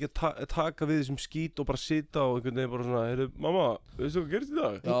ekki að taka við þessum skít og bara sita og einhvern veginn bara svona heyrðu, mamma, veistu hvað gerist í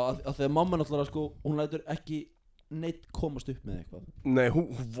dag? Já, að þegar mamma náttúrulega sko, hún lætur ekki neitt komast upp með eitthvað. Nei,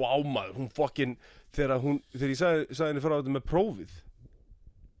 hún fucking þegar ég sagði henni frá þetta með prófið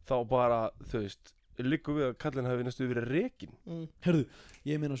þá bara, þú veist liggur við að kallinn hafi næstu verið rekinn. Herðu,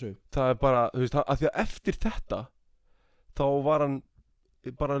 ég meina sög. Það bara, þú veist, að því að eftir þetta þá var hann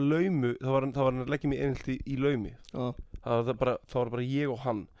bara laumi, þá var hann að leggja mig einhildi í laumi. Það var bara ég og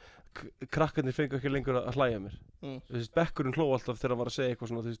hann. Krakkarnir fengu ekki lengur að hlæja mér. Þessi bekkurinn hló alltaf þegar hann var að segja eitthvað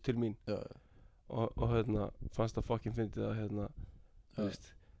svona til mín. Og hérna, fannst það fucking fyndið að hérna, þú veist,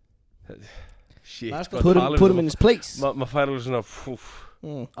 shit, put him in his place. Maður fær alveg svona,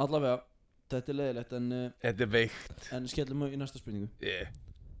 Allavega, þetta leiðilegt en þetta veikt. En skellum við í næsta spurningu.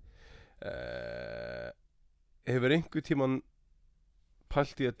 Hefur einhver tímann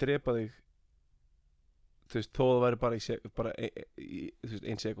pælt í að drepa þig, þú veist, þó það væri bara þú veist,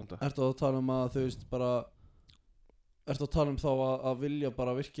 1 sekúnda? Ertu að tala að þú veist bara Ertu að tala þá að vilja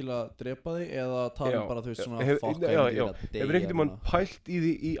bara virkilega drepa þig eða tala bara þú veist svona fuck hefur einhvern tímann pælt í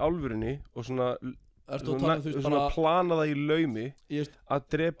því í álfurinni og svona svona plana það í laumi að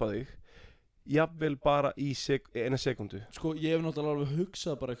drepa þig jafnvel bara í 1 sekúndu? Sko ég hef náttúrulega alveg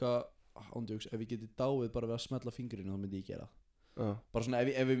hugsað bara eitthvað ándjóks, ef ég geti dáið bara við að smetla fingurinn þá myndi ég gera bara svona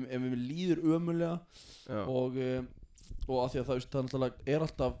ef við líður ömurlega og af því að það er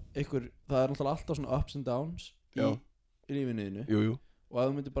alltaf einhver, það er alltaf svona ups and downs í lífinuðinu og að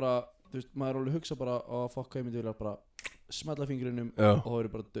þú myndir bara, þú veist, maður er alveg hugsa bara að fokka, ég myndi vilja bara smetla fingurinnum og þá eru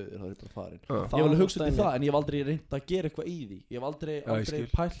bara döðir, þá eru bara farin ég hef alveg hugsað í það, en ég hef aldrei reynt að gera eitthvað í því, ég hef aldrei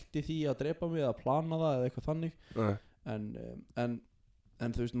pælt í því að drepa mig eða plana það eða eitthvað þannig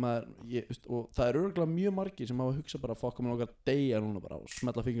en þú veist, maður og það er örugglega mjög margir sem hafa hugsað bara fokka mig nokkar deyja núna bara og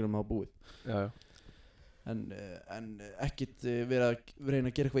smetla fingurinnum og hafa búið en ekkert verið að reyna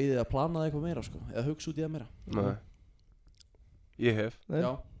að gera eitthvað í því að plana það eitthvað meira sko, eða hugsa út í það meira. Nei. Ég hef.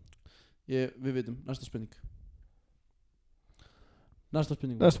 Já. Við vitum, næsta spurning.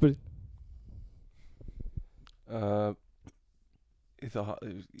 Ég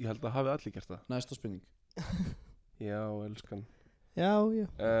held að hafi allir gert það. Næsta spurning. Já, elskan. Já.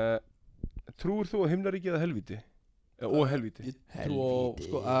 Trúir þú á himnaríki eða helvíti? Og helvíti? Ég trú á,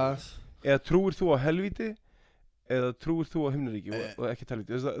 sko, eða trúir þú á helvíti eða trúir þú á himnaríki og ekki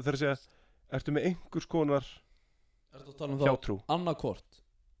helvíti? Það er að segja, ertu með einhvers konar hjátrú? Annarkort,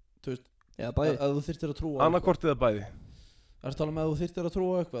 þú veist, bæði. Að þú þyrftir að trúa annarkort eða bæði? Ertu að tala með að þú þyrftir að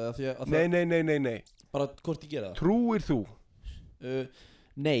trúa eitthvað? Nei. Bara hvort ég gera það? Trúir þú?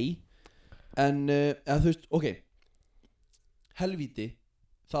 Nei, en þú veist, ok, helvíti,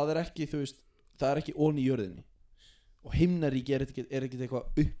 það er ekki, þú veist, það er ekki onni í jörðinni. Og himnaríki er ekkert eitthvað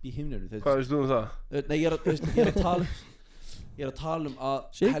upp í himnaríki. Hvað veist þú um það? Nei, ég er að tala um að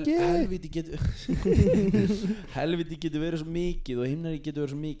helvíti getur verið svo mikið og himnaríki getur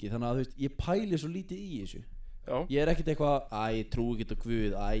verið svo mikið. Þannig að þú veist, ég pæli svo lítið í þessu. Já. Ég er ekkert eitthvað, ég trúi ekki á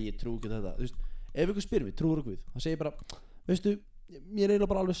Guð, ég trúi ekki á þetta. Þú veist, ef ykkur spyrir mig, trúir á Guð, þá segir ég bara, veistu, mér er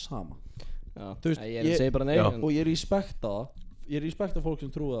eiginlega bara alveg sama. Já, þú veist, ég segir bara nei. Og ég respekta það. Ég respekta fólk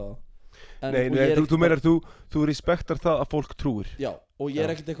sem trúa það. Nei, þú meinar þú respektar það að fólk trúir. Já, og ég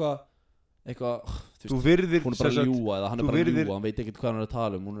er ekkert eitthvað þú virðir, hún er bara að ljúga eða hann er bara að ljúga, hann veit ekkert hvað hann er að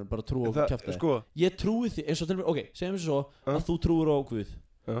tala um, hún er bara að trúa og kjafta sko. Ég trúi því, eins og til mér, ok, segjum við svo að þú trúir á Guð,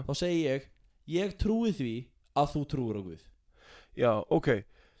 þá segi ég trúi því að þú trúir á Guð. Já, ok.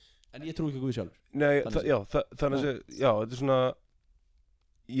 En ég trúi ekki á Guð sjálfur. Nei, þannig að þetta er svona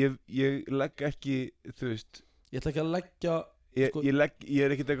ég legg ekki, þú veist, ég ætla ekki að leggja ég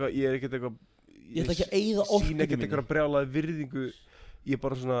er ekkert eitthvað ég ætla ekki að eyða orkunni sína ekkert eitthvað brjálaði virðingu, ég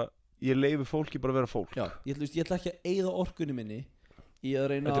bara svona ég leyfi fólki bara að vera fólk. Já, ég ætla ekki að eyða orkunni minni í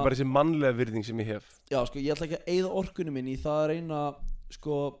að reyna, þetta er bara þessi mannlega virðing sem ég hef. Já, sko, ég ætla ekki að eyða orkunni minni í það að reyna,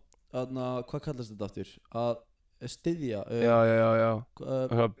 sko, hvað kallast þetta aftur? Að styðja. Já.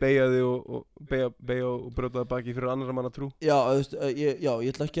 Beygja þig og brjóta það baki fyrir annar manna trú. Já, ég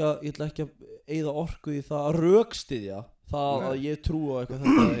ætla ekki að eyða orku í það að rökstyðja það að ég trú á eitthvað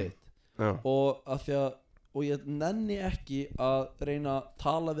þetta eða eitt. Og af því að ég nenni ekki að reyna að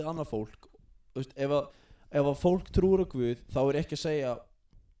tala við annað fólk. Þú veist, ef að fólk trúir á Guð, þá er ekki að segja að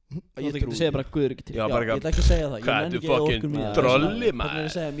ég trúi. Þú segir bara Guð er ekki til. Já, ég ætla ekki að segja það. Hvað, þú fucking drolli maður. Hvernig er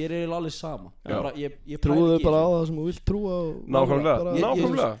að segja, mér er alveg sama. Trúðu bara á það sem þú vilt trúa á.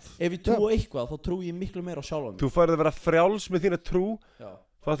 Nákvæmlega. Ef ég trú á eitthvað, þá trú ég miklu meira á sjálfa mig. Þú færð að vera frjáls með þína trú.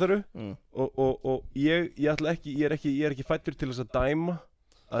 Fattaru? Og ég ætla ekki, ég er ekki fæddur til þess að dæma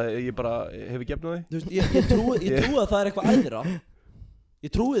að ég bara hef gefnað því. Þú veist, ég trúi að það er eitthvað æðra.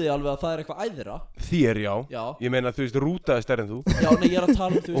 Ég trúi því alveg að það er eitthvað æðra. Þér, já. Ég meina, þú veist, Rúta er stærri en þú. Já, nei, ég er að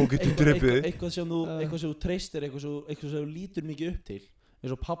tala um, þú veist, eitthvað sem þú treystir, eitthvað sem þú lítur mikið upp til.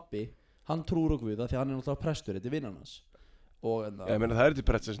 Eins og pabbi, hann trúir á Guð því hann er náttúrulega prestur, þetta er vinnan hans. og ég meina það til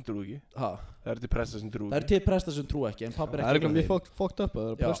prestar sem trú ekki ha? Það til prestar sem trú ekki Það til prestar sem trú ekki en pabbi Það ekki mjög fucked up að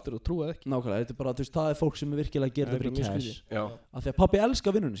það prestur og trúa ekki Nákvæmlega, þetta bara, það fólk sem virkilega gerir það fyrir cash af því að pabbi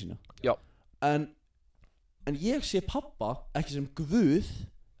elskar vinnuna sína Já En ég sé pappa ekki sem guð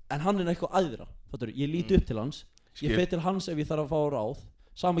en hann eitthvað æðra fattur, ég líti upp til hans ég fer til hans ef ég þarf að fá ráð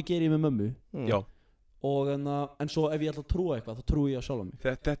sama ger ég með mömmu Já og en svo ef ég ætla að trúa eitthvað þá trúi ég á sjálf á mig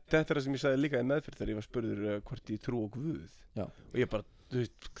Þetta það sem ég sagði líka í meðferð þegar ég var spurður hvort ég trú á guð Já. og ég bara, þú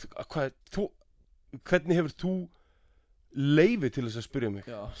veist hvernig hefur þú leyfi til þess að spyrja mig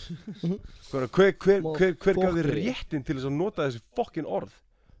hver gaf þér réttin til þess að nota þessi fokkin orð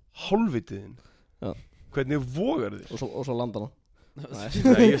hálfvitiðin hvernig vogar þér og svo landana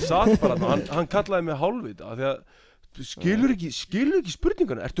Nei, ég satt bara hann kallaði mig hálfvita af því að skilur ekki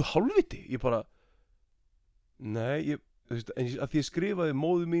spurninguna ertu hálfviti? Ég bara nei, þú veist, að því ég skrifaði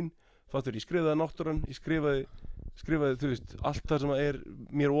móðu mín fattur, ég skrifaði náttúran ég skrifaði, þú veist, allt það sem er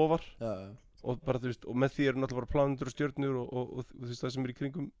mér ofar og bara, þú veist, og með því eru náttúrulega bara plánundur og stjörnur og þú veist, það sem er í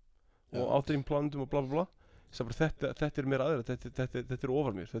kringum og á þeim plánundum og bla bla bla þess að bara þetta er mér aðra þetta er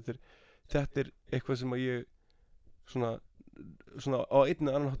ofar mér þetta er eitthvað sem að ég svona á einn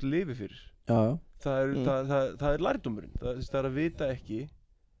eða annan hátt lifi fyrir það er lærdómurinn það er að vita ekki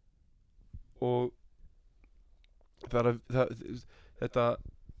og þetta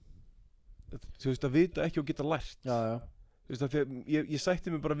þú veist að vita ekki og geta lært þú veist að ég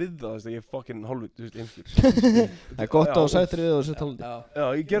sætti mig bara við það ég er fucking hálfvit þú veist einhver það er gott að þú sættir við og sett hálfvit já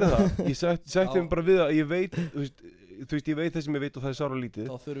ég gerði það ég sætti mig bara við það ég veit þú veist ég veit það sem ég veit og það er sára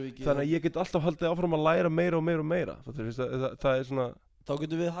lítið þannig að ég get alltaf haldið áfram að læra meira og meira og meira það er svona þá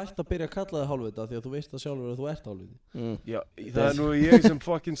getum við hægt að byrja að kalla þig hálfvita því að þú veist það sjálfur að þú ert hálfviti já það er nú ég sem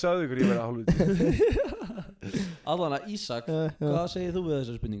fucking sagði ykkur ég verði hálfviti Allan að Ísak hvað segir þú við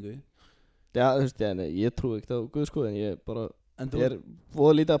þessa spurningu? Já þú veist ég trú ekkert á Guð sko en ég bara ég er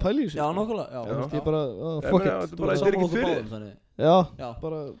voða lítið að pæla í þessu já nokkulega ég er bara fuck it þetta er ekki fyrir já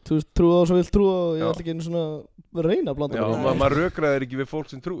bara þú veist trú á svo vilt trú og ég ætla ekki einu svona reyna að blanda maður rökraðir ekki við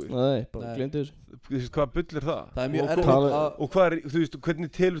fólk sem trúi nei bara glemdi þessu þú veist hvað bull er það það er mjög erfitt og hvað þú veist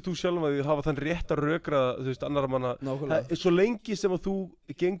hvernig telur þú sjálf að því hafa þann rétt að rökraða þú veist annara manna svo lengi sem að þú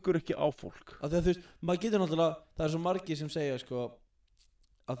gengur ekki á fólk af því að þú veist maður getur náttúrulega það er svo margir sem segja sko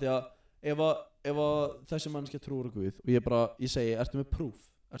af því að ef að þessi mannskja trúur á Guð og ég segi ertu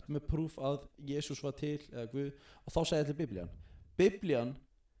með proof að Jesús var til eða Guð og þá segja allir Biblían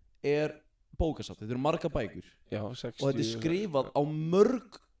er bókasafn þetta eru marga bækur og þetta er skrifað á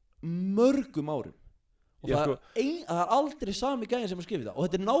mörgum árum og það er aldrei sami gæðin sem að skrifa það og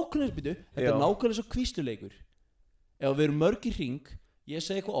þetta er nákvæmlega svo kvísluleikur ef við erum mörg í hring ég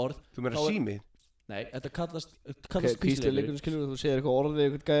segi eitthvað orð þú meira sími nei, þetta kallast kvísluleikur skilur þú segir eitthvað orð við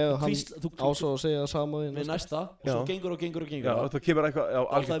eitthvað gæja og hann ásá að segja það sama við næsta og svo gengur já það kemur eitthvað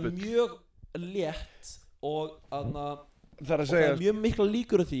og það er mjög létt og það er mjög mikla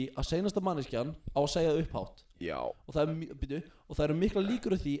líkur á því að seinasta manneskjan á að segja það upphátt og það eru mikla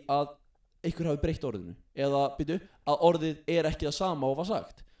líkur á því að einhver hafi breytt orðinu eða að orðið er ekki það sama og var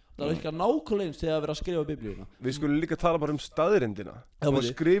sagt það er ekki nákvæmlega eins þegar að vera að skrifa biblíuna við skulum líka tala bara staðrindina það var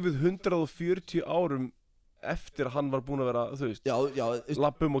skrifið 140 árum eftir að hann var búinn að vera þú veist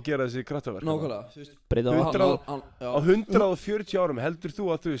lappum og gera þessi kraftaverk nákvæmlega á 140 árum heldur þú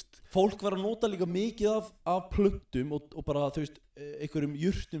að þú veist fólk var að nota líka mikið af plöntum og bara þú veist einhverjum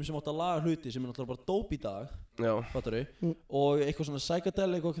jurtum sem átt að laga hluti sem er náttúrulega bara dóp í dag fattari og eitthvað svona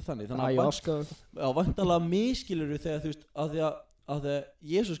psychedelic og eitthvað þannig væntanlega miskilur þegar þú veist að því að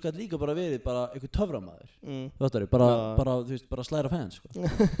Jesús gæti líka bara verið bara einhver töframaður fattari bara þú veist bara slæra fans sko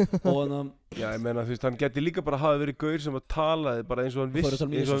og já ég meina þú veist hann gæti líka bara hafa verið gaur sem að talaði bara eins og hann viss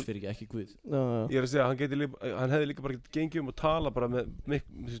Jesús fyrir ekki Guð ég er að segja hann hefði líka bara gengið og tala bara með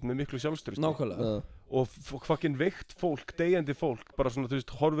miklu sjálfstrausti nákvæmlega og fucking veikt fólk deyjandi fólk bara svona þú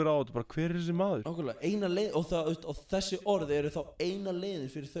veist horfir á þetta bara hver er þessi maður nákvæmlega eina leið og þessi orð eru þá eina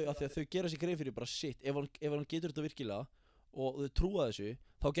leiðin fyrir þau af því að þau gera sér greið fyrir bara shit ef hann getur þetta virkilega og þau trúa þessu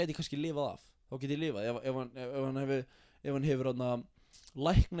þá geti ég kannski lifað af þá geti ég lifað ef hann hefur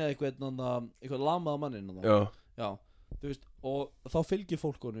læknað eitthvað lamaða mannin já þú veist og þá fylgir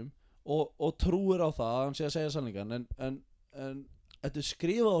fólk honum og trúir á það að hann sé að segja sannleikann en þetta er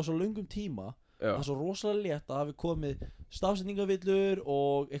skrifað á svo löngum tíma það er svo rosalega létt að hafi komið stafsetningavillur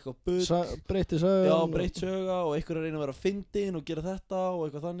og eitthvað bull breytt söga og einhver að reyna að vera fyndin og gera þetta og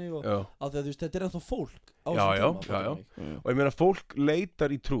eitthvað þannig og að þú veist þetta er ennþá fólk á þessum tíma og ég meina fólk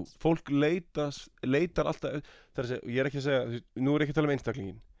leitar í trú fólk leitar alltaf það er að segja, ég er ekki að segja nú er ekki að tala um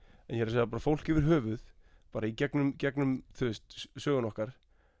einstaklingin en ég er að segja bara fólk yfir höfuð bara í gegnum þú veist sögun okkar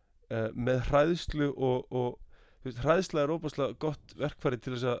með hræðslu og þú veist, hræðsla óbúslega gott verkfæri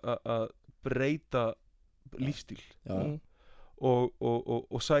til þess að breyta lífstíl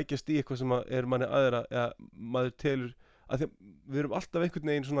og sækjast í eitthvað sem er manni aðra eða maður telur að við erum alltaf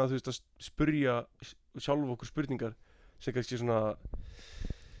einhvern veginn svona, þú veist, að spyrja sjálf okkur spurningar sem kannski svona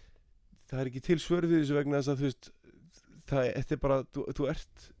það ekki til svör við þessu vegna þess að þú veist þetta bara, þú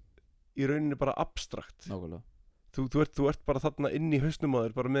ert í rauninni bara abstrakt. Nákvæmlega. Þú ert bara þarna inn í hausnum á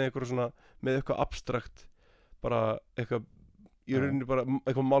þér bara með eitthvað abstrakt bara eitthvað í rauninni bara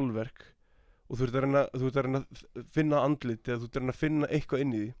eitthvað málverk og þú ert að reyna að finna andlit eða þú ert að reyna að finna eitthvað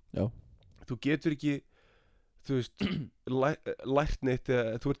inn í því. Já. Þú getur ekki þú veist lært neitt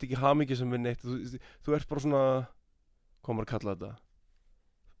eða þú ert ekki hamingjusam við neitt þú ert bara svona hvað maður kalla þetta?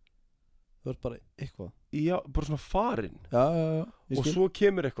 Þú ert bara eitthvað. Já, bara svona farinn. Já. Og svo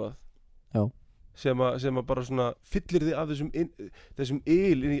kemur eitthvað. Já. Sem að bara svona fyllir þig af þessum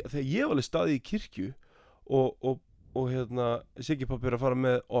yl þegar ég var alveg staðið í kirkju og hérna Siggi pabbi er að fara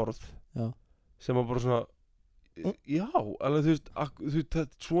með orð. Já. Sem að bara svona já, alveg þú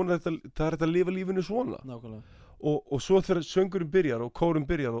veist svona það er þetta að lifa lífinu svona. Nákvæmlega. Og svo þegar söngurinn byrjar og kórinn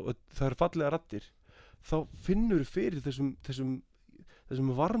byrjar og það er fallega raddir þá finnur fyrir þessum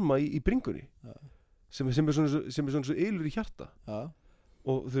varma í bringunni. Já. sem er svona svo ylur í hjarta. Já.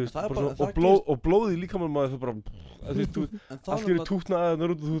 Og þú veist og blóðið líka maður það bara þú allt er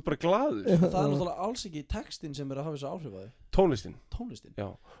tútnaðar út og þú ert bara glaður. Það er náttúrulega alls ekki textin sem er að hafa þessu áhrif á þig. Tónlistin. Já.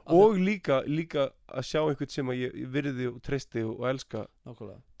 Og líka að sjá einhvern sem að ég virði og treysti og elska.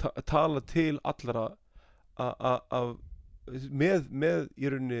 Nákvæmlega. Tala til allra með í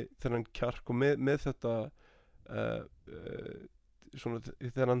rauninni þennan kjark og með þetta svona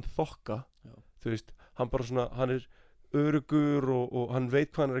þennan þokka. Já. Þú veist, hann bara svona hann er örugur og hann veit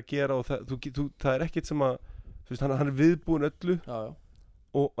hvað hann er að gera og það er ekkert sem að þú veist, hann er viðbúinn öllu. Já.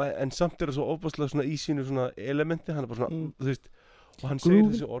 En samt er það svo ofboðslega svona í sínu svona elementi, hann er bara svona þú veist, og hann segir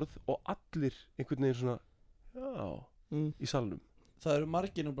þessi orð og allir einhvern veginn svona í salnum. Það eru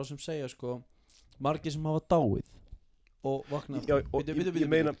margir nú bara sem segja sko, margir sem hafa dáið og vaknað. Já, og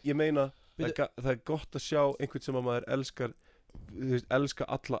ég meina það er gott að sjá einhvern sem að maður elskar þú veist, elska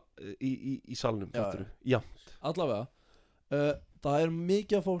alla í salnum. Já. Allavega það er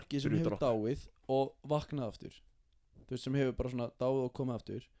mikið af fólki sem hefur dáið og vaknað aftur. Þú veist, sem hefur bara svona dáið og komið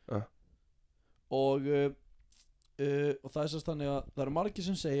aftur. Og það er sérst þannig að það eru margir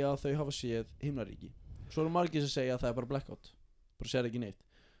sem segja að þau hafa séð himnaríki. Svo eru margir sem segja að það er bara blackout, bara sér ekki neitt.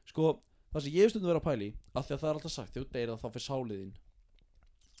 Sko, það sem ég hef stundum verið að pæla í, af því að það er alltaf sagt, þegar þú deyrir þá fyrir sáliðin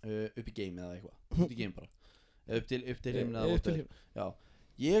upp í game eða eitthvað, upp í game bara upp til himna eða whatever. Já,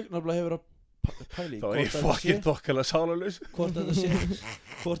 ég náttúrulega hefur að pæla í þá er ég fucking þokkalega sálarlaus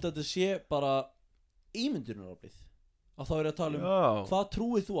hvort þetta sé bara ímyndunaraflið, að þá er ég að tala um hvað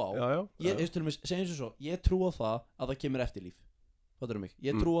trúið þú á. Ég til dæmis segjum sem svo, ég trú á það að það kemur eftirlíf. Fattarðu mig?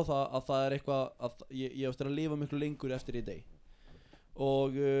 Ég trú á það að það er eitthvað að ég eftir að lifa miklu lengur eftir í deg.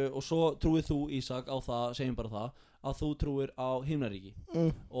 Og svo trúið þú, Ísak, á það, segjum bara það, að þú trúir á himnaríki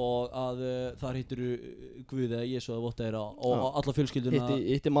og að þar hittir Guð eða Jesú eða votta og alla fjölskylduna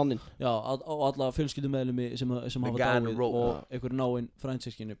hitti mannin. Já, og alla fjölskyldumeðlumi sem hafa dáið og einhver náinn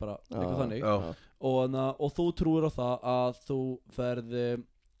frændsystkini bara eitthvað þannig. Og þú trúir á það að þú ferð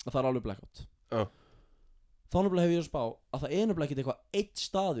að það er alveg blackout. Þá nefnilega hef ég að spá að það er nefnilega ekkert eitthvað eitt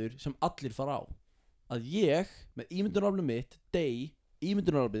staður sem allir fara á. Að ég með ímyndunaraflið mitt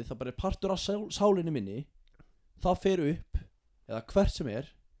ímyndunaraflið, það bara er partur af sálinni minni, það fer upp eða hvert sem er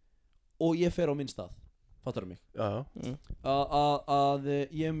og ég fer á minn stað. Fattarðu mig? Að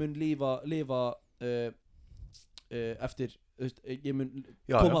ég mun lifa eftir ég mun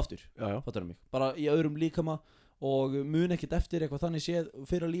koma aftur. Fattarðu mig? Bara í öðrum líkama og mun ekkert eftir eitthvað þannig séð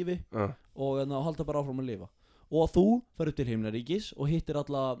fyrir að lífi og halda bara áfram að lifa. Og að þú fer upp til himnaríkis og hittir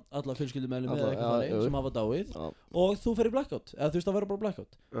alla fjölskyldumeðlumi eða eitthvað þannig sem hafa dáið og þú fer í blackout, eða þú veist, það verður bara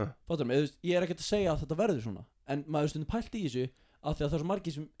blackout. Fattar mig, ég er ekkert að segja að þetta verður svona, en maður stundum pælt í þessu af því að það er svo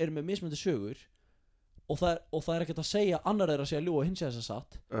margir sem eru með mismunandi sögur og það er ekkert að segja annar er að segja ljúga og hins er þess að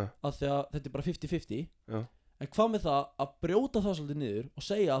satt af því að þetta er bara 50-50. En hvað með það að brjóta það svolítið niður og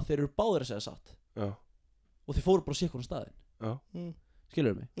segja að þeir eru báðir að segja satt og þeir fóru bara sér konar staðinn.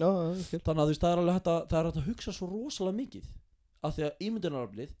 Skilur mig? Já, skil. Þannig að þú veist, það er hægt að hugsa svo rosalega mikið af því að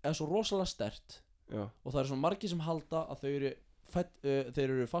ímyndunaraflið er svo rosalega sterkt og það er svona margir sem halda að þeir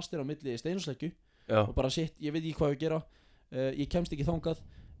eru fastir á milli steinusleggju og bara shit, ég veit ekki hvað ég að gera, ég kemst ekki þangað,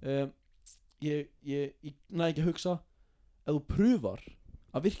 ég næ ekki að hugsa. Ef þú pröfar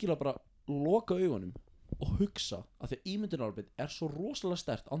að virkilega bara loka augunum og hugsa að því að ímyndunaraflið er svo rosalega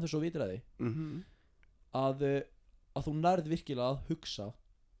sterkt án þess að vitir að því að þú nærð virkilega að hugsa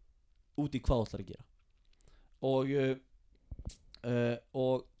út í hvað þú ætlar að gera. og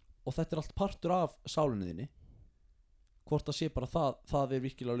þetta allt partur af sálinni þinni. Hvort það sé bara það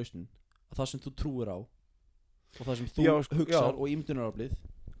virkilega lausnin, það sem þú trúir á og það sem þú hugsar og ímyndunaraflið,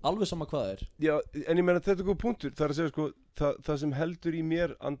 alveg sama hvað það Já, en ég meina þetta er góð punktur. Það að segja sko, það sem heldur í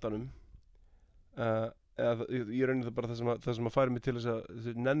mér andanum, ég raunin það bara það sem að færi mig til þess að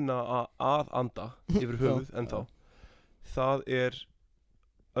nenna að anda yfir höfuð ennþá. Það er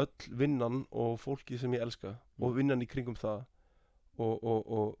öll vinnan og fólki sem ég elska og vinnan í kringum það.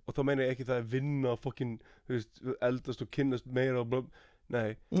 Og þá meina ég ekki það að vinna fucking, þú veist, eldast og kynnast meira og blöð.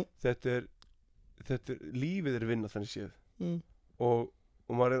 Nei, þetta er lífið er vinna þannig séð. Og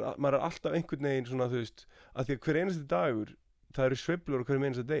maður er alltaf einhvern veginn svona, þú veist, að því að hver einasti dagur, það eru sveiflur á hverjum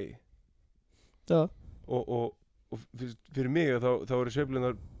einasta degi. Já. Og fyrir mig þá eru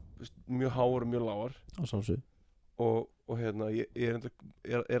sveiflunar mjög háar og mjög lágar. Á sjálfsögðu. Og hérna, ég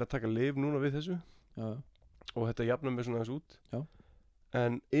er að taka lyf núna við þessu. Já. Og þetta jafnar mig svona aðeins út. Já.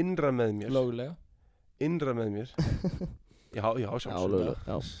 En innra með mér Löglega. Innra með mér Já, sjálfsögðu.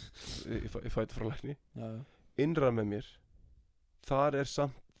 Já. Ég fæ þetta frá lækni. Já. Innra með mér, þar er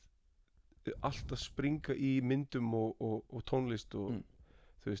samt allt að springa í myndum og tónlist og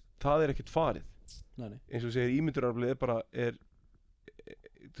þú veist, það er ekkert farið. Nei. Eins og þú segir, ímyndunaraflið er bara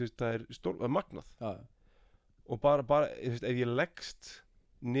þú veist, það er magnað. Já. Og bara þú veist, ef ég leggst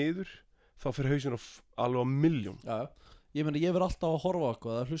niður þá fyrir hausinn alveg á milljón. Já. Ég meina, ég verð alltaf að horfa á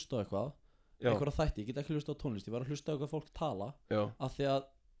eitthvað, að hlusta á eitthvað, einhverja þætti, ég get ekki hlusta á tónlist, ég verð að hlusta á eitthvað fólk tala. Já. Af því að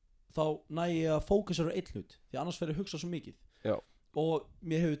þá næ ég að fókusera á einn hlut, því annars fer ég að hugsa svo mikið. Já. Og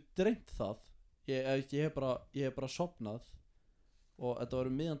mér hefur dreymt það, ég hef bara sofnað og þetta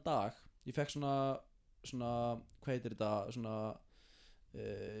var miðjan dag, ég fekk svona hvað heitir þetta, svona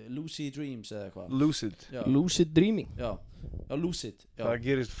lucid dreams eða eitthvað. Lucid. Já. Lucid dreaming. Já, lucid. Já. Það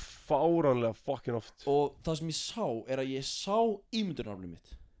gerist fáránlega fucking oft. Og það sem ég sá er að ég sá ímyndunaraflið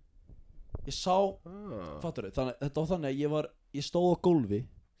mitt. Ég sá, fattur þau, þetta var þannig að ég stóð á gólfi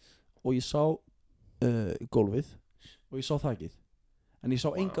og ég sá gólfið og ég sá þakið, en ég sá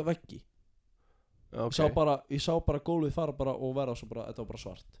enga veggi. Okay. Ég sá bara gólfið fara bara og vera svo bara, þetta var bara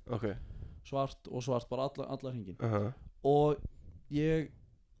svart. Okay. Svart, bara allar hringin. Og ég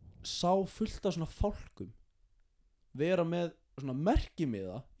sá fullt af svona fálkum vera með svona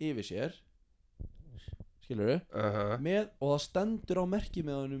merkimiða yfir sér, skilurðu, og það stendur á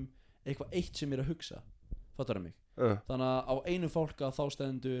merkimiðanum eitthvað eitt sem er að hugsa, fattar það mig? Þannig að á einu fálka þá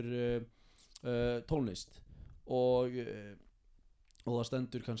stendur tónlist og það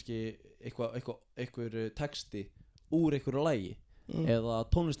stendur kannski einhver texti úr einhverju lagi eða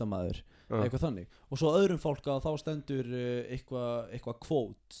tónlistarmaður, eitthvað þannig. Og svo öðrum fólka þá stendur eitthvað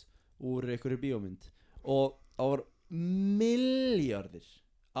kvót úr einhverju bíómynd, og það var milljarðir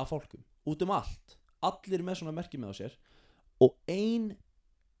af fólkum út allt, allir með svona merki með á sér, og ein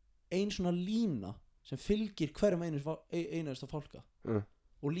svona lína sem fylgir hverjum einasta fólka,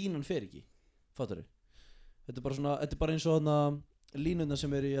 og línan fer ekki, fattar þau? Þetta er bara eins og línuna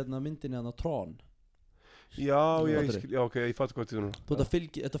sem er í myndinni Tron. Já, ok, ég fatt hvað þetta er núna.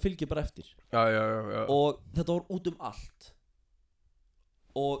 Þetta fylgir bara eftir. Já. Og þetta var út allt.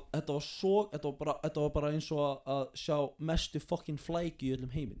 Og þetta var bara eins og að sjá mestu fucking flæki í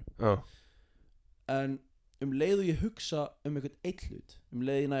öllum heiminum. Já. En leið og ég hugsa einhvern eitt hlut,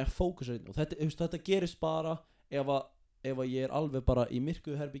 leið ég næja fókusa og þetta gerist bara ef að ég er alveg bara í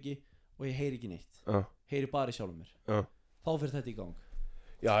myrkuðu herbyggi og ég heyri ekki neitt. Heyri bara í sjálfum mér. Þá fyrir þetta í gang.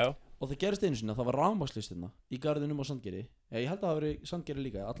 Já. Og það gerist einu sinni að það var rafmagnslistina í garðinum á Sandgerði. Ég held að það hafi verið Sandgerði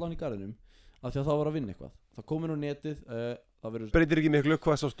líka, allan í garðinum, af því að það var að vinna eitthvað. Það kom inn á netið, breytir ekki miklu,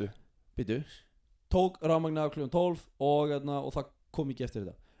 hvað sástu? Býtu, tók rafmagnið af klukkan 12 og það kom ekki eftir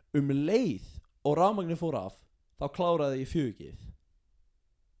þetta. Leið og rafmagnið fór af, þá kláraði ég fjúkið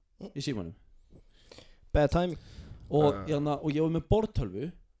í símanum. Bad timing. Og ég var með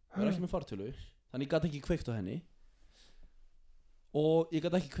borðtölvu, var ekki með fartölvu, þannig ég gat ekki kveikt á henni. Og ég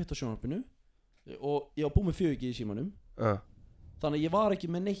gat ekki kveikt á sjónvarpinu og ég var búið með fjúkið í símanum. Þannig að ég var ekki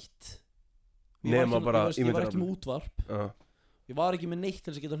með neitt, ég var ekki með útvarp, ég var ekki með neitt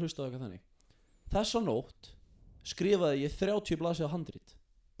til þess að geta hlustað á eitthvað þannig. Þessa nótt skrifaði ég 30 blaðsíða handrit.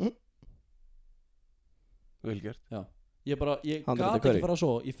 Vel gert. Já. Ég gat ekki fara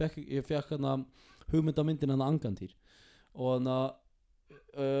svo. Ég fekk hugmyndamyndin Angantýr. Og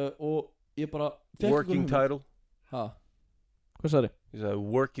ég bara working title. Ha. Hvað sagði? Ég sagði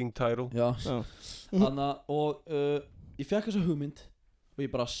working title. Já. Og ég fekk þessa hugmynd og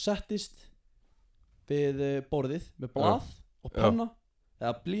ég bara settist við borðið með blað og penna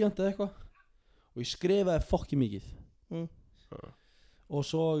eða blýant eða eitthvað og ég skrifaði fokki mikið. Og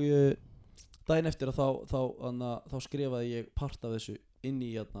svo daginn eftir að þá skrifaði ég part af þessu inn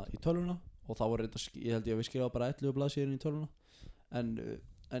í tölvuna og þá var ég held ég að við skrifaði bara 11 blaðsíður inn í tölvuna en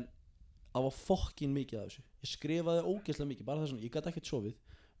það var fokkin mikið af þessu. Ég skrifaði ógeðslega mikið, bara þess að ég gæti ekkert sofið.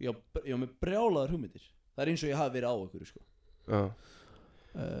 Ég var með brjálaðar hugmyndir. Það eins og ég hafi verið á ykkur, sko. Já.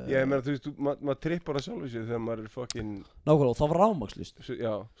 Ég meina, þú veist, maður trippar það sjálf í sig þegar maður fokkin... Nákvæmlega, og það var rafmagnslaust.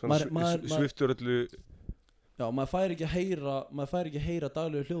 Já, svona sviftur öllu... Já, maður fær ekki að heyra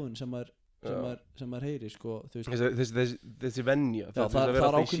daglegu hljóðin sem maður heyri, sko, þú veist. Þessi venja. Já, það er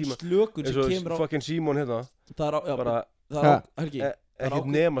ákveðin slökun sem kemur á... Eins og fokkin Símon hérna.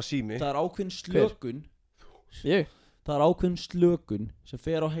 Ekkert nema sími. Það er ákveðin slökun. Það er ákveðin slökun sem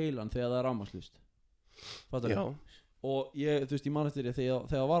fer á heilan þegar það er rafmagnslaust. Fattar þú? Og ég, þú veist, ég man eftir því þegar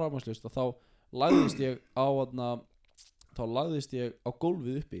það var rafmagnslaust þá lagðist ég á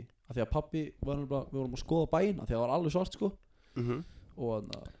gólfið uppi af því að pabbi var nefnilega, við vorum að skoða bæinn af því að það var alveg svart, sko. Og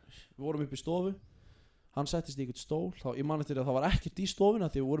við vorum uppi í stofu. Hann settist í einhvern stól, ég man eftir að það var ekkert í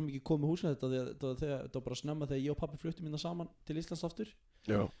stofuna því við vorum ekki komið húsinu þetta var bara snemma þegar ég og pabbi fluttum hérna saman til Íslands aftur.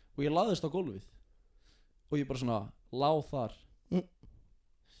 Já. Og ég lagðist á gólfið og ég bara svona lá þar.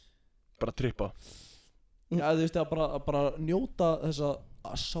 Bara trippa. Já, þú veist, að bara njóta þessa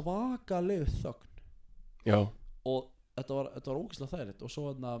svakalegu þögn. Já. Og þetta var ógeðslega þægilegt og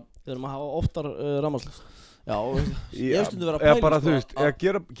svo við erum að hafa oftar rafmagnslaust. Já, ég hef stundum verið að pæla bara, þú veist,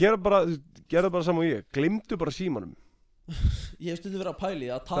 gera bara saman og ég, gleymdu bara símanum. Ég hef stundum verið að pæla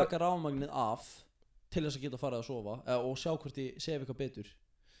í að taka rafmagnið af til þess að geta farið að sofa og sjá hvort ég sef eitthvað betur.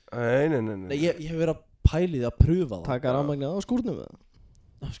 Nei, ég hef verið að pæla í að pröfa það. Taka rafmagnið á skúrnum við það?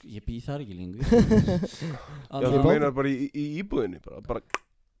 Ég býð þar ekki lengur. Já, þú meinar bara í íbúðinni bara.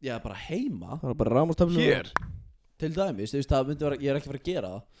 Já, bara heima. Það var bara rafmagnstöflur. Hér? Til dæmis, þú veist, það myndi vera, ég er ekki að fara að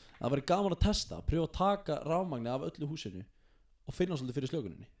gera það. Það væri gaman að testa, pröfa að taka rafmagnið af öllu húsinu og finna svolítið fyrir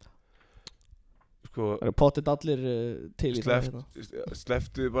slökuninni. Sko, það eru pottet allir til í það hérna.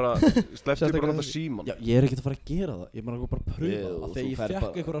 Slepptu bara þetta síman. Já, ég er ekki að fara að gera það. Ég bara að pröfa það. Þegar ég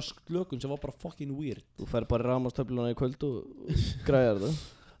fekk einhverja slökun sem var bara fucking weird. Þú fer bara í rafmagnstöfluna í kvöld og græjar það.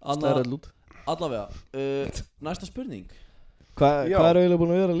 Stærðar lút. Allavega, næsta spurning. Hvað er eiginlega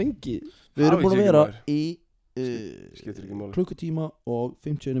búin að vera lengi? Við erum búin að vera í klukkutíma og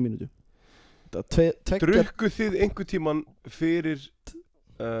 51 mínútu. Drukku þið einhver tíman fyrir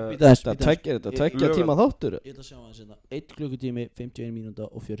þetta tveggja tíma þáttur? Ég ætla að sjá aðeins hérna 1 klukkutími, 51 mínúta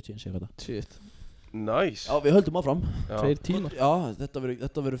og 40 sekúnda. Shit. Nice. Já, við höldum áfram. 2 tímar. Já, þetta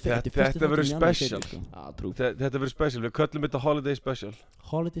verður special. Þetta verður special. Við köllum þetta holiday special.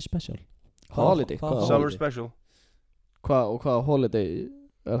 Holiday special. Holiday? Summer special. Hvað holiday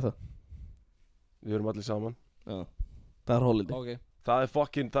er það? Við erum allir saman. Já. Það er holiday. Okay. Það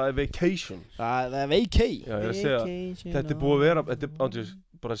er vacation. Það er vacay. Já, ég er að segja, þetta er búið að vera,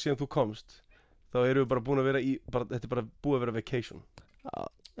 bara síðan þú komst, þá erum við bara búin að vera þetta er bara búið að vera vacation. Já,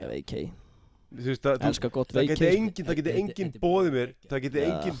 það er vacay. Þú veist, það geti enginn boðið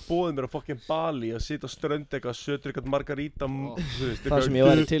mér á fucking Bali að sitja á strönd eitthvað, sötur eitthvað margarita, þú veist, það sem ég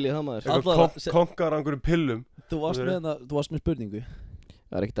væri til í það maður. Eitthvað konkar á einhverjum pillum. Þú varst með spurningu.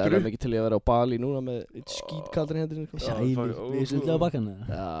 Það er ekkert aðeins mikið til ég að vera á Bali núna með skítkaldur í hendurinn. Sælir, við svolítið á bakkana.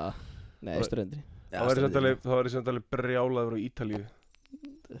 Já, nei, ströndri. Það væri samt alveg brjálaður á Ítalíu.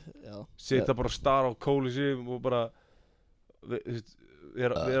 Sita bara að stara á kólisum og bara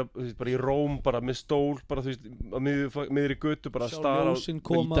vera bara í Róm, bara með stól, bara þú veist, á miðri götu, bara að stara á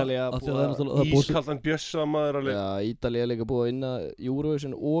Ítalía. Ískaldan bjössa maður alveg. Já, Ítalía er líka búið að vinna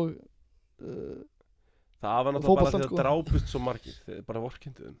Eurovision og það var náttúrulega bara því að drápust svo margir. Þeir bara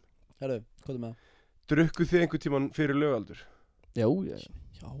vorkendu þeim. Herru, hvað er með það? Drukkuð þið einhvern tíman fyrir lögaldur? Já.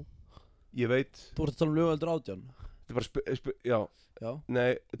 Ég veit. Þú ert að tala um lögaldur 18? Þetta er bara, já.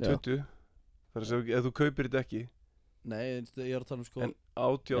 Nei, 20. Það er að segja, ef þú kaupir þetta ekki. Nei, ég er að tala um sko. En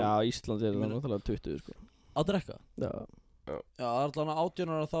 18. Já, Ísland er það náttúrulega 20 sko. Að drekka? Já. Já, það er alltaf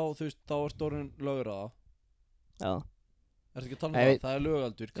 18 ára þá, þú veist, þá er stórinn lögur að það. Já. Ertu ekki að tala um það er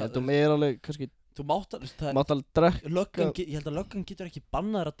lögaldur. Þetta er alveg, kannski þú mátt alveg drekka. Ég held að löggan getur ekki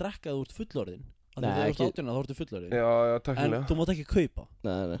bannaður að drekka að þú ert fullorðinn. Nei, þegar þú ert 18 þá ertu fullorðinn. Já, takkilega. En þú mátt ekki kaupa.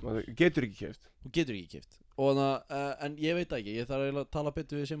 Nei. Getur ekki keypt. Þú getur ekki keypt. Og en ég veit ekki, ég þarf að tala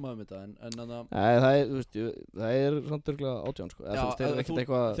betur við Simma um þetta Nei, það er samt örgulega 18 sko. Já, þegar þú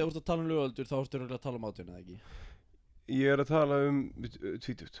ert að tala um lögaldur þá ertu örgulega að tala um 18 eða ekki? Ég er að tala um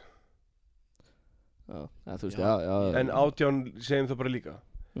 20. Já, þú veist, já. En 18 segjum það bara líka.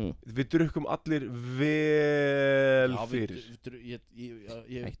 Við drukkum allir vel fyrir.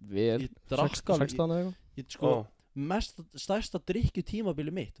 Ekkert vel, 16 eða eitthvað. Sko, stærsta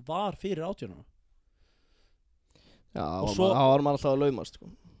drykkjutímabili mitt var fyrir 18 ára. Já, þá var maður alltaf að laumast sko.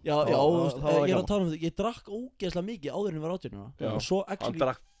 Já, ég að tala ég drakk ógeðslega mikið áður en ég var 18 ára. Og svo actually hann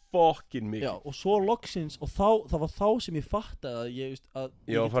drakk fokkin mikið. Já, og svo loksins, og það var þá sem ég fattaði að ég,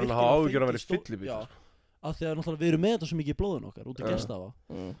 já, farin að hafa áhyggjur að vera fyllibit. Já, af því að náttúrulega við erum með þetta svo mikið í blóðun okkar, út af gestafa.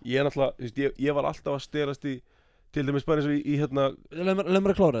 Ég náttúrulega, ég var alltaf að stelast í, til dæmis bara eins og í hérna. Leð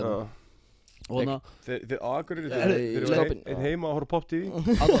mér að klára þetta. Þeir Akureyri, þeir einn heima að horfa pop-tv.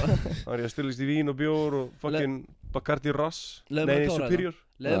 Það var ég að stelast í vín og bjór og fucking Bacardi Ras. Nei, Superior.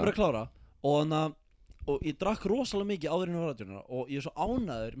 Leð mér að klára. Og ég drakk rosalega mikið áður en ég var 18 ára og ég er svo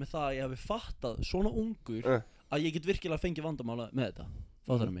ánæður með það að ég hafi fattað svona ungur að ég get virkilega fengið vandamála með þetta.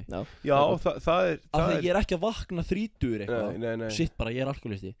 Fattar mig? Já, það er af því ég er ekki að vakna 30 eitthvað. Nei. Sitt bara, ég er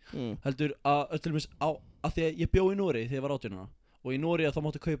alkoholisti. Heldur að til dæmis af því að ég bjó í Noregi þegar ég var 18 ára og í Noregi þá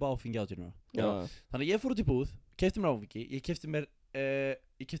máttu kaupa áfengi 18 ára. Þannig að ég fór út í búð, keypti mér áfengi, ég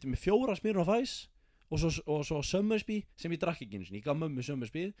keypti mér 4 Smirnoff Ice og svo Summersby sem ég drakk ekki einu sinni. Ég gaf mömmu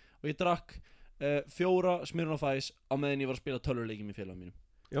Summersby og ég drakk 4 Smirnoff Ice á meðan ég var að spila tölvuleiki með félagum mínum.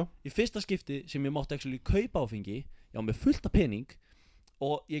 Já. Í fyrsta skipti sem ég mátti actually kaupa áfengi, ég á með fullt af pening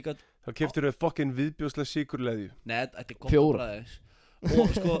og ég gat þá keyptir þau fucking viðbjóðslega sykurleðju. Nei, þetta er gott að bræða.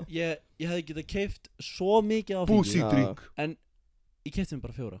 Og sko, ég hefði getað keypt svo mikið áfengi. Búsídrykk. En ég keypti mér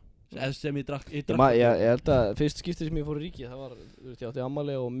bara 4. Sem ég drakk. Ég held að fyrst skipti sem ég fór í ríkið, það var, ég átti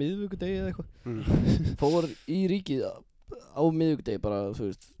ammali á miðvikudegi eða eitthvað. Fór í ríkið á miðvikudegi bara, þú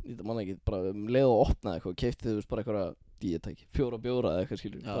veist, ég manna ekki, bara leið og opnaði eitthvað, keypti þú veist bara eitthvað, ég tæk 4 bjóra eða eitthvað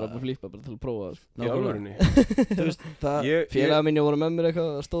skilur, bara flippa, bara til að prófa. Í alvörunni. Þú veist, félagar mínu voru með mér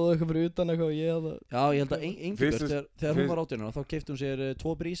eitthvað, stóðu eitthvað fyrir utan eitthvað og ég hafði. Já, ég held að Ingibjörg, þegar hún var 18 ára, þá keypti hún sér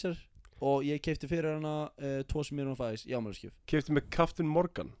 2 brísir og ég keypti fyrir hana 2 Smirnoff Ice í afmælisgjöf. Keypti með Captain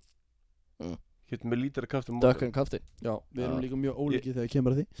Morgan. Keypti með lítra Captain Morgan. Dökkan Captain. Já, við erum líka mjög ólíkir þegar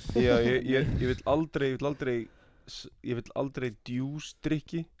kemur að því. Já, ég vil aldrei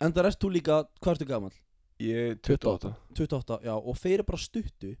djúsdrykki. En það erst þú líka, hvað ertu gamall? Ég er 28. 28, já, og fyrir bara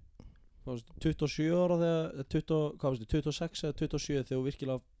stuttu 27 ára þegar 26 eða 27 þegar þú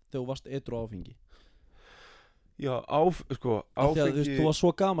virkilega, þegar þú varst edru áfengi. Já, sko, áfengi. Þú var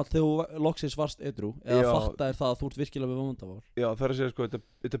svo gamall þegar þú loksins varst edru, eða fattaðir það að þú ert virkilega við vandamál. Já, það er að segja, sko,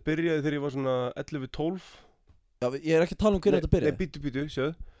 þetta byrjaði þegar ég var svona 11-12. Já, ég er ekki að tala um hvernig þetta byrjaði. Nei, býtu,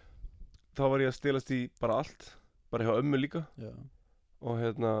 sjöð. Þá var ég að stelast í bara allt, bara hjá ömmu líka. Já. Og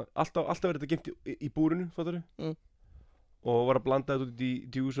hérna, alltaf verið þetta geymt í búrinu, fattar þú? Og var að blanda þetta út í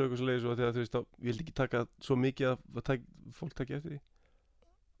djús og eitthvað svo leiðis og þegar þú veist þá, ég vildi ekki taka svo mikið að fólk taki eftir því.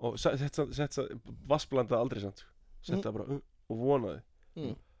 Og setja vassblanda aldrei samt, setja bara og vonaði.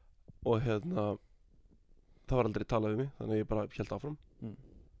 Og hérna, það var aldrei talað um mig, þannig að ég bara held áfram.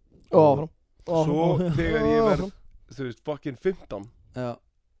 Og áfram. Svo þegar ég verð, þú veist, fucking 15,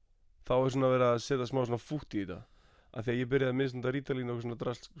 þá er svona verið að setja smá svona fút í þetta. Af því að ég byrjaði að misnunda rítalín og svona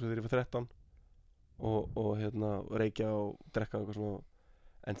drast þegar ég var 13 og hérna reykja og drekka og eitthvað svona.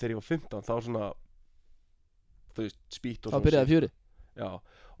 En þegar ég var 15 þá svona, þú veist, spýtt og svona. Þá byrjaði fjöri. Já,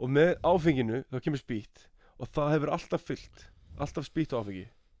 og með áfenginu þá kemur spýtt og það hefur alltaf fyllt, alltaf spýtt og áfengi.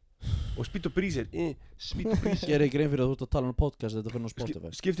 Og spýtt og brísir, spýtt og brísir. Ég er ekki grein fyrir að þú ert að tala um podcast, þetta fyrir á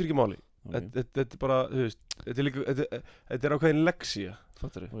Spotify. Skiptir ekki máli. Þetta er bara, þú veist, þetta er ákveðin lexía,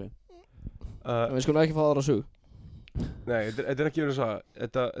 fattar þið? Við skulum ekki fá aðra sögu. Nei, þetta er ekki verið að sagja.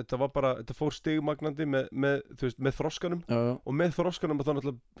 Þetta var bara, þetta fór stigmagnandi með þroskanum. Og með þroskanum að þá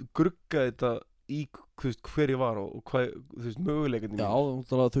náttúrulega gruggaði þetta í, þú veist, hver ég var og hvað, þú veist, möguleikarnir mín. Já,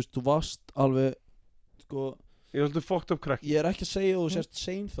 þú veist, þú varst alveg, sko. Ég er alltaf fucked up krakki. Ég er ekki að segja að þú sést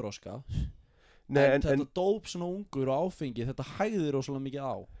seinþroska. Nei, en þetta dóp svona ungur og áfengi, þetta hægðir óslega mikið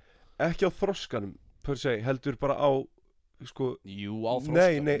á. Ekki á þroskanum, per se, heldur bara á, sko. Jú, á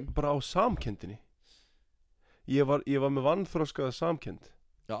þroskanum. Nei, bara á samkendinni. Ég var með vanþroskaða samkend.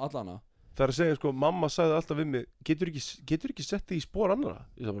 Já, allana. Það er að segja, sko, mamma sagði alltaf við mig, getur ekki sett þig í spor annara?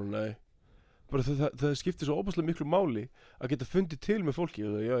 Ég sagði bara, nei. Bara það skiptir svo óbærslega miklu máli að geta fundið til með fólki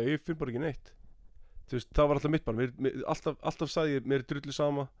og það, já, ég finn bara ekki neitt. Þú veist, það var alltaf mitt bara. Alltaf sagði ég, mér er drullu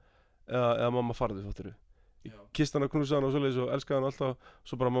sama eða mamma farðu, fattur þú. Ég kyssti hana, knúsaði hana og svoleiðis og elskaði hana alltaf,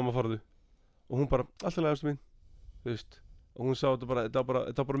 svo bara mamma farðu. Og hún bara, alltaf lægast mín, þú veist. Og hún sagði þetta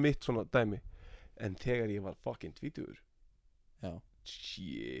var bara mitt svona dæmi. En þegar ég var fucking 20, já,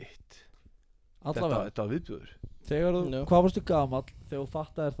 shit, allavega, þetta var viðbjóður. Þegar hvað varstu gamall þegar þú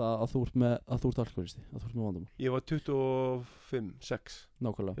fattaðir það að þú ert alkoholisti, að þú ert með vandamál? Ég var 25, 6.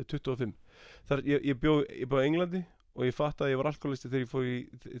 Nákvæmlega. 25. Þar ég bjó á Englandi og ég fattaði að ég var alkoholisti þegar ég fór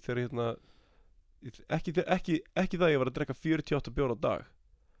þegar hérna, ekki það að ég var að drekka 48 bjóra á dag.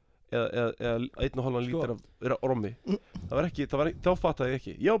 eða 1,5 lítur af rommi. Þá fattaði ég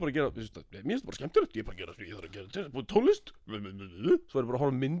ekki. Ég var bara að gera, mér finnst það bara skemmtilegt. Ég þarf að gera tónlist. Svo er bara að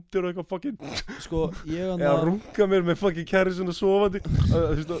horfa myndir og eitthvað fucking Sko, eða runga mér með fucking kæristinn og sofandi.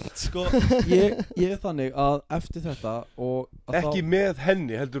 Sko, ég þannig að eftir þetta og ekki með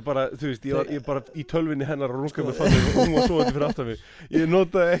henni, heldur bara, þú veist, ég bara í tölvinni hennar og runga mér fannir og hún var sofandi fyrir aftan mig. Ég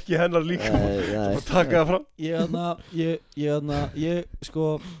notaði ekki hennar líka. Svo bara taka það fram.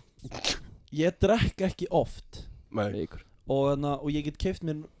 Ég drekk ekki oft. Nei. Og ég get keypt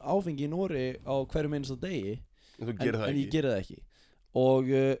mér áfengi í Nóri á hverjum einasta degi. En ég geri það ekki. Og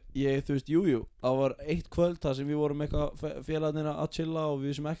þú veist, það var eitt kvöld þar sem við vorum eitthvað félagarnir að chilla og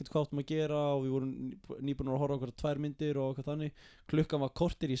við sem ekkert hvað áttum að gera og við vorum nýbúin að horfa á okkur 2 myndir og eitthvað þannig. Klukkan var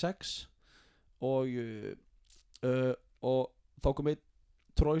kortir í 6 og þá kom einn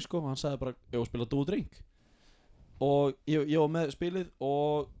Trói sko, hann sagði bara, ég spila Do Drink. Og ég var með spilið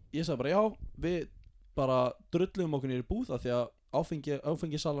og ég sagði bara, já, við bara drullum okkur niður í búð af því að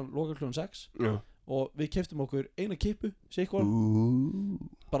áfengisalan lokar klukkan 6. Já. Og við keyptum okkur eina kippu, sikkur,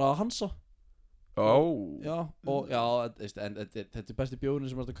 bara að Hansa. Já, og þetta er besti bjórinn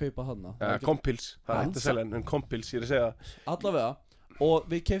sem er að kaupa hana. Kompils, það er ekkert að selja en kompils, ég er að segja. Allavega, og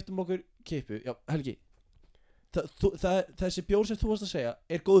við keyptum okkur kippu, já, Helgi, þessi bjór sem þú varst að segja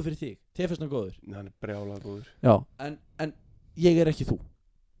er góður fyrir þig, þér finnst hann góður. Hann er brjálega góður. Já, en ég er ekki þú.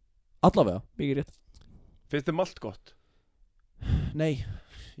 Allavega, mikið rétt. Finnst þið malt gott? Nei,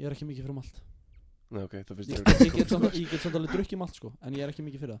 ég er ekki mikið fyrir malt. Nei, ok, það finnst þér Ég get samt alveg drukkið malt sko, en ég er ekki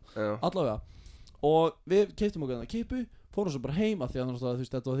mikið fyrir það. Já. Allavega, og við keyptum okkur þarna kippu, fórum svo bara heim af því að þú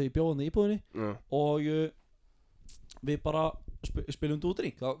veist, þetta var því ég bjóð hann í íbúðinni. Já. Og við bara spilum Do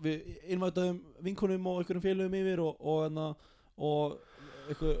Drink. Við innvætaðum vinkonum og einhverjum félögum yfir og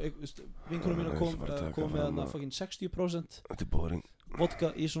vinkonum mína kom með fucking 60% Þetta er boring.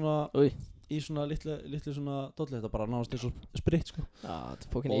 vodka í svona litlu svona dolli, þetta bara náðast eins og sprit sko. Já, þetta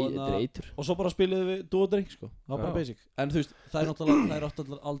er fucking eitur. Og svo bara spiluðum við Do Drink sko. Það var bara basic. En þú veist, það er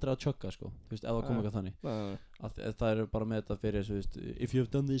náttúrulega aldrei að chugga sko. Þú veist, ef það kom eitthvað þannig. Það eru bara með þetta fyrir, þú veist, if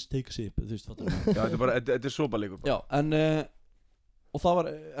you've done this, take a sip. Þú veist, fattar þú? Já, þetta er sopaleikur. Já, og það var,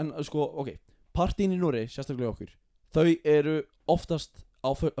 sko, ok, partíin í Nóri, sérstaklega okkur, þau eru oftast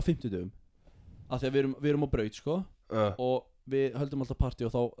á 50 dögum. Af því að við erum á braut sko. Og við höldum alltaf partí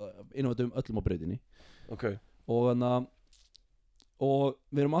og þá innvætum öllum á brautinni. Ok. Og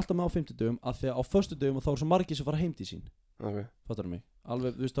við erum alltaf með á 50 dögum af því að á föstu dögum þá er svo margir sem fara heim til sín. Ok. Fattar þú mig?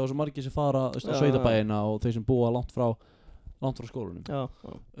 Alveg, þú veist, þá er svo margir sem fara á sveitabæina og þeir sem búa langt frá skólanum. Já.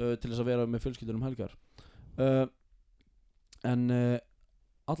 Til þess að vera með fjölskyldur helgar. En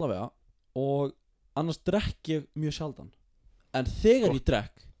allavega, og annars drekk ég mjög sjaldan. En þegar ég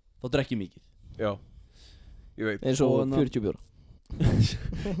drekk, þá drekk ég mikið. Já. Ég veit. Eins og 40 bjóra.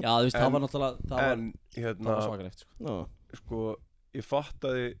 Já, þú veist, það var náttúrulega það var svakalegt sko. Sko, ég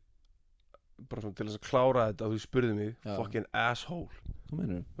fattaði bara svona til þess að klára þetta að þú spurði mig, fucking asshole. Hvað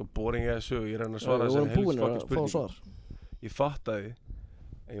meinarðu? Það var boring eða sög, ég reyna að svara þessari helst fucking spurningu. Svar. Ég fattaði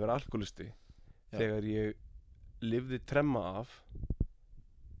að ég var alkoholisti þegar ég lifði tremma af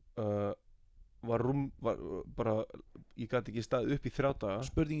var bara, ég gæti ekki staðið upp í 3 daga.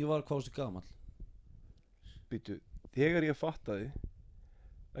 Spurningi var hvað varstu gamall? Býtu, þegar ég fattaði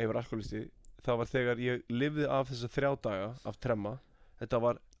að ég var alkoholisti, það var þegar ég lifði af þessa 3 daga af tremma. Þetta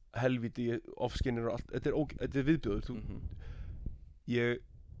var helvíti, off-skinner og allt, þetta er viðbjóður. Ég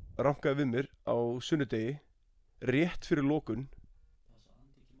rankaði við mér á sunnudegi rétt fyrir lokun.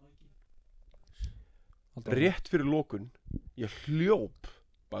 Ég hljóp,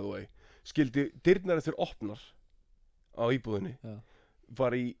 by the way, skildi dyrnar eftir opnar á íbúðinni.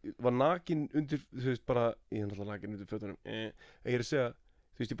 Var nakin undir, þú veist, bara ég er náttúrulega nakin undir fötunum. Ég er að segja,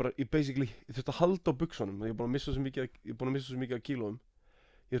 þú veist, ég basically þurfti að halda á buxunum. Ég er búin að missa svo mikið af kílóum.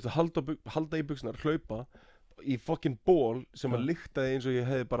 Ég þurfti að halda í buxunar, hlaupa í fucking ból sem að lyktaði eins og ég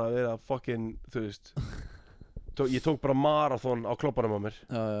hefði bara verið að fucking, þú veist, ég tók bara marathon á klopparum á mér.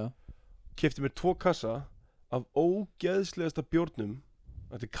 Keypti mér 2 kassa af ógeðslegasta bjórnum.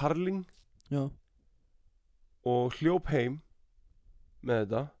 Þetta er Carling. Og hljóp heim með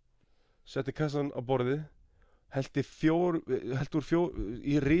þetta, setti kassan á borðið, hellti úr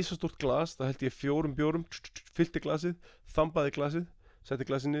í risastórt glas, það hellti ég 4 bjórum, fyllti glasið, þambaði glasið, setti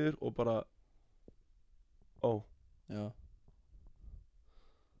glasið niður og bara að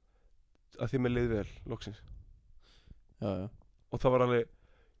því mér leiði vel, loksins. Og það var alveg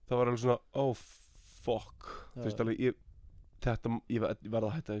svona fuck, þú veist alveg ég verði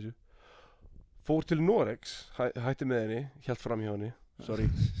að hætta þessu. Fór til Noregs, hætti með henni, hélt fram hjá henni, sorry.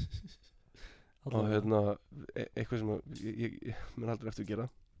 Og eitthvað sem ég mun aldrei eftir að gera.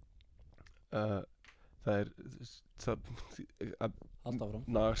 Það er Alltaf fram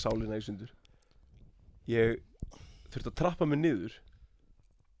naga sálina í sundur. Ég þurfti að trappa mig niður.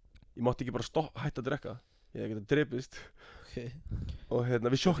 Ég mátti ekki bara hætta að drekka. Ég hefði getað drepist. Og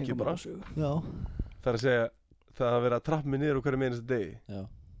við sjokkið bara. Já. Það er að segja, það að vera að trappa mig niður á hverju einasta degi. Já.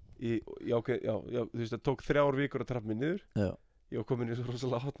 Þú veist, það tók 3 vikur að trappa mig niður. Já. Ég var komin í svo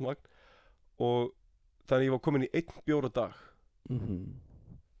rosalega hot magn. Og þannig ég var komin í 1 bjór á dag.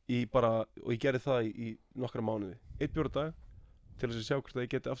 Og ég gerði það í nokkra mánuði. 1 bjór á dag til þess að sjá hvort að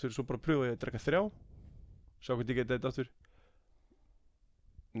ég geti aftur. Svo bara pröfa ég að drekka 3. Sjá hvort ég geti þetta aftur.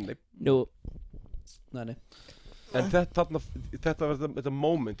 Nei. Jú. Nei. En þetta var þetta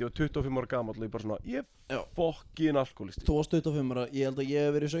moment. Ég var 25 ára gamall og ég bara svona, ég er fokkin alkoholisti. Þú varst 25 ára, ég held að ég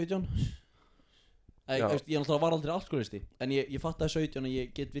hef verið 17. Ég náttúrulega var aldrei alkoholisti. En ég fattaði 17 að ég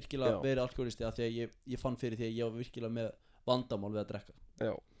get virkilega verið alkoholisti af því að ég fann fyrir því að ég var virkilega með vandamál við að drekka.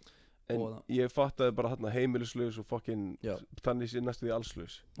 Já. En ég fattaði bara hérna heimilislaus og fokkin þannig sé næstu því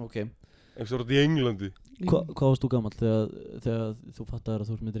allslaus. Ok. Eins og þetta í Englandi. Hvað varst þú gamall þegar þú fattaði að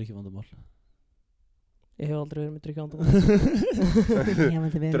þú ert með drykkjuvandamál? Ég hef aldrei verið með drykkjuvandamál.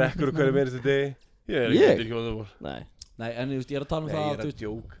 Drekkur þú hverju einasta degi? Ég er ekki með drykkjuvandamál. Nei, en ég er að tala um það að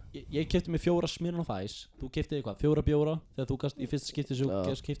djók. Ég keypti mig 4 Smirnoff Ice. Þú keyptiði hvað? 4 bjóra þegar þú gast í fyrsta skipti sem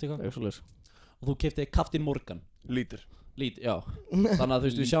þú keypti eitthvað. Og þú keyptiði Captain Morgan. Lítur, já. Þannig að þú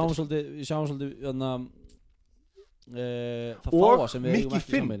veist, við sjáum svolítið það fáa sem við eigum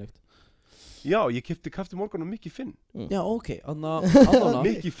ekki sammeilegt. Já, ég keypti Captain Morgan og Mickey Finn. Já, ok.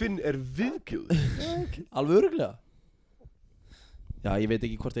 Mickey Finn er viðbjóður. Alveg örugglega. Já, ég veit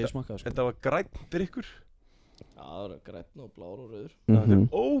ekki hvort ég smakkaði. Þetta var grænn drykkur. Já, það var grænn og blár og rauður. Það er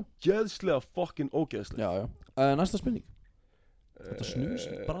ógeðslega fokkin ógeðslega. Já. Næsta spurning. Þetta snus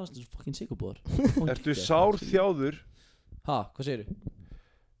bræðast þessu fokkin sigurbúðar. Ertu sár þjáður? Ha, hvað segirðu?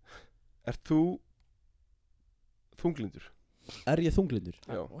 Ert þú þunglindur? Er ég þunglindur?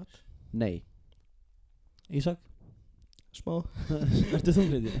 Já. Nei. Ísak? Smá. Ertu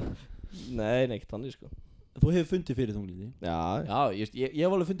þunglindur? Nei, ekki þannig sko. Þú hefur fundið fyrir þunglindi? Já, ég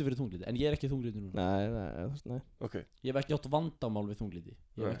hef alveg fundið fyrir þunglindi, en ég er ekki þunglindur núna. Nei. Ok. Ég hef ekki átt vandamál við þunglindi.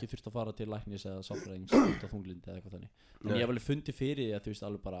 Ég hef ekki þurft að fara til læknis eða sálfræðings út af þunglindi eða eitthvað þannig. En ég hef alveg fundið fyrir því að þú veist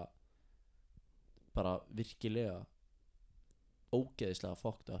alveg bara virkilega ógeðislega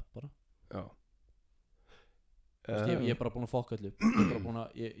fucked up bara. Já. Ég er bara búin að fokka öllu.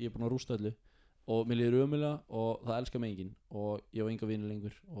 Ég er búin að rústa öllu. Og mér líður ömulega og það elskar mig enginn. Og ég var enga vinur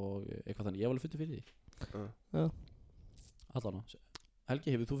lengur og eitthvað þannig. Ég hef alveg fundið fyrir því. Já. Allan á. Helgi,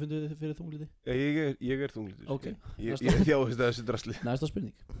 hefur þú fundið fyrir þunglindi? Ég er þunglindur. Ok. Ég þjáist þessu drasli. Næsta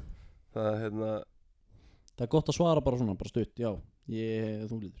spurning. Það er gott að svara bara svona, bara stutt. Já, ég er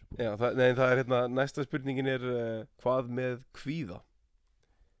þunglindur. Já, það er næsta spurningin er hvað með kvíða?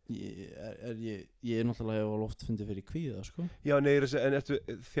 Ég er náttúrulega hef oft fundið fyrir kvíða, sko. Já, nei, en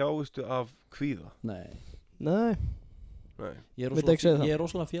þjáistu af kvíða? Nei. Ég er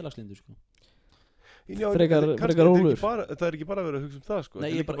rosalega félagslindur, sko. Já, frekar rólur. Það er ekki bara verið að hugsa það, sko.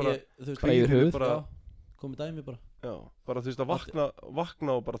 Nei, þú veist, komið dæmi bara. Já, bara þú veist að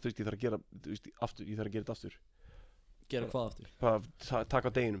vakna og bara þú veist ég þarf að gera þetta aftur. Gera hvað aftur? Bara taka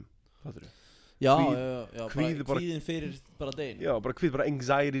á deginum, fattur þú? Já, kvíðin fyrir bara degin. Já, bara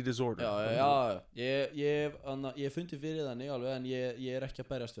anxiety disorder. Já, ég hef fundið fyrir þannig alveg, en ég er ekki að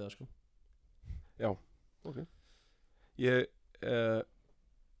berjast við það, sko. Já, ok. Ég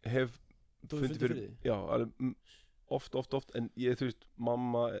hef fundið fyrir því? Já, alveg oft, en ég, þú veist,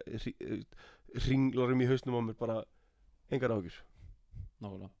 mamma hringlar í hausnum á mér bara engar áhyggjur.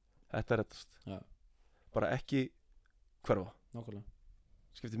 Nákvæmlega. Þetta er reddast. Já. Bara ekki hverfa. Nákvæmlega.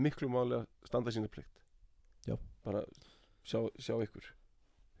 Skiptir miklu máli að standa sína plikt. Já. Bara sjá ykkur.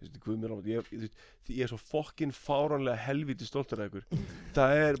 Þú veist, guð mér á ég er svo fokkin fáránlega helvíti stoltur af ykkur.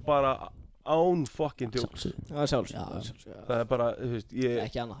 Það er bara án fokkin djóks. Það er sjálfsög. Það er bara, þú veist,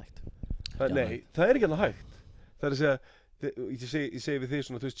 ekki annað hægt. Nei, það er ekki annað hægt. Það er að segja, ég segi við þig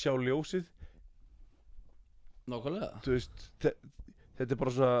svona, þú veist, sjá ljósið. Nákvæmlega. Þú veist, þetta er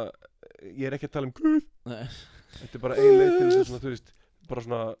bara svona, ég er ekki að tala um Guð. Nei. Þetta er bara einlega til þess að svona, þú veist, bara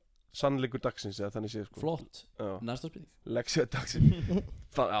svona sannleikur dagsins eða þannig séð, sko. Flott. Næsta spurning. Leksja dagsins.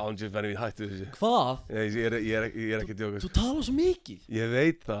 Hann sé verið við hættu þessu. Hvað? Ég er ekki að djóka. Þú talar svo mikið. Ég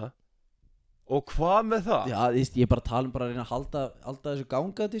veit það. Og hvað með það? Já, ég bara tala bara að reyna að halda þessu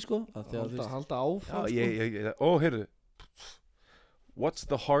gangandi, sko. Halda áfram, sko. Heyrðu. What's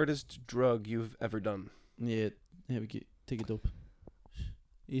the hardest drug you've ever done? Ég hef ekki tekið dóp.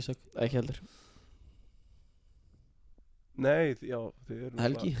 Ísak? Ekki heldur. Nei, já, þið eru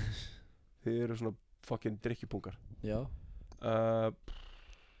Helgi? Þið eru svona fucking drikkjupungar. Já.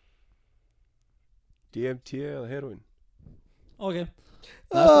 DMT eða heroin? Ok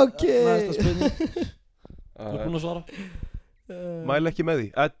Næsta spurning Þú ert búin að svara Mæla ekki með því.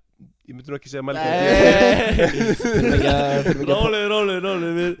 Ég myndi nú ekki segja mæla ekki Róleg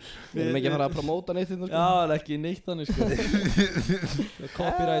Við erum ekki að fara að promóta neitt sko. Já, ekki neitt þannig sko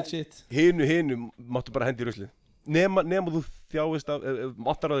Copyright shit Hinu máttu bara hendi í ruslið. Nema þú þjáist af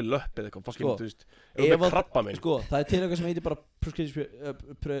máttar á því löpp eða eitthvað Sko, ef krabba minn sko, það er til eitthvað sem heitir bara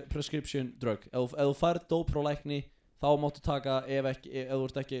prescription drug ef þú færð dóp frá lækni þá máttu taka ef það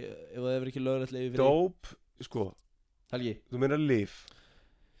er ekki löglegt leyfi fyrir Dóp, sko Helgi Þú meinar lyf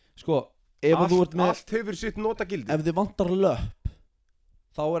Sko, ef þú ert með Allt hefur sitt notagildi. Ef þið vantar löpp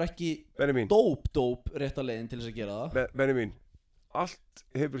þá er ekki Benni mín dóp rétta leiðin til þess að gera það Benni mín Allt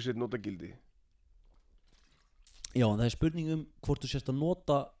hefur sitt notagildi. Já, en það er spurning hvort þú sérst að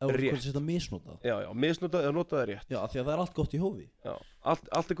nota eða hvort þú sérst að misnota Já, misnota eða nota það rétt. Já, af því að það er allt gott í hófi Já,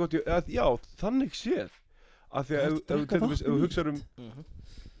 allt er gott í já, þannig séð. Af því að ef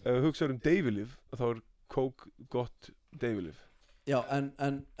þú hugsar deyfilif þá er kók gott deyfilif. Já,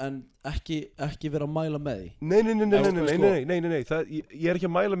 en ekki vera að mæla með því Nei, ég er ekki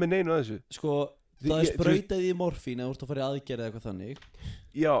að mæla með neinu að þessu. Sko, það er sprautað í morfín eða þú ert að fara í aðgerð eða eitthvað þannig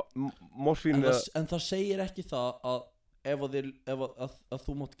Já, morfín en það segir ekki það að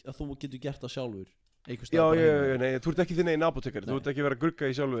þú getur gert það sjálfur Já, nei, þú ert ekki þinn einn apotekari. Þú ert ekki að vera að grugga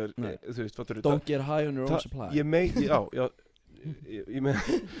í sjálfu þér. Þú veist, fattur þú Don't get high on your own supply Ég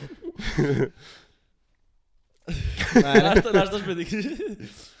Næsta spurning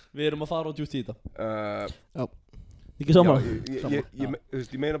Við erum að fara á djútt í þetta Já Ekki saman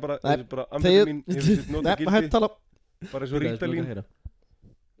Ég meina bara amfetamin hefur sitt notagildi bara eins og Rítalín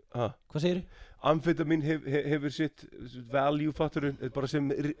Hvað segirðu? Amfetamin hefur sitt value fattur bara sem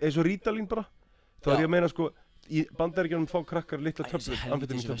eins og Rítalín bara þá er ég að meina sko í Bandaríkjunum fá krakkar litla töflur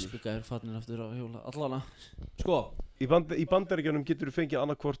amfetamin töflur Allana Sko Í Bandaríkjunum getur þú fengið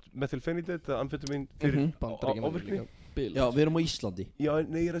annarkvort methylphenidate eða amfetamin fyrir ofvirkni. Já, við erum á Íslandi. Já,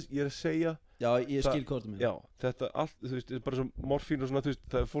 nei, ég er að segja. Já, ég skil hvað þú meinar. Já, þetta allt, þú veist, bara svo morfín og svona, þú veist,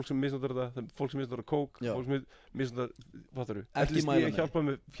 það er fólk sem misnotar þetta, það er fólk sem misnotar kók, fólk sem misnotar, fattar þú? Ekki mæla með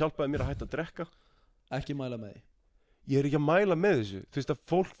því. Hjálpaði mér að hætta að drekka. Ekki mæla með því. Ég er ekki að mæla með þessu. Þú veist að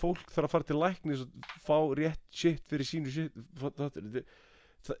fólk þarf að fara til læknis og fá rétt shit fyrir sínu shit,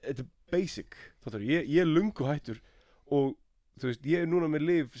 þetta er basic, fattar þú? Ég er löngu hættur. Og þú veist, ég er núna með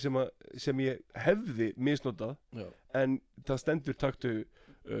lyf sem ég hefði misnotað en það stendur taktu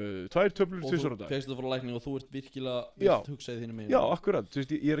 2 töflur 2 ára dag. Og þú frá lækning og þú ert virkilega vilt hugsa í þínu megin. Já, akkurat, þú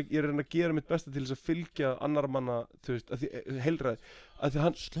veist, ég er að reyna að gera mitt besta til þess að fylgja annar manna, þú veist, heilræði að því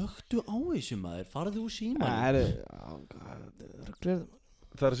hann Slökktu á þessu maður, farðu úr símanum.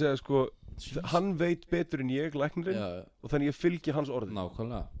 Það er að segja sko hann veit betur en ég, læknirinn og þannig ég fylgja hans orði.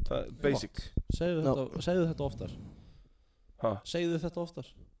 Nákvæmlega. Það er basic. Segðu þetta oftar. Segðu þetta oftar.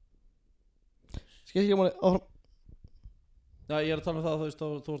 Skil ekki máli áfram. Já, ég er að tala um það að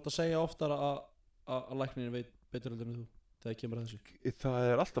þú ert að segja oftar að læknirinn veit betur heldur en þú þegar kemur að þessu. Það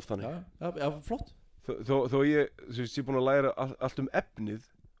er alltaf þannig. Já, flott. Þó ég sé búin að læra allt efnið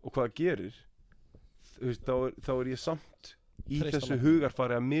og hvað það gerir, þú veist, þá er ég samt í þessu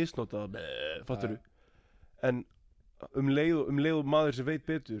hugarfari að misnota það, fattur þú? En leið og maður sem veit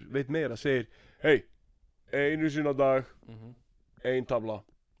betur, veit meira, segir, hei, 1 sinni á dag, 1 tabla.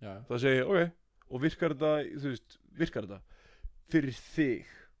 Það segir, ok, og virkar þetta, þú veist, fyrir þig?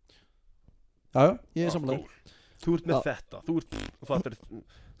 Já, ég er sammála. Þú ert með þetta, þú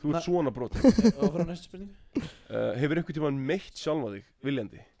ert svona brotinn. Og fyrir næstu spurning? Hefur einhvern tímann meitt sjálfa þig,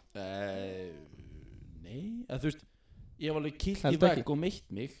 viljandi? Nei, þú veist, ég hef alveg kýlt í vegg og meitt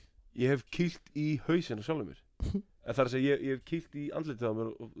mig. Ég hef kýlt í hausinn á sjálfum mér. En það er að segja, ég hef kýlt í andlitið á mér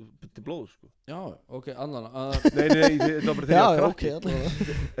og til blóður, sko. Já, ok, annan. Nei, þetta var bara þegar ég var krakki.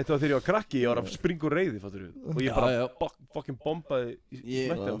 Þetta var þegar ég var krakki, ég var að springa úr reiði, fattur þú? Og ég bara fucking bombaði í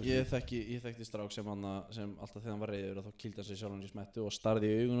smetti á mér. Ég þekkti strák sem alltaf þegar hann var reiður og þá kýldi hann sig sjálfan í smetti og starði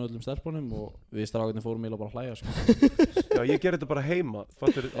í augun á öllum stelpunum og við strákarnir fórum eiginlega bara að hlæja, sko. Já, ég gerði þetta bara heima,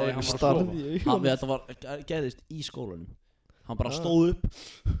 fattur þú? Hann starði í augun. Þetta gerðist í skólanum. Hann bara stóð upp,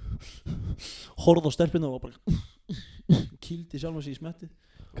 horfði á stelpuna og bara kýldi sjálfan sig í smetti.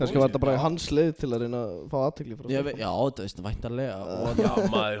 Kannski var þetta bara hans leið til að reyna að fá athygli frá Já, þetta veist, væntanlega. Já,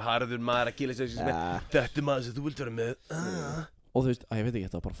 harður maður að kýla sig í smetti. Þetta er maður sem þú vilt vera með. Og þú veist, ég veit ekki,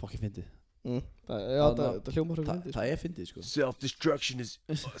 þetta var bara fucking fyndið. Já, þetta hljómar fyrir fyndið. Það er fyndið, sko. Self-destruction is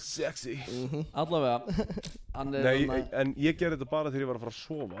sexy. Allavega. Nei, en ég gerði þetta bara þegar ég var að fara að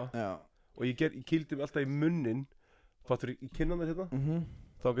sofa. Og ég kýldi mig alltaf í munnin. Fattur í kinnana hérna.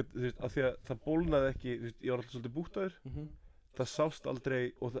 Þá þú veist, af því að það bólnaði ekki, þú veist, ég var alltaf svolítið búttaður. Það sást aldrei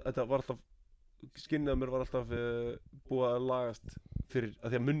og þetta var alltaf skinnið á mér var alltaf búið að lagast fyrir, að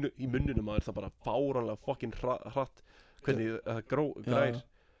því að í munnunum maður það bara fáránlega fucking hratt hvernig það grær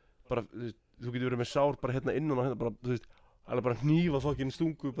bara, þú getur verið með sár bara hérna innan og hérna bara, þú veist, alveg bara hnífa fucking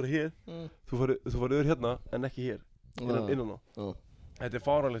stungu bara hér þú farið öður hérna en ekki hér innan á þetta er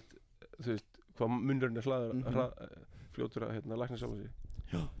fáránlegt, þú veist, hvað munnurinn er hlaður fljótur að hérna lækna sjálf sig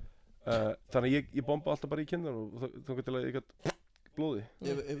þannig að ég bomba alltaf bara í kinnar og þá getur ég gætt blóði.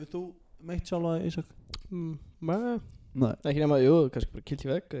 Hefur þú meitt sjálfa Ísak? Nei, ekki nema, jú, kannski bara kilt í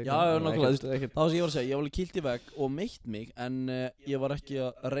vegg. Já, nákvæmlega, það var sem ég var að segja, ég var alveg kilt í vegg og meitt mig en ég var ekki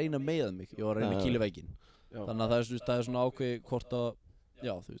að reyna að meiða mig, ég var að reyna að kýla vegginn. Þannig að það er svona ákveð hvort að,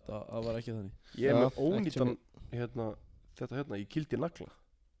 já, þú veist, það var ekki þannig. Ég er með ónýtan, þetta hérna, ég kildi nagla.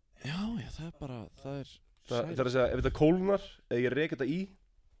 Já, það er bara, það er að segja, ef þetta kólnar, ef ég reki þetta í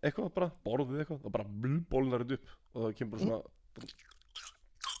eitthvað bara, borðið eitthvað, þá bara bólnar þetta upp og það kemur bara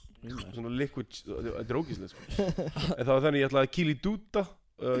svona liquid, þetta er ógíslegt sko. En það var þannig ég ætlaði að kýla í dúta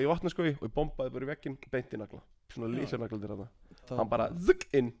í vatnaskói og ég bombaði bara í vegginn beint í nagla, svona lítið nagla til þetta hann bara zugg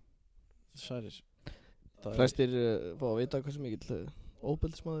inn. Særis. Flestir fá að vita hvað sem mikill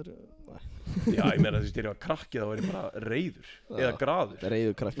óbeldismadur. Já, ég meina þú veist, ég var krakki þá var ég bara reiður eða graður.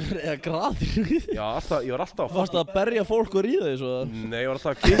 Reiður krakki. Eða graður? Já, ég var alltaf Varstu að berja fólk og ríða því svo? Nei, ég var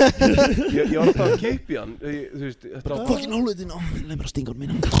alltaf að keipi hann, þú veist. Bara fucking álutin á, leið mér að stinga hún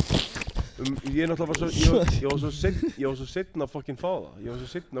mína. Ég náttúrulega var svo setn að fucking fá það. Ég var svo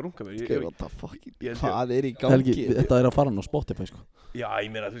setn að runga mér. What the fucking, hvað er í gangi? Helgi, þetta er að fara hann á Spotify sko. Já, ég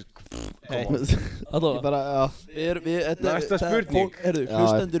meina, þú veist, næsta spurning.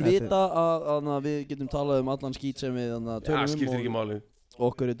 Hlustendur vita að við getum talað um allan skít sem við tölum Já, skiptir ekki máli.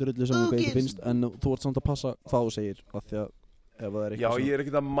 Okkur er drullu sem við hvað finnst en þú ert samt að passa hvað þú segir af því að ef það er Já, ég er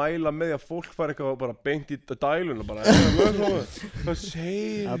ekkert að mæla með því að fólk fara eitthvað bara beint í dæluna bara hvað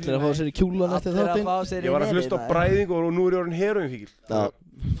segir allir að fá sér í kjúlan eftir þáttinn. Ég var að hlusta á bræðingu og nú er ég orðin heroinfíkil.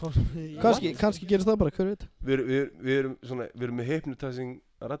 Kannski gerist það bara, hver veit. Við erum með hypnotizing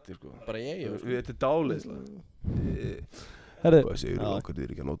raddir sko. Bara ég Þetta er dáleiðslega. Hvað segir þú langar þér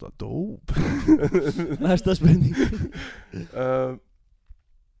ekki að nota dóp? Næsta spurning.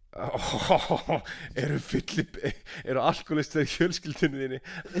 Eru alkoholistar í fjölskyldunni þinni?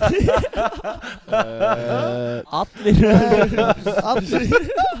 Allir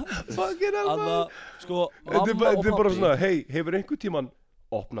Fucking alveg sko, Þetta er bara svona, hei, hefur einhvern tímann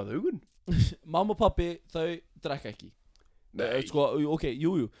opnað augun? Mamma og pappi, þau drekka ekki. Nei. Sko, ok,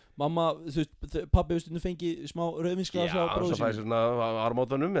 jú mamma, þú veist, pappi hefur stundum fengið smá rauðvínsglas á bróður Já, það fæði svona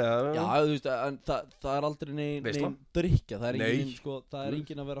armótanum Já, þú veist, en það er aldrei neinn drykja. Það er enginn, sko, það er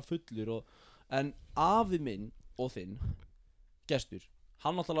enginn að vera fullur en afi minn og þinn Gestur,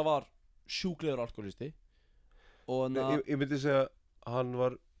 hann náttúrulega var sjúklegur alkoholisti og Ég myndi segja hann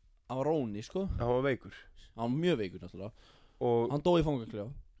var róni, sko. Hann var veikur. Hann var mjög veikur, náttúrulega og hann dó í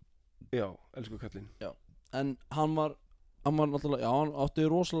fangaklefa. Já, elsku kallinn. Já, en hann var náttúrulega, já, hann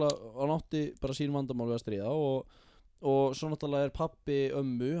átti bara sín vandamál við að stríða og svo náttúrulega er pappi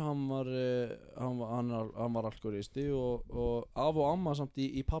ömmu, hann var alkoholisti og af og amma samt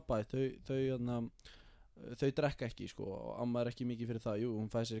í pappa þau drekka ekki sko og amma er ekki mikið fyrir það. Jú,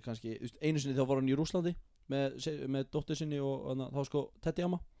 hún fæði sér kannski, einu sinni þá var hann í Rússlandi með dóttur sinni og þá sko Teddy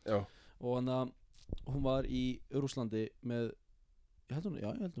amma. Já. Og hún var í Rússlandi með ég held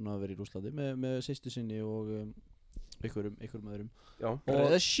hún að vera í Rússlandi með systur sinni og einhverjum öðrum. Já.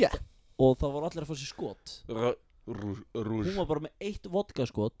 Og það voru allir að fá sér skot. Hún var bara með 1 vodka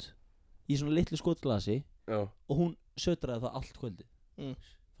skot í svona litlu skotglasi. Já. Og hún sötraði það allt kvöldið.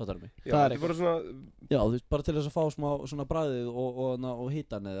 Fattar mig? Já, það er bara svona Já, þú veist, bara til þess að fá smá svona bragðið og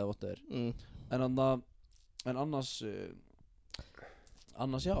hitan eða what það er. En annars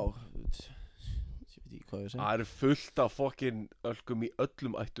já, ég veit ekki hvað ég segja. Það er fullt af fucking ölkum í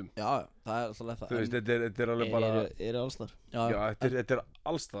öllum ættum. Já, það er alltaf leið það. Þú veist, þetta er alveg bara Er allstar. Já, þetta er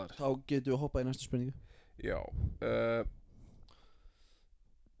allstar. Þá getum við að hoppa í næstu spurningu. Já.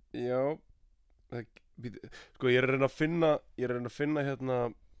 Já. Sko, ég er að reyna að finna hérna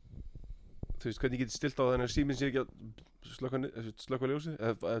þú veist, hvernig ég geti stilt á þannig að síminn sé ekki að slökkva ljósið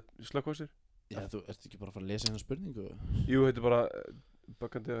eða slökkva á sér. Já, þú ert ekki bara að fara að lesa hérna spurningu? Jú, þetta er bara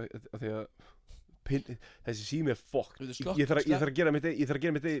bakkandi að því að þessi sími er fokkt. Ég þarf að gera mitt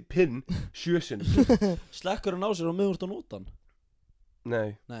pinn 7 sinnum. Slekkur hann á sér og meðvort á nótan?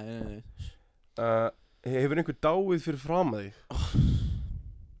 Nei. Nei. Hefur einhver dáið fyrir fram að þig?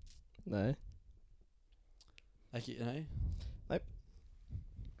 Nei. Ekki, nei.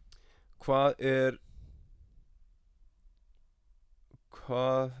 Hvað er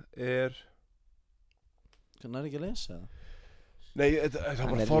Kann er ekki að lesa það? Nei, þetta er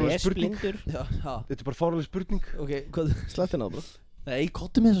bara fárlega spurning. Já, Þetta er bara fárlega spurning. ok, hvað, slættin á bro. Nei,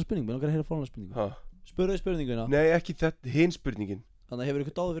 kottu með þessa spurning, mér langar að heyra fárlega spurningu. Ha? Spurðu spurninguna. Nei, ekki þetta, hinn spurningin. Þannig að hefur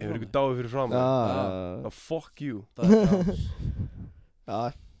ykkur dáið fyrir Hefur fram ykkur dáið fyrir fram? Já. Fuck you. Já.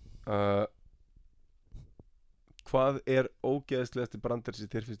 Hvað er ógeðslegasti brandar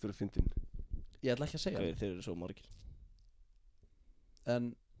sem þér finnst vera fyndin? Ég ætla ekki að segja Ok, þeir eru svo margir. En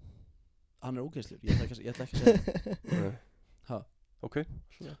hann er ógeðslegur, ég ætla ekki að segja Nei. Ha? Ok.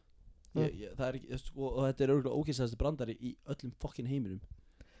 Það er ekki, sko, og þetta er örgulega ógeðslegasti brandari í öllum fokkin heiminum.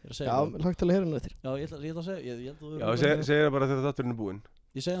 Ég er að segja Já, lagt til að heyra hann eftir. Já, ég ætla að segja Já, segir það bara þegar þátturinn er búinn.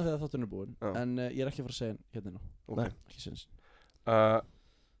 Ég segja hann þegar þátturinn er búinn. Já. En ég er ekki að fara að segja hann hérna inn á. Ok. Nei, ekki sinns.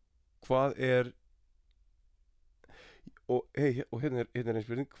 Hvað er og hérna er einn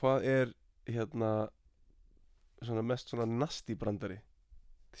spurning. Hvað er svona mest svona nasty brandari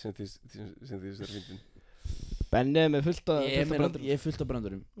sem þið er fyndin? Benni er með fullt af brandurum. Ég er fullt af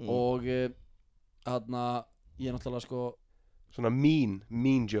brandurum. Og þarna, ég er náttúrulega sko Svona mean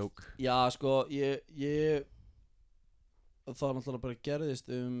joke. Já, sko, ég það náttúrulega bara gerðist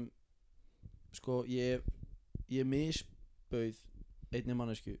sko, ég misbauð einni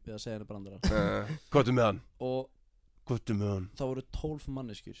mannesku við að segja henni brandara. Komdu með hann. Og Komdu með hann. það voru 12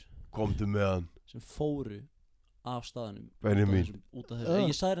 manneskjur Komdu með hann. sem fóru af staðinum Benjamin. út af þessu.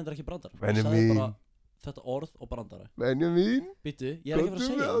 Ég sagði reyndar ekki brandara. Ég Benjamin. sagði bara þetta orð og brandara. Benjamin. Býttu, ég er ekki að fara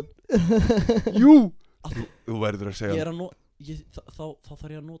að segja hann. Jú. Þú verður að segja Ég er að þá þarf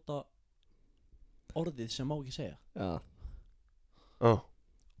ég að nota orðið sem má ekki segja. Já.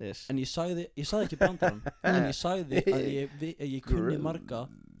 Yes. En ég sagði ekki brandaran. En ég sagði að ég kunni marga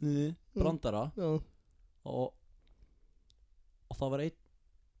brandara. Já. Og það var einn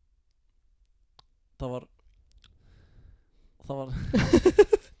það var og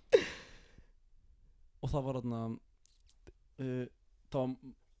það var þarna það var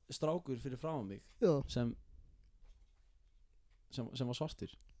strákur fyrir framan mig. Já. sem var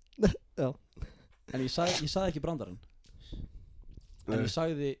svartur. Já. En ég sagði ekki brandaran. En ég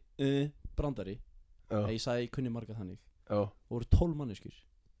sagði brandari. Já. Ég sagði ég kunni marga þannig. Já. Og voru 12 manneskjur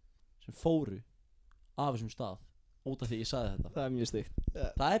sem fóru af þessum stað út af því ég sagði þetta. Það er mjög steikt.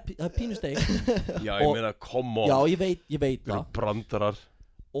 Það er pínu steikt. Já, ég meina, come on. Já, ég veit Þeir eru það. brandarar.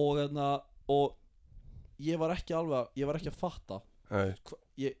 Og ég var ekki að fatta. Nei.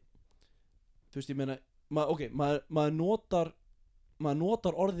 Þú veist, ég meina maður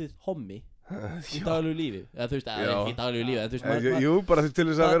notar orðið hommi í daglegu lífi. Eða þú veist, ekki í daglegu lífi, en þú veist Jú, bara til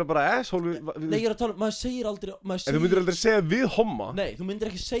þess að vera bara asshole. Nei, ég er að tala maður segir aldrei En þú myndir aldrei segja við homma. Nei, þú myndir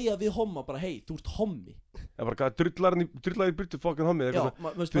ekki segja við homma bara hei, þú ert hommi. Það er bara drullar í burtu fucking hommi. Já,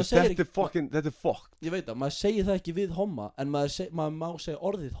 maður segir ekki þetta er fucked. Ég veit það, maður segir það ekki við homma. En maður má segja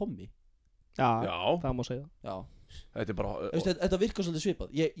orðið hommi. Já, Já. það má segja. Já. Þetta er bara Þetta virkar svolítið svipað.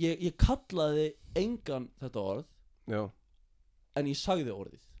 Ég kallaði engan þetta orð. Já. En ég sagði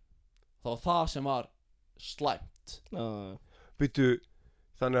orðið. Það var það sem var slæmt. Býtu,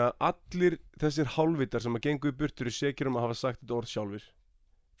 þannig að allir þessir hálfvitar sem að gengu í burtu eru sekir að hafa sagt þetta orð sjálfur.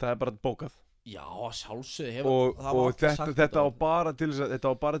 Það er bara bókað. Já, sjálfsögðu og þetta á bara til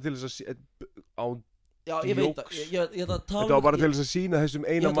þess að Já, ég veit það. Þetta var bara til þess að sína þessum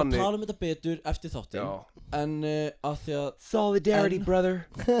eina manni. Ég ætla að tala þetta betur eftir þáttinn. Já. En af því að Solidarity, brother.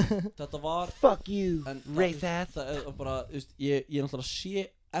 Þetta var Fuck you, en race ass. Það er bara, ég náttúrulega sé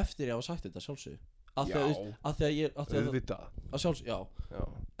eftir ég hafa sagt þetta sjálfsögðu. Af því að Auðvitað. Að sjálfsögðu, já.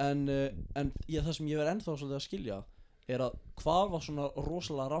 En það sem ég verð ennþá svolítið að skilja er að hvað var svona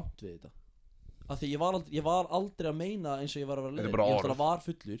rosalega rámt við þetta. Af því ég var aldrei að meina eins og ég var að vera leiður. Ég náttúrulega var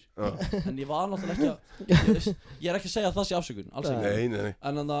fullur. En ég var náttúrulega ekki ég er ekki að segja að það sé afsökun, alls ekki. Nei.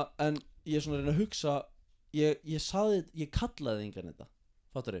 En ég er svona að reyna að hugsa. Ég kallaði engan þetta.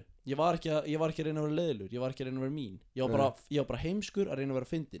 Fattarðu? Ég var ekki að reyna að vera leiðilegur. Ég var ekki að reyna að vera mín. Ég var bara heimskur að reyna að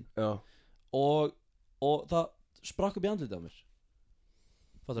vera fyndinn. Já. Og það sprakk upp í andlitið á mér.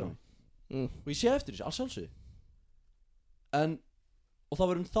 Fattarðu mig? Og ég sé eftir þessu, alls sjálfsögðu. Og það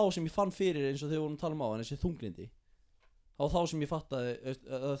var þá sem ég fann fyrir eins og þegar við vorum að tala á þessi þunglindi. Það var þá sem ég fattaði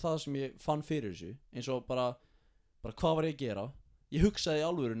það sem ég fann fyrir þessu. Eins og bara hvað var ég að gera? Ég hugsaði í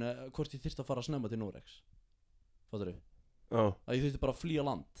alvörunni hvort ég þyrfti að fara snemma til Noregs. Fattarðu? Já. Að ég þurfti bara að flýja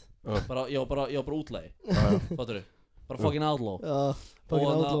land. Ég var bara útlægi. Fattarðu? Bara fucking outlaw. Já, fucking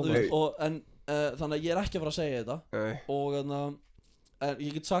outlaw. Þannig að ég er ekki að fara að segja þetta. Nei. En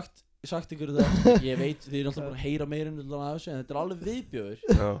ég get sagt ykkur það. Ég veit þið er alltaf bara að heyra meirinn af þessu. En þetta er alveg viðbjöður.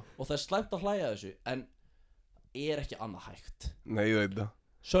 Og það er slæmt að hlæja þessu. En er ekki annað hægt. Nei, ég veit það.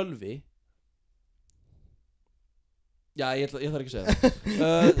 Sölvi. Já, ég þarf ekki að segja það.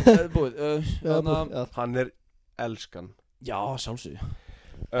 Búið. Hann er elskan. Já, sjálfsög.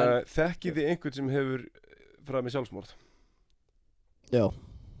 Þekkið þið einhvern sem hefur framið sjálfsmorð? Já,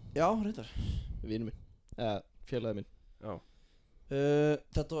 Já, reyndar. vinur minn félagi minn. Já.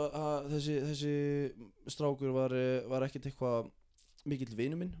 Þetta var, þessi strákur var ekkert eitthvað mikill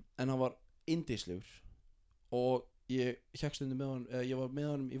vinur minn, en hann var yndislegur og ég hékk stundum með hann, ég var með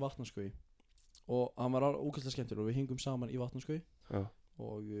hann í Vatnarskógi og hann var ógeðslega skemmtilegur og við hingum saman í Vatnarskógi. Já.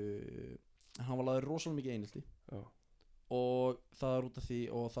 Og hann var lagður rosalega mikið einelti. Já. Og það er út af því,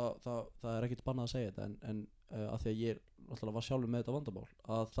 og það er ekkert bannað að segja þetta, en af því að ég alltaf var sjálfur með þetta vandamál,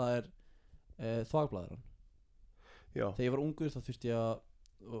 að það er þvagblæðran. Já. Þegar ég var ungur þá þurfti ég að,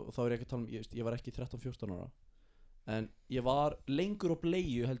 og þá er ég ekki að tala um, ég var ekki 13-14 ára, en ég var lengur á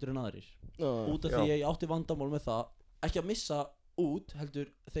bleiu heldur en aðrir, út af því að ég átti vandamál með það, ekki að missa út heldur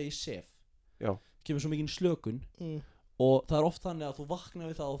þegar ég sef. Já. Kemur svo mikinn slökun og það er oft þannig að þú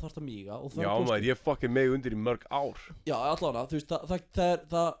vaknar við það og þú þarft að míga. Já maður, ég fucking meg undir í mörg ár. Já, allavega, þú veist,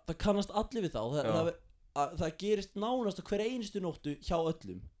 það kannast allir við það og það gerist nánast á hverja einustu nóttu hjá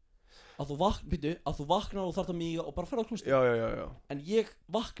öllum. Að þú vaknar og þarft að míga og bara ferð á klústi. Já. En ég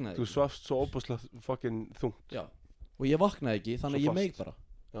vaknaði ekki. Þú svafst svo óbúslega fucking þungt. Já. Og ég vaknaði ekki, þannig að ég meig bara.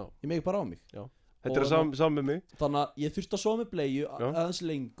 Já. Ég meig bara á mig. Já. Þetta er saman með mig. Þannig að ég þurfti að sofa með bleiu aðeins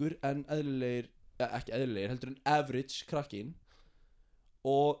lengur en eðlilegir, ekki eðlilegir, heldur en average krakkin.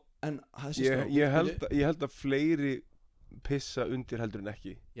 Og, en ég held að fleiri pissa undir heldur en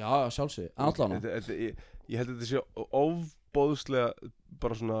ekki. Já, sjálfsög, en allan ég held að þetta sé ofbóðslega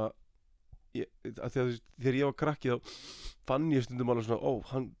bara svona þegar ég var krakki þá fann ég stundum alveg svona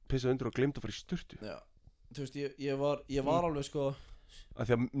hann pissaði undir og glemdi að fara í sturtu. Já, þú veist, ég var alveg sko að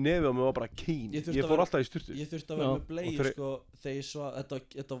því að nefið á mig var bara kín. Ég fór alltaf í sturtu. Ég þurfti að vera með bleiu sko þegar ég svo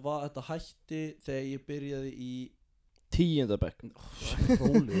þetta hætti þegar ég byrjaði í 10. bekk.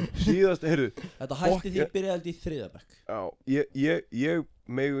 Síðast, heyrðu. Þetta hætti því ég byrjaði í 3. bekk. Já, ég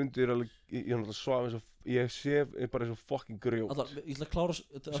meg undir alveg, ég náttúrulega svaf eins og ég sef bara eins og fucking grjót. Ég ætla að klára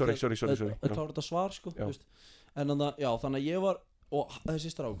Sorry. Að klára þetta svar sko, þú veist. En þannig að ég var, og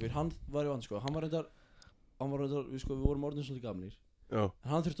þessi strákur, hann var í vand sko, hann var reyndar, við vorum orðin svolítið gamlir. Já. En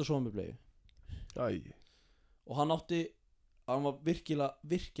hann þurfti að sofa með bleiu. Æ. Og hann var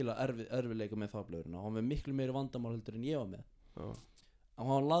virkilega erfiðleika með þvablöðurina og hann var miklu meiri vandamál heldur en ég var með. Já. Og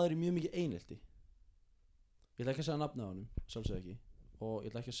hann var lagður í mjög mikið einelti. Ég ætla ekki að segja nafnið á honum, sjálfsög ekki. Og ég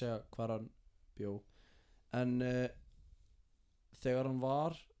ætla ekki að segja hvar hann bjó. En þegar hann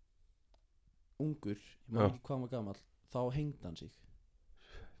var ungur, ég man ekki hvað hann var gamall, þá hengdi hann sig.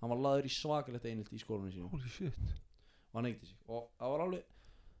 Hann var lagður í svakalegt einelti í skólanum sínum. Holy shit. Og hann hengdi sig. Og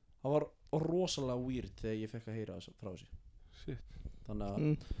það var rosalega weird þegar ég fekk að heyra frá þessu. Shit. Þannig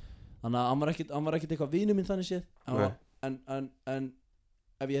að hann var ekkert eitthvað vinur minn þannig séð. En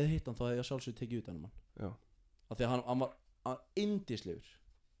ef ég hefði hitt hann þá hefði ég sjálfsög tekið utan hann. Já. Af því að hann var yndislegur.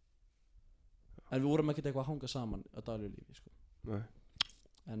 En við vorum ekkert eitthvað að hanga saman á daglegu lífi sko. Nei.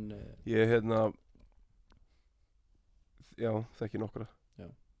 En ég já, þekki nokkra. Já.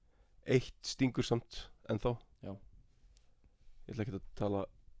 Eitt stingur samt ennþá. Já. Ég ætla ekki að tala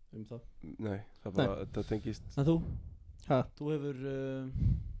það. Nei, það bara, þetta tengist. En þú? Hæ? Þú hefur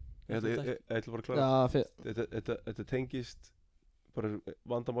ég ætla bara að klára. Já, þetta tengist bara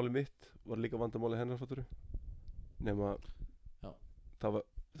vandamáli mitt var líka vandamáli hennar fatturu. Nema það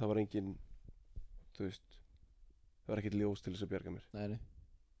var engin, þú veist, það var ekkert ljós til þess að bjarga mér. Nei.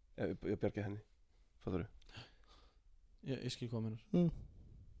 Ég bjarga henni, fatturu. Ég skil hvað meinar.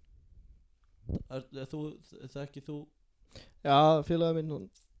 Þekkir þú? Já, félagi minn hann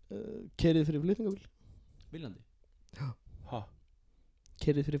keyrið fyrir flutningabíl. Viljandi? Já. Ha?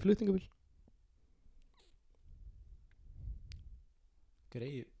 Keyrið fyrir flutningabíl.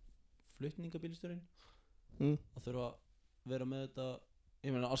 Greið flutningabílstjórinn? Það þurfa að vera með þetta,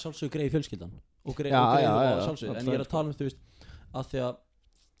 ég meina að sjálfsögðu greið fjölskyldan og greið sjálfsögðu, en ég er að tala þú veist, að því að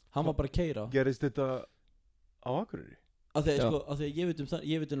hann var bara að keyra. Gerist þetta á Akureyri? Að því að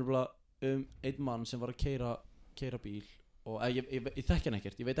ég veit einn mann sem var að keyra bíl og ég þekki hann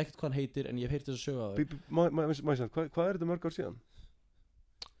ekkert, ég veit ekkert hvað hann heitir en ég hef heyrt þess að sögu að þau. Hvað er þetta mörg ár síðan?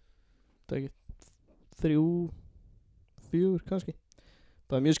 Það er ekki 3-4 kannski.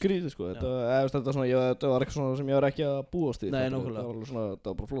 Það var mjög skrítið sko. Þetta var eitthvað svona sem ég var ekki að búast í. Nei, nákvæmlega. Það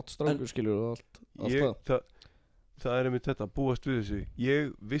var bara flott strákur skilur og allt það. Það er einmitt þetta, búast við þessu. Ég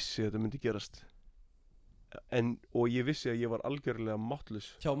vissi að þetta myndi gerast og ég vissi að ég var algjörlega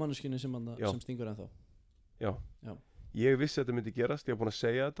máttlaus. Hjá manneskjunni sem stingur ennþá. Já. Ég vissi að þetta myndi gerast, ég var búin að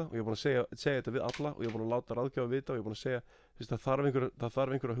segja þetta og ég var búin að segja þetta við alla og ég var búin að láta ráðgjafa vita og ég var búin að segja, þú veist, það þarf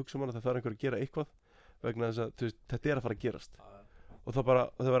einhver að hugsa um hana, það þarf einhver að gera eitthvað vegna þess að, þú veist, þetta er að fara að gerast. Og það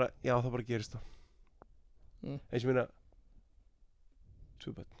bara gerist það. Eins og minna,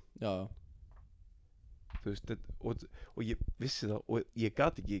 2 börn. Já. Þú veist, og ég vissi það og ég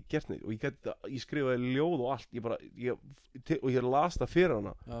gat ekki gert neitt og ég skrifaði ljóð og allt og ég las það fyrir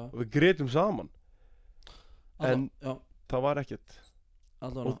hana og við grétum saman en það var ekkert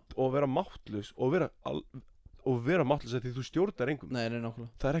og vera máttlaus og vera máttlaus því þú stjórnar engum. Nei, nákvæmlega.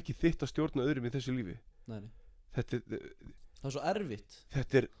 Það er ekki þitt að stjórna öðrum í þessu lífi. Nei. Það er svo erfitt.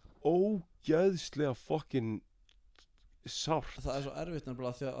 Þetta er ógæðslega fucking sárt. Það er svo erfitt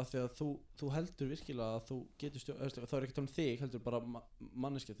nefnilega af því að þú heldur virkilega að þú getur stjórna, þá er ekki þig, heldur bara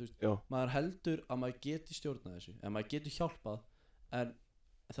manneskja, þú veist. Maður heldur að maður geti stjórnað þessu, en maður getur hjálpað, en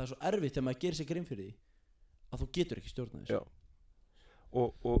það er svo erfitt þegar maður gerir sig grein fyrir því að þú getur ekki stjórnað þessu. Og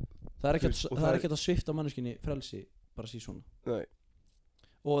það er ekkert að svipta manneskinni frelsi bara síð svona. Nei.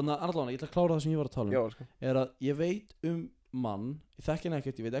 Og allavega, ég ætla að klára það sem ég var að tala er að ég veit mann, ég þekki hann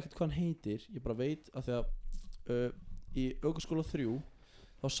ekkert, ég veit ekkert hvað hann heitir, ég bara veit að því að í aukaskóla 3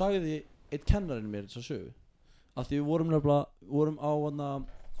 þá sagði einn kennarinn mér þessa sögu að því við vorum á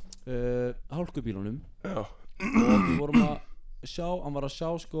hálkubílunum og við vorum að sjá, hann var að sjá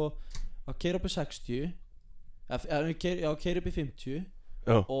sko að keyra upp í 60 keyra upp í 50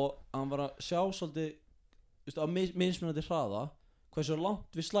 og hann var að sjá svolítið á mismunandi hraða hversu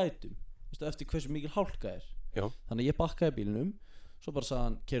langt við slætum eftir hversu mikil hálka er. Þannig að ég bakkaði bílnum, svo bara sagði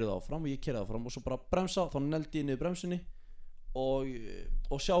hann keyrið áfram og ég keyrið áfram og svo bara bremsa, þá neldi ég niður bremsunni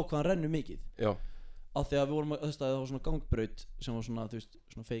og sjá hvað hann rennur mikið. Af því að við vorum að það var svona gangbraut sem var svona, þú veist,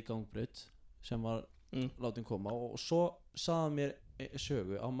 svona fake gangbraut sem var látin koma og svo sagði hann mér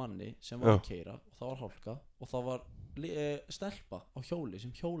sögu á manni sem var að keyra og það var hálka og það var stelpa á hjóli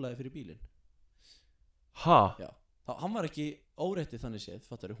sem hjólaði fyrir bílinn. Já, hann var ekki óréttið þannig séð,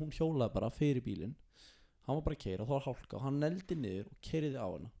 fattar hún hjólaði bara fyrir bílinn. Hann var bara að keyra og það var hálka og hann neldi niður og keyriði á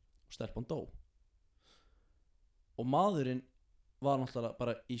hana og stelpan dó. Og maðurinn var náttúrulega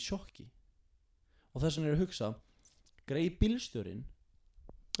bara í sjokki og þess vegna er að hugsa greið bílstjórinn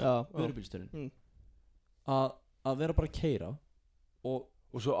vörubílstjórinn að vera bara að keyra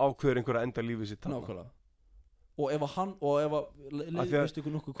og svo ákveður einhver að enda lífið sitt nákvæmlega. Og ef hann veistu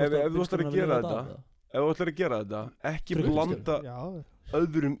ykkur nokkuð ef þú ætlar að gera þetta ekki blanda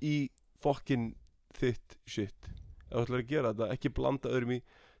öðrum í fokkin þitt shit. Ef þú ætlar að gera þetta ekki blanda öðrum í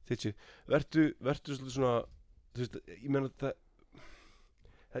þitt shit. Vertu svolítið svona, þú veist, ég meina það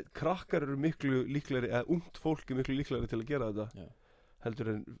krakkar eru miklu líklegri eða ungt fólk er miklu líklegri til að gera þetta heldur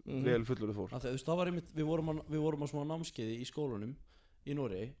en vel fullorðið fólk. Það var einmitt, við vorum á svona námskeiði í skólanum í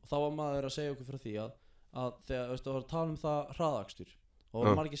Noregi og þá var maður að segja okkur frá því að þegar það var að tala það hraðakstur og það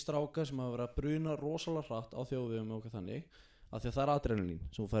var margir strákar sem hafa verið að bruna rosalega hratt á þjóðvegum og okkur þannig að því að það adrenalín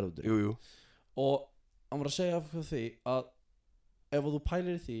sem þú færð út Jú. Og hann var að segja frá því að ef þú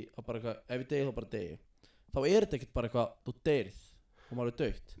pælir í því að bara eitthvað, ef ég degi þá bara degi þá er þetta ekkert bara eitthvað, þú deyrið og maður er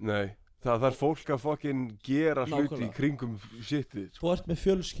dautt. Nei, það er fólk að fucking gera hluti í kringum shitið. Þú ert með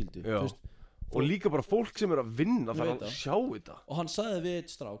fjölskyldu, þú veist. Og líka bara fólk sem er að vinna þarf að sjá þetta. Og hann sagði við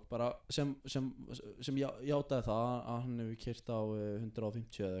eitt strák bara sem játaði það að hann hefur keyrt á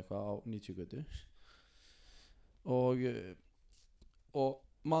 150 eða eitthvað á 90 götu og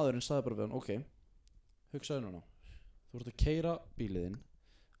maðurinn sagði bara við hann, ok, hugsaðu núna, þú ert að keyra bíliðinn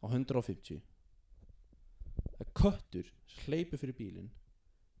á 150, það er köttur sem hleypur fyrir bílinn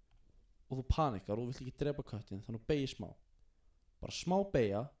og þú panikar og þú vilt ekki drepa köttin þannig að beigir smá, bara smá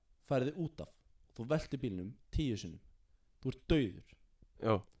beigja færið þig út af og þú veltir bílnum 10 sinnum, þú ert dauður.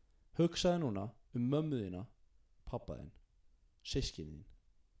 Hugsaðu núna mömmu þína, pappa þinn, systkini þín.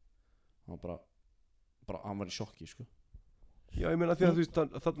 Hann var bara hann var í sjokki sko. Já, ég meina því að þú veist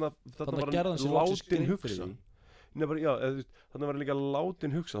þarna var hann látin hugsa. Nei, bara, já, þú veist, þarna var hann líka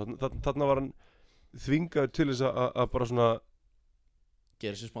látin hugsa. Þarna var hann þvingaður til þess að bara svona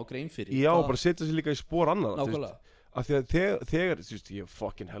gera sér smá grein fyrir. Já, bara setja sér líka í spor annarra. Nákvæmlega. Af því að þegar, þú veist, ég er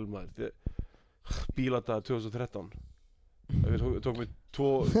fucking helmaður. Bíladaga 2013. Það tók mig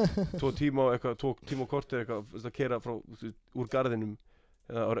 2 tíma og eitthvað, 2 tíma og kortir eitthvað að keyra frá úr garðinum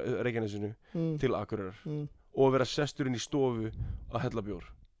á Reykjanesinu til Akureyrar. Og vera sestur inn í stofu að hella bjór.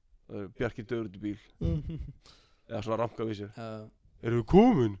 Bjarki döður út í bíl. Eða svona ranka við sér. Erum við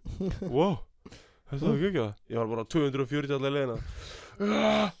komin? Wow, þetta var ekki það. Ég var bara 240 allar leiðina.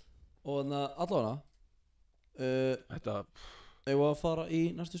 Og þannig að allavega Þetta eigum við að fara í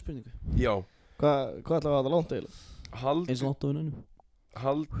næstu spurningu. Já. Hvað ætlaðu að það langt eiginlega? Eins langt á vinnunum.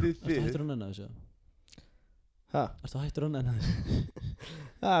 Haldið þið Ertu hættur að nenna þessu? Hæ? Ertu hættur að nenna þessu?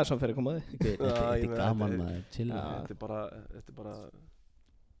 Það er svona fyrir að koma að því. Þetta er gaman maður, chill. Þetta er bara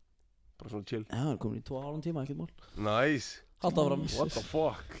svona chill. Já, það er komin í 2,5 tíma, ekkert mál. Nice. Halda áfram. What the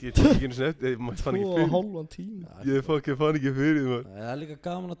fuck? Ég tók ekki einu sinni eftir, ég fann ekki fyrir. 2,5 tíma. Ég fann ekki fyrir því. Það er líka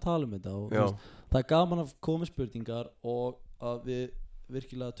gaman að tala þetta og Já. það er gaman að koma með spurningar og að við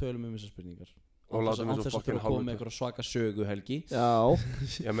virkilega tölum þessar spurningar. Og látum við svo fucking að koma með eitthvað svaka sögu Helgi. Já.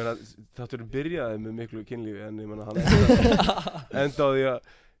 Ég meina, þátturinn byrjaði með miklu kynlífi en ég meina hann endaði að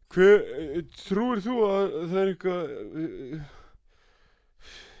trúir þú að það er eitthvað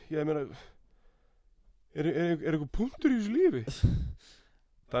ég meina er eitthvað punktur í þessu lífi?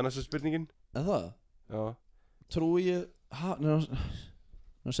 Það er næsta spurningin. Er það? Já. Trúi ég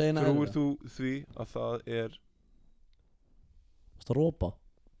Trúir þú því að það er Það rópa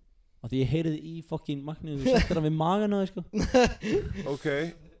að því ég heyriði í fokkin magninu þú settir hann við magan á þig sko. Ok,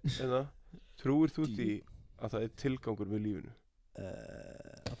 trúir þú því að það er tilgangur með lífinu?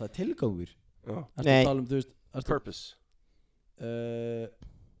 Að það er tilgangur? Já. Ertu að tala þú veist Purpose?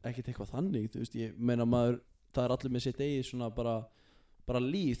 Ekkert eitthvað þannig, þú veist, ég meina maður það er allir með sitt eigið svona bara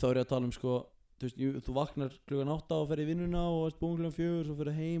líf, þá er ég að tala sko þú veist, þú vaknar klukkan 8 og fer í vinnuna og ert búin klukkan 4 svo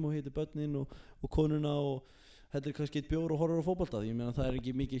fer heim og heitir börnin og konuna og heldur kannski eitt bjór og horfur á fótbolta ég meina það er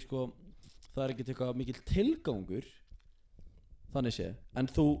ekki mikið sko það er ekki eitthvað mikil tilgangur þannig sé en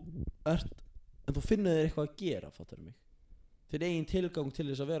þú finnur þér eitthvað að gera fattar mig þinn eigin tilgang til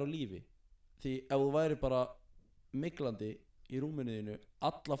þess að vera á lífi því ef þú væri bara miklandi í rúminu þínu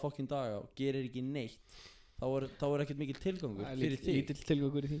alla fokkin daga og gerir ekki neitt þá er ekkert mikil tilgangur fyrir þig lítill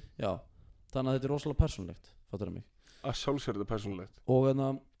tilgangur í því já þannig að þetta er rosalega persónulegt fattar mig að sjálfsverða persónulegt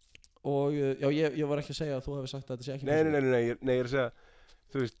og já, ég var ekki að segja að þú hefði sagt að þetta sé ekki Nei, ég er að segja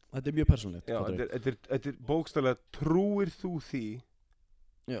þú veist þetta er mjög persónulegt já, þetta er bókstaflega trúir þú því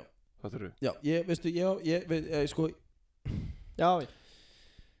já það þurru já, veistu, sko já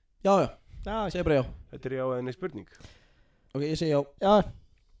segi bara já þetta er já eða nei spurning ok, ég segi já já,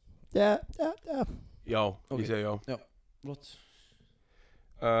 okay. Ég segi já flott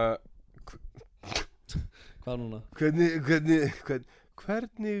hvað núna?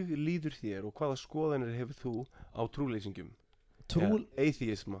 Hvernig líður þér og hvaða skoðanir hefur þú á trúleysingum?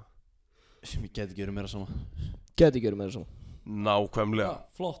 Atheisma sem ég geti ekki verið meira sama Nákvæmlega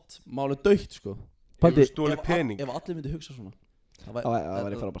flott, málið dautt sko Hefur stólið pening ef allir myndi hugsa svona það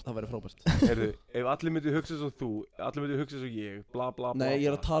væri frábært Heyrðu, ef allir myndi hugsa svo þú allir myndi hugsa svo ég bla bla bla nei, ég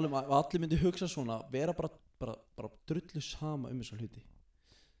er að tala ef allir myndi hugsa svona vera bara drullu sama þessa hluti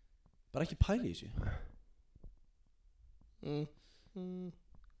bara ekki pæli í þessu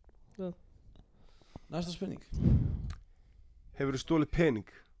næsta spurning Hefur þú stólið pening?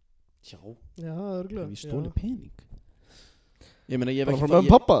 já, örgulega Hef ég stólið pening? Ég meina ég hef bara ekki frá mömmu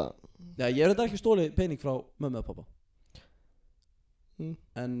og pappa? Já, ég hef þetta ekki stólið pening frá mömmu og pappa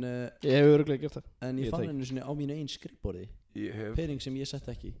En ég hef örgulega gert það En ég fann henni svona á mínu einn skrifborði pening sem ég sett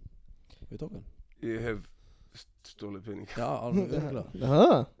ekki Við tók hann Ég hef stólið pening Já, alveg örgulega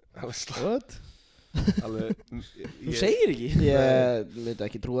what? Þú segir ekki Ég myndi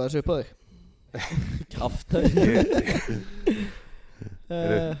ekki trúa þessu upp á þig Kjaftaði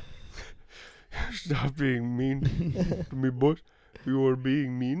Stop being mean to me boss You are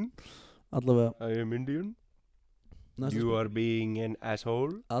being mean Allavega I am Indian You are being an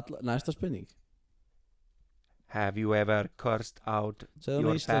asshole Næsta spurning Have you ever cursed out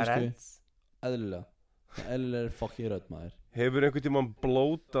your parents? Eðlilega Eðlilega er fokkið rödd maður Hefur einhvern tímann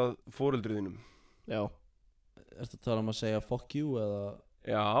blótað foreldruðinum? já Ertu að tala að segja fuck you eða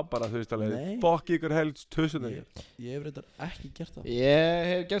Já, bara þú veist alveg Nei. Fuck ykkur helst tussunni Ég hef reyndar ekki gert það ég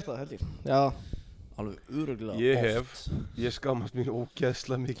hef gert það held ég já Alveg öruglega Ég Ég skammast mín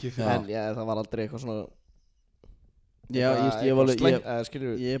ógeðslega mikið fyrir en það var aldrei eitthvað svona Já,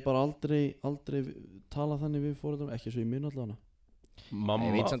 ég hef bara aldrei talað þannig við foreldrum ekki svo ég mun allavega Mamma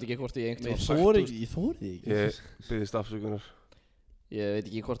ég veit samt ekki hvort ég einhvern Ég tímann þórið ekki Ég byggðist afsökunar ég veit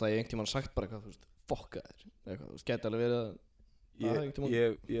ekki hvort að ég einhvern tímann sagt bara eitthvað þú veist fokka þér eitthvað þú veist gæti alveg verið að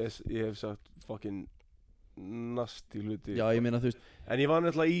Ég hef sagt fucking nasty hluti Já, ég meina þú veist En ég var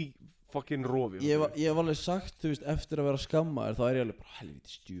náttúrulega í fucking rofi Ég hef alveg sagt, þú veist, eftir að vera skammaður þá er ég alveg bara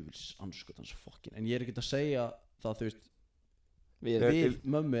helviti stjúfils anskotans fucking En ég er ekkert að segja það, þú veist við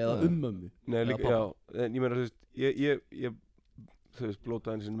mömmu eða mömmu Nei, líka, já En ég meina, þú veist Ég þú veist,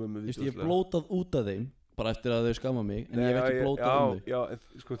 blótaði henni sinni mömmu Þú veist, ég hef blótað út af þeim bara eftir að þau skamma mig en ég hef ekki blótað þau Já,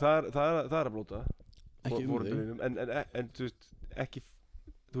 sko, það er að blóta Ekki þau En þú veist, ekki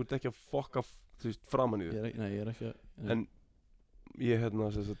Þú ert ekki að fokka, þú veist, framan í þau Nei, ég er ekki að En ég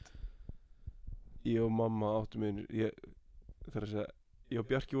sem sagt Ég og mamma áttum einu Þegar að segja Ég og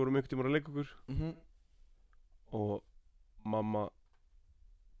Bjarki vorum einhvern tímann að leika okkur Og mamma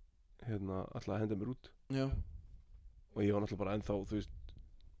ætlaði að henda mér út Já Og ég var náttúrulega bara ennþá, þú veist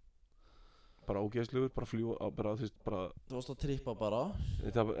bara ógeðslugur, bara fljúa, bara þú veist, bara Þú varst að trippa bara.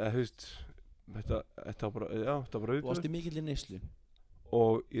 þetta, þú veist, þetta var bara, já, þetta var bara Þú varst í mikilli neyslu.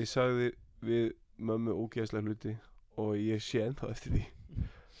 og ég sagði við mömmu ógeðslega hluti og ég sé ennþá eftir því.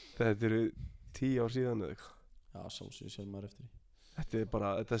 Þetta eru 10 ár síðan eða eitthvað. Já, sjálfsögur sjálf maður eftir því. Þetta er bara,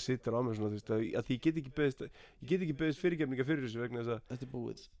 þetta situr á mér svona, þú veist, að ég get ekki beðist fyrirgefningar fyrir þessu vegna þess að Þetta er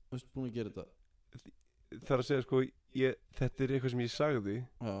búið. Þú veist búin að gera þetta. það er að segja, sko, þetta er eitthvað sem ég sagði,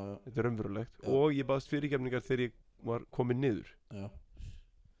 Já. þetta er raunverulegt, Já. og ég baðst fyrirgefningar þegar ég var komin niður. Já.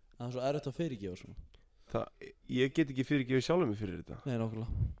 Það er svo erfitt að fyrirgefa svona. Ég get ekki fyrirgefið sjálfum mig fyrir þetta. Nei,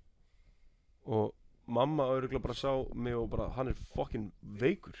 nákvæmlega. Og mamma örugglega bara sá mig og bara, hann er fucking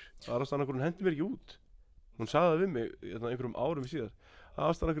veikur. Það er ástæðan okkur, hún hendi mér ekki út. Hún sagði það við mig einhverjum árum síðar.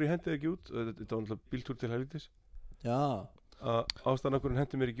 Ástæðan okkur, ég hendi þér ekki út, og þetta var náttúrulega bíltúr til helvítis. Já. Ástæðan okkur, hún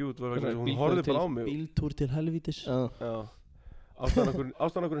hendi mér ekki út var vegna þess að hún horfði bara á mig. Bíltúr til helvítis. Já. Ástæðan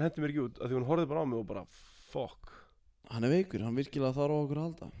okkur, hún hendi mér ekki út af því hún horfði bara á mig og bara, fuck. Hann er veikur, hann virkilega þarf á okkur að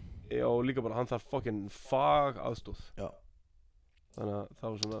halda. Já, og líka bara, hann þarf fucking aðstóð. Já. Þannig að það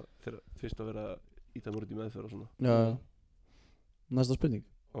var svona fyrst að vera íta mér út í meðferð og svona. Já. Næsta spurning.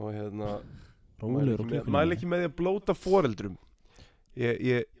 Og hérna Rólegur og klukkunni. mæli ekki með því að blóta foreldrum.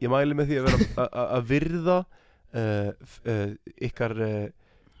 Ég mæli með því að vera að virða ykkar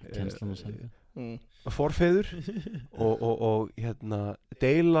Kennslan að segja. forfeður og hérna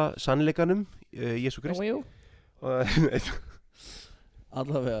deila sannleikanum Jesú Krist.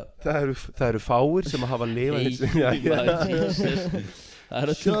 Allavega. Það eru fáir sem að hafa lifað. Það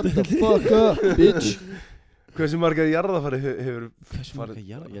er Shut the fuck up, bitch. Hversu margar jarðafari hefur Hversu margar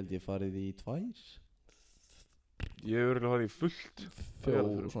jarðafari? Ég held ég farið í 2. Ég hefur örugglega farið í fullt.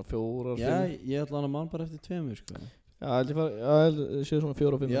 Svona 4 Já, ég ætla hann að mann bara eftir 2 sko. Já, held ég séu svona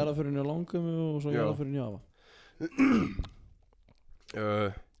 4 og 5. Jarðaförin í Langömmu og svo Já. jarðaförin í Afa.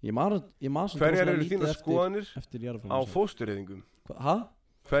 Ég man svona Hverjar eru þínar skoðanir eftir jarðaförin á fóstureyðingum? Hæ?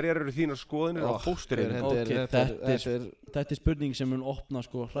 Hverjar eru þínar skoðanir á fóstureyðingum? Ok, þetta er spurning sem mun opna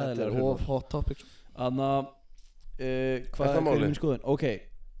sko hræðilega Þetta er of hot topic. Þannig að hvað er mín skoðun? Ok,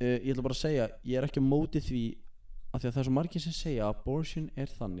 ég ætla bara að segja, ég er ekki á móti því af því að það er svo margir sem segja að abortion er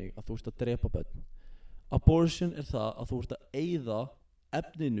þannig að þú ert að drepa börn. Abortion er það að þú ert að eyða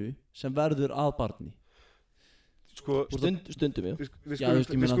efninu sem verður að barni. Sko, Stundum já. Já, þú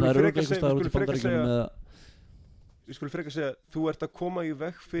veist, ég meina það er örugglega einhvers staðar út í Bandaríkjunum með Við skulum frekar segja, þú ert að koma í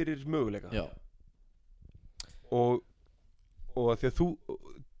veg fyrir möguleika. Já. Og að því að þú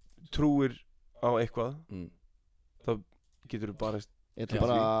trúir á eitthvað, þá getur þú bara Ég ætla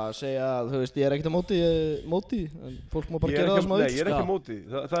bara að segja að, þú veist, ég er ekkert á móti en fólk má bara gera það sem að Nei, ég er ekki á móti,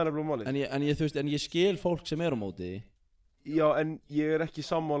 það er nefnilega málið. En ég skil fólk sem er á móti. Já, en ég er ekki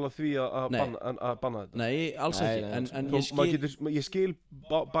sammála því að banna þetta. Nei, alls ekki, en ég skil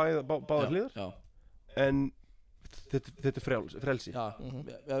báðar hliðar. Já. En þetta er frelsi. Já.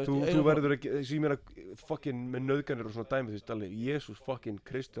 Þú verður ekki, ég meina fucking með nauðganir og svona dæmi, þú veist alveg, Jésús fucking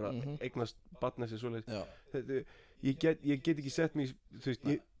Kristur að eignast barna sér svoleiðis. Ég get ekki sett mig, þú veist,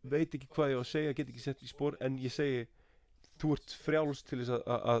 ég veit ekki hvað ég á að segja, get ekki sett mig í spór, en ég segi, þú ert frjáls til þess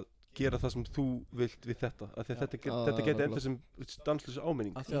að gera það sem þú vilt við þetta, af því að þetta geti enda sem stanslaus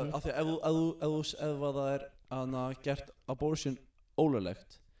áminning. Af því að ef það er gert abortion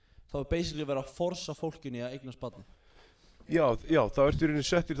ólöglegt, þá er basically verið að forsa fólkinni að eignast barni. Já, þá ertu í rauninni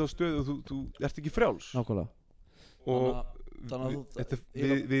settir í þá stöðu og þú ert ekki frjáls. Nákvæmlega. Og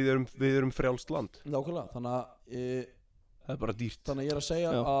við erum frjálst land. Nákvæmlega, þannig að það er bara dýrt. Þannig að ég er að segja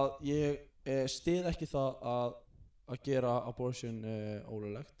að ég styð ekki það að gera abortion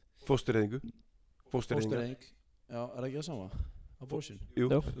ólöglegt. Fóstureyðingu. Fóstureyðing. Já, er það ekki það sama? Abortion. Jú,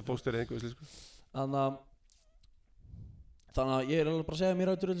 fóstureyðingu og slísku. Þannig að ég er alveg bara að segja að mér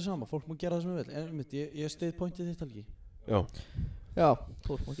rætur öllu sama. Fólk má gera það sem við vil. Ég styð pointið þitt, Helgi. Já,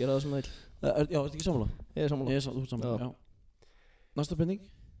 fólk má gera það sem við vil. Já, ertu ekki sammála? Ég er sammála. Þú ert sammála, já. Næsta spurning.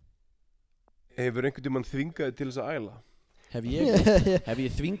 Hefur einhvern tímann þvingað til þess að æla? Hef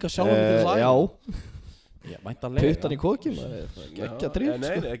ég þvingað sjálf til þess að æla? Já. Ég væntanlega. Puttan í kokki, maður. Ekki að drýf,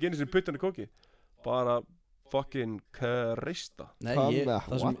 Nei, ekki einu sinni puttan í kokki. Bara fucking Krista. Nei,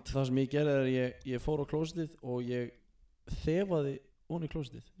 það sem ég gerði er ég fór á klósettið og ég þefaði onni í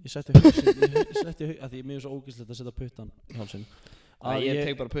klósettið. Ég setti hausinn, að því mér er svo ógeðslegt að setja puttan í hálsinn. Ég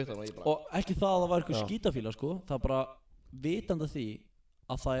tek bara puttan og ég bara... Og ekki það að það var eitthvað skítafíla, sko. Það er bara vitandi því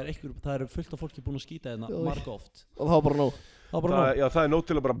að það er fullt af fólki búin að skýta hérna marga oft. Og það var bara nóg. Já, það er nóg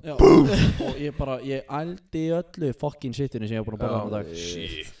til að bara BOOM! Og ég ældi öllu fucking shitinu sem ég var búin að borða þarna dag.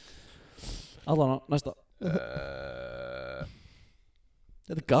 Shit. Allan, næsta.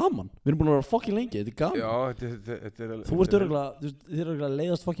 Þetta er gaman. Við erum búin að vera fucking lengi, þetta er gaman. Já, þetta er... Þú ert örugglega, þið er örugglega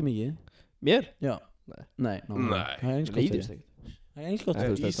leiðast fucking mikið. Mér? Já. Nei. Nei. Það er eins gott Leiðist fyrir. ekki. Það er eins gott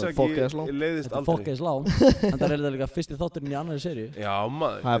fyrir. Ísaki leiðist Þetta er aldrei fokkaðis lán. En það er líka fyrsti þátturinn í annari seríu. Já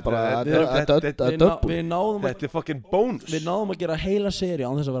maður Það er bara, Þetta þetta er döbbul. Við náðum þetta er fucking bonus Við náðum að gera heila seríu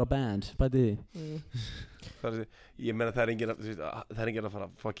án þess að vera band. Bæti því. Ég meina það er enginn að fara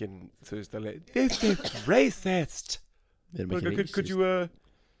fucking þú veist alveg This is racist Við erum ekki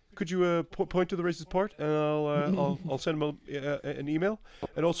Could you point to the racist part and I'll send him an email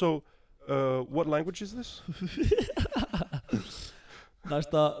and also what language is this?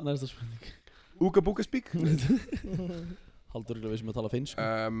 Næsta spurning. Ooga booga speak? Haldur við sem að tala finnsku.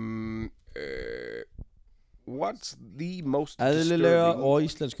 What's the most Eðlilega og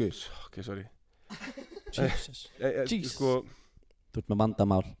íslensku. Okay, sorry. Jesus. Jesus. Sko, Þú ert með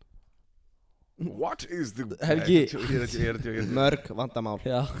vandamál. what is the Helgi. Ég er að Mörg vandamál.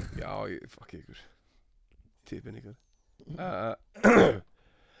 Já. Já, fuck ykkur Tippin ykkur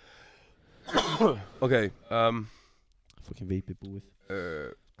Okay Fucking veipi búið.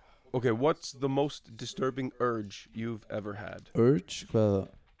 Okay, what's the most disturbing urge you've ever had? Urge? Hvað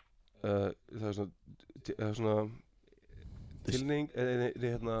er Það er svona tilning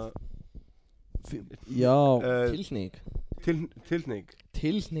hérna Já. Tilhneiging.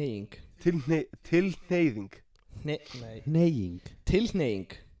 Tilhneiging Tilhneiging. Nei Neying.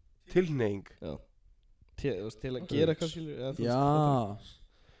 Tilhneiging. Já Til að gera eitthvað skilur. Já.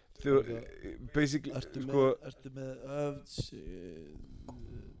 Þú, basically, sko Ertu með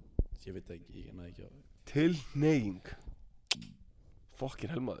ég veit ekki, ég næ ekki á. Tilhneiging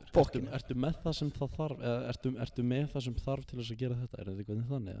Fokkin helmaður Ertu með það sem það þarf eða ertu með það sem þarf til þess að gera þetta? Er þetta eitthvað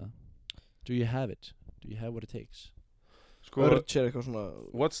þannig eða? Do you have it? Do you have what it takes? Sko, Urge er eitthvað svona.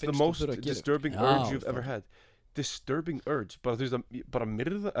 what's the most disturbing Já, urge you've það. ever had? Disturbing urge? Bara þú veist að, bara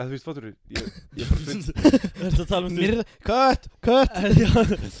myrða, eða þú veist, fattur ég bara finn Ertu að tala um Myrða. Cut.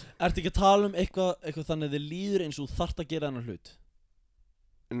 Ertu ekki að tala um eitthvað þannig að þið líður eins og þú þarft að gera þennan hlut?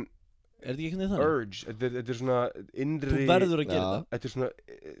 Er þetta ekki eitthvað þannig? urge, þetta er svona innri Þú verður að gera þetta. Þetta er svona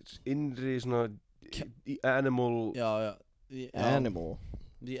innri svona animal Já. Animal.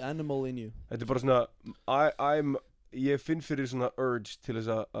 The animal in you. Þetta er bara svona ég finn fyrir svona urge til þess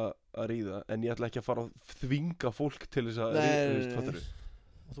að ríða en ég ætla ekki að fara að þvinga fólk til þess að ríða, fattarðu?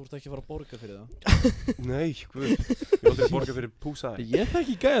 Og þú ert ekki að fara að borga fyrir það? Nei, guð, ég vil aldrei borga fyrir púsa Ég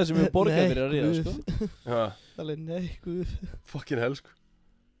þekki gæða sem hefur borgað fyrir að ríða, sko. Já, Alveg nei, guð. fucking hell, sko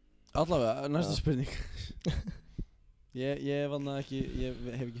Allavega, næsta spurning. Ég hef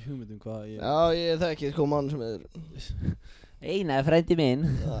ekki hugmynd hvað ég... Já, ég þekki sko mann sem er. Einar frændi minn.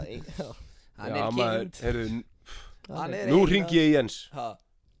 Hann Já, er maður, kind. heyrðu, Hann er nú Einar. hringi ég Jens Ha?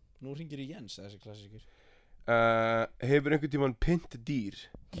 Nú hringir ég Jens, þessi klassikur. Hefur einhvern tímann pint dýr?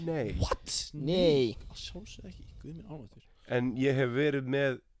 Nei What? Nei. Sjálfsög ekki, guð minn álvættur. En ég hef verið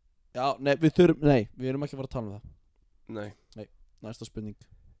með Já, nei, við erum ekki að fara að tala um það. Nei, Næsta spurning.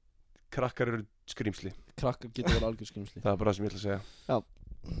 krakkar eru skrýmsli Krakkar getur verið algjör skrimsli. Það er bara það sem ég ætla að segja Já.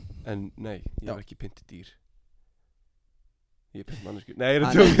 En nei, ég Já. hef ekki pint dýr Ég er pint mannesku Nei, ég er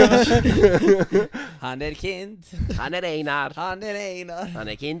að tjóka Hann er kind. Hann er Einar Hann er Einar.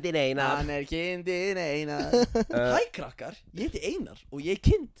 Hann er kindin Einar Hann er kindin Einar. Hæ krakkar, ég heiti Einar og ég er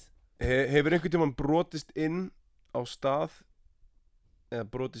kind. Hefur einhvern tímann brotist inn á stað eða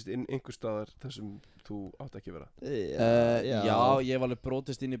brotist inn einhver staðar þar sem þú átt ekki að vera Já, ég hef alveg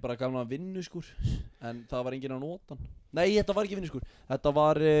brotist inn í bara gamla vinnuskur. En það var enginn að nota hann. Nei, þetta var ekki vinnuskur. Þetta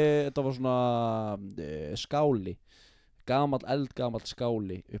var svona skáli. Eldgamall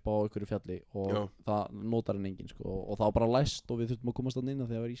skáli upp á einhverju fjalli. Og Já. það notar hann enginn sko. Og það var bara læst og við þurftum að komast þannig inn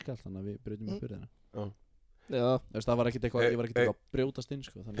að því að það var ískalt. Þannig að við breytum upp byrðina. Já. Það var ekkert eitthvað, ég var ekkert eitthvað að brjótast inn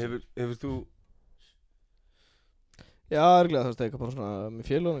sko. Hefur þú Já, örglega, þú veist, eitthvað bara svona með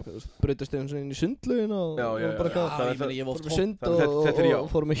félagum, þú veist, breytast einu svona inn í sundlaugina og Já, og bara eitthvað, ég meina, ég hef oft fórum með sund þetta er já. og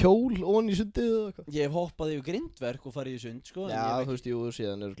fórum með hjól onni í sundið og eitthvað. Ég hef hoppað yfir grindverk og farið í sund sko. Já, þú veist, jú,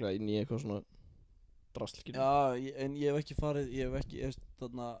 síðan örglega inn í eitthvað svona drastlkinn. Já, en ég hef ekki farið,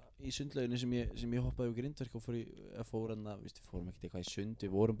 þarna í sundlauginni sem ég hoppaði yfir grindverk og við fórum ekkert eitthvað í sund,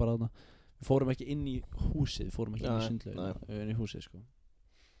 við vorum bara þarna, við fórum ekki inn í húsið, við fórum ekki inn í sundlaugina, inn í húsið sko.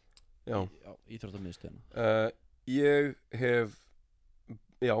 Já, Íþróttamiðstöðina. Ég hef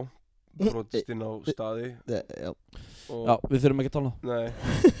brotist inn á staði Já. Já, við þurfum ekki að tala um Nei,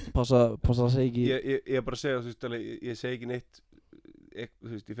 það. Passa að segja ekki. ég er bara að segja, þú veist, ég segi ekki neitt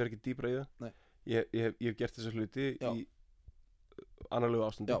þú veist, ég fer ekki dýpra í það Nei. Ég hef gert þessa hluti Já. í annarlegu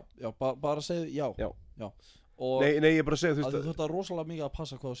ástandi Já, bara segja já. Já. Og Nei, ég er bara að segja, þú þú veist þurft að rosalega mikið að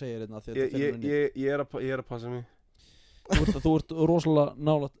passa hvað þú segir hérna. Ég er að passa mig Þú ert rosalega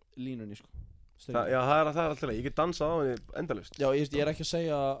nálægt línunni sko. Já, það er alltaf leið, ég get dansað á henni endalaust. Já, ég er ekki að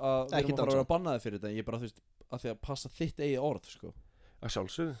segja að við Ekki erum að fara að vera bannaði fyrir þetta, en ég bara, þú veist, að því að passa þitt eigið orð, sko. Að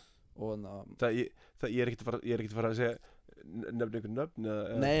sjálfsögðu. Og Ég er ekkert að fara að segja nefna einhvern nöfn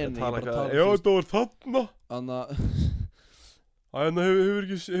Nei, eða ég bara eitthvað. tala, Já, þetta var þarna. Þannig Hefur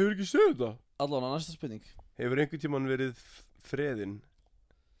ekki séð þetta? allavega næsta spurning. Hefur einhvern tímann verið freðin?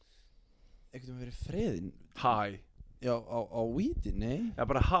 Einhvern tímann verið freðin? High. Já, á weedi, nei. Já,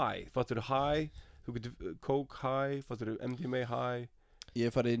 bara high. Fattur þú high? Þú getur coke high, fattur þú MDMA high. Ég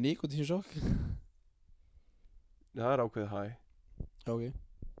hef farið í nikotínsjokk. Það er ákveðið high. Ok.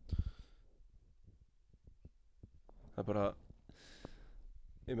 Það er bara,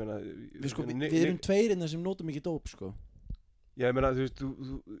 ég meina... Við erum tveirinn sem notum ekki dóp, sko. Já, ég meina, þú veist,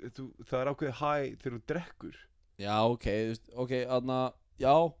 það er ákveðið high þegar þú drekkur. Já, ok, þú veist, ok,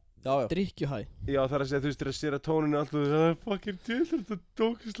 já. Drykkjuhæ. Já, það er að segja, þú veist, þegar serotónin er alltaf, það er fucking til, þetta er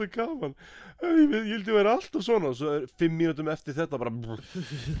dókislega gaman. Ég held að vera alltaf svona, og svo 5 mínútum eftir þetta bara...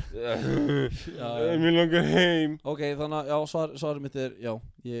 Mér langar heim. Ok, þannig að, já, svarið mitt er, já,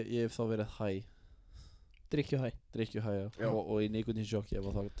 ég hef þá verið hæ. Drykkjuhæ. Drykkjuhæ, já. Og í nikotínsjokki, ef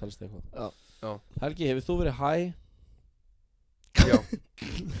það telst eitthvað. Já. Helgi, hefur þú verið hæ? Já.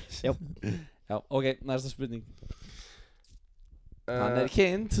 Já, ok, næsta spurning. Hann er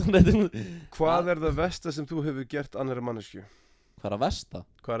kind. Hvað er það versta sem þú hefur gert annarri mannesku? Hvað er að versta?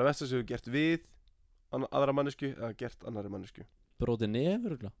 Hvað er það versta sem þú hefur gert við aðra mannesku eða gert annarri mannesku? Brotið nefur,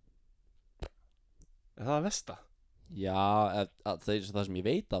 örugglega. Er það að versta? Já, það er það sem ég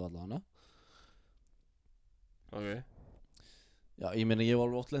veit af allavega. Ok. Já, ég meina ég var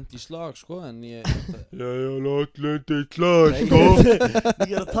alveg oft lent í slag, sko, en ég... Já, alveg lent í slag, sko.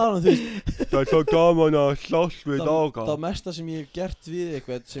 Ég er að tala um því. Það er svo gaman að slást við daga. Það mesta sem ég hef gert við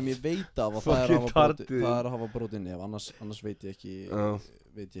eitthvað sem ég veit af, það er að hafa brotið nef, annars veit ég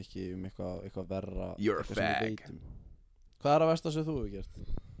ekki um eitthvað verra. You're a fag. um. Hvað er að versta sem þú hefur gert?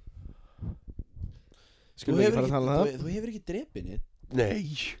 Skulum ekki fara að tala um það? Þú hefur ekki drepið neitt? Nei.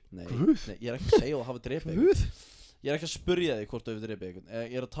 Guð. Nei, ég er ekki að segja að hafa drepið eitthvað. Ég er ekki að spurja þig hvort þú hefur drepið eitthvað.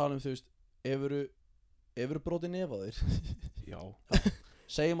 Ég er að tala um, þú veist, hefur brotið nef á þér? Já.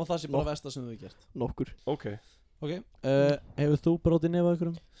 Segjum á það sem bara versta sem þú hefur gert. Nokkur. Ok. Hefur þú brotið nef á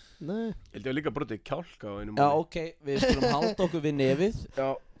einhverjum? Nei. Ég held ég líka brotið kjálka á einu Já, ok, við skulum halda okkur við nefið. Já.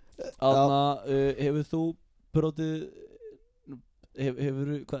 Þannig að hefur þú brotið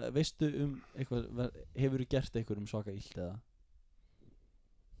veistu um eitthvað, hefur þú gert einhverjum svaka illt eða?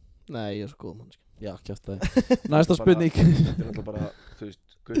 Nei, ég er svo góð mannski. Já, kjátt það. Næsta spurning. Þetta er alltaf bara, þú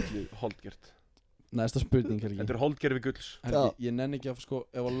veist, gulli holdgert. Næsta spurning, Helgi. Þetta er holdgerfi gulls. Helgi, ég nenni ekki að, sko,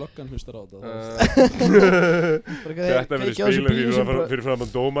 ef að löggan hlustar á þetta. Þetta verður spilað fyrir fram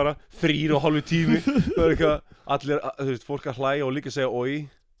að dómara. 3,5 tími. Það er eitthvað, allir, þú veist, fólk að hlæja og líka segja oi.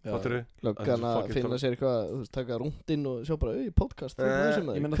 Fattur þau? Löggan að finna sér eitthvað, þú veist, taka rúndinn og sjá bara, podcast.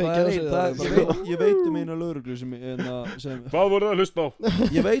 Ég meina, ég veit um eina lögreglu sem Hvað voru það að hlusta á?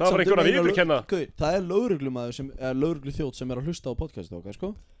 Það var einhver að viðurkenna. Það er lögregluþjóð sem er að hlusta á podcastið okkar,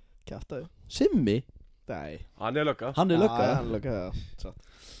 sko. Kjaftaði. Simmi? Nei. Hann er lögga. Hann er lögga. Hann er lögga, já.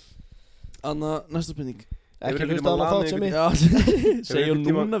 Anna, næsta spurning. Ekki hlusta á hana þátt sem ég. Segja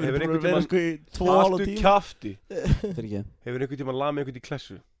núna, við erum búin að vera, sko, í 2,5 tíma. Haltu kjafti. Fyrir ekki. Hefur einhvern tíma lamið einhvern í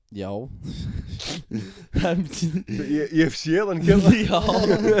klessu? Já. Ég hef séð hann gera það. Já.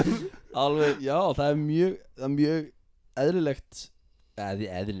 Alveg, já, það er mjög eðlilegt.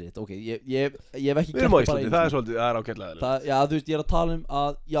 Eðlilegt, ok, ég hef ekki Við erum á Íslandi, það er svolítið, það er ágætlega eðlilegt. Já, þú veist, ég er að tala um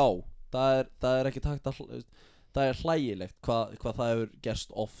að, já, það er ekki takt að, það er hlægilegt hvað það hefur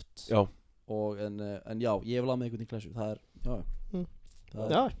gerst oft. Já. En já, ég hef lamið einhvern í klessu, það er, já.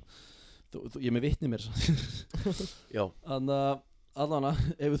 Já. Ég er með vitni mér Já. Þannig að, allavega,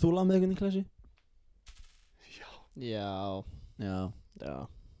 hefur þú lamið einhvern í klessu? Já.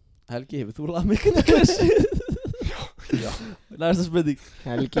 Helgi, hefur þú lamið einhvern í klessu? Já. Næsta spurning.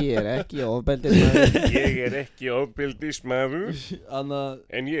 Helgi er ekki ofbeldismaður. Ég er ekki ofbeldismaður.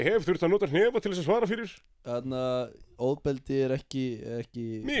 En ég hef þurft að nota hnefa til þess að svara fyrir. Ofbeldi er ekki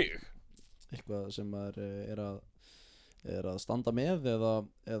mig. Eitthvað sem er að standa með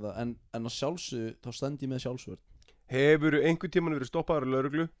en að sjálfsög þá stend ég með sjálfsvörn. Hefurðu einhvern tímann verið stoppaður á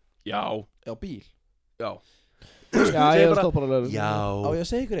lögreglu? Já. Já, bíl. Já. Já, ég hef stoppaður á lögreglu. Já. Á ég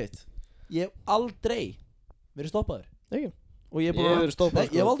að segja ykkur eitt? Ég hef aldrei verið stoppaður. Ekki. Og ég hef aldrei verið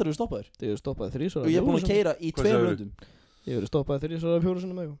stoppaður. Ég hef stoppaði 3 ára. Og ég hef búin að keyra í 2 löndum. Ég hef verið stoppaði 3 ára 4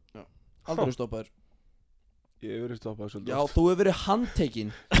 sinni með eitthvað. Aldrei verið stoppaður. Ég hef verið stoppaður svolítið. Já, þú hefur verið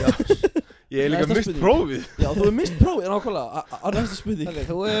handtekinn. Ég hef líka mist prófið. Já, þú hefur mist prófið, nákvæmlega. Á næsta spurning.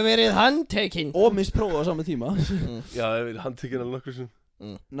 Þú hefur verið handtekinn. Og mist prófið á sama tíma. Já, ég hef verið handtekinn alveg nokkur sem.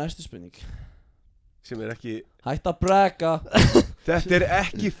 Næsta spurning. sem er ekki Hætt að bragga. Þetta er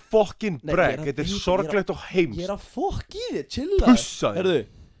ekki fucking brag. Þetta er sorglegt og heimst. Ég að fokk í þér, chilla. Pussa þér. Herðu,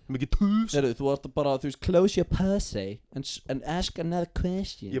 Mikið tuss. Herðu, þú ert bara, þú veist, close your pussy and ask another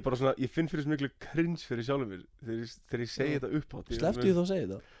question. Ég bara svona, ég finn fyrir svo miklu cringe fyrir sjálfum mér þegar ég segi þetta upphátt. Slepptu ég þá að segja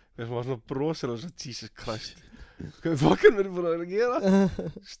þetta? Mér var svona brosir og svona, Jesus Christ. Hvað fucking mér er búin að gera?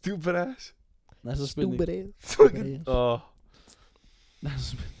 Stupid ass. Næsta spurning. Næsta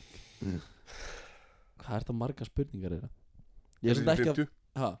spurning. Hvað er þetta margar spurningar þeirra? Ég er svona ekki að... 50.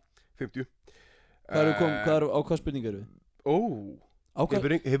 Hæ? 50. Á hvað spurningar eru við? Á hvað?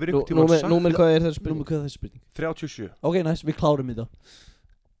 Hefur einhvern tímann sagt Númer hvað er þessi spurning? Númer hvað er þessi spurning? 37. Ok, næst, við klárum þetta.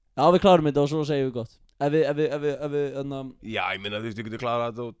 Já, við klárum þetta og svo segjum við gott. Ef við, Já, ég minna þú veist, við getum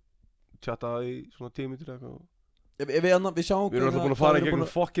klarað þetta og tjatta það í svona 10 mínútur eða eitthvað. Við sjáum... Við erum alltaf búin að fara í gegnum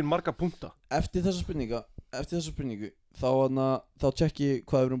fokkin marga punta. Eftir þessa spurningu, þá tjekki ég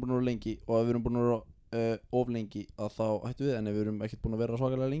hvað við erum búin að vera lengi og ef við erum búin að vera of lengi að þá hættum við en ef við erum ekkert búin að vera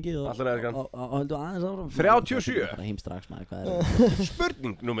svakalega lengi Allar er ekki höldum aðeins áfram 37 bara heim strax maður, hvað er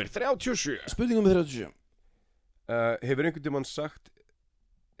Spurning númer 37 Spurning númer 37 Hefur einhvern tímann sagt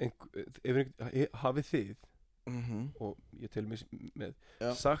hafið þið og ég tel mig með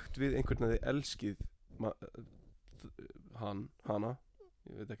sagt við einhvern að þið elskið hana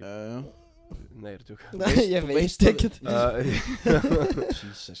ég veit ekki Nei, ég er tjók Ég veist ekkert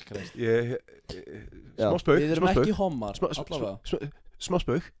Jesus Christ Smá spauk Við erum ekki hommar allavega Smá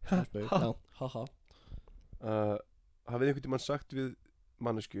spauk Haha Hafið einhvern tímann sagt við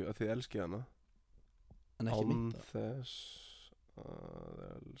mannesku að þið elskið hana En ekki mynda þess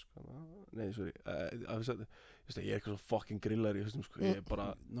að elska hana Nei, sorry ég er eitthvað svo fucking grillar í höstum sko Ég er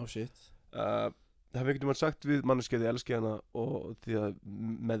bara No shit Hafið einhvern tímann sagt við mannesku að þið elskið hana og því að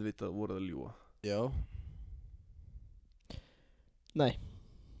meðvitað voruð að ljúga Já Nei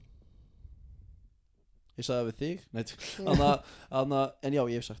Ég sagði það við þig Nei, en já,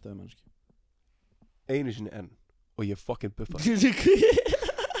 ég hef sagt það við mannesku Einu sinni enn og ég fucking buffa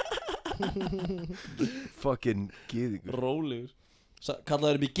Fucking gyðingur Rólegur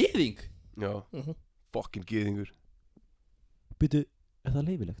Kallaður mig gyðing? Já, fucking gyðingur Býtu, er það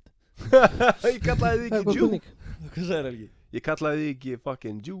leifilegt? Ég kallaði þig ekki Jew Hvað sagði Helgi? Ég kallaði þig ekki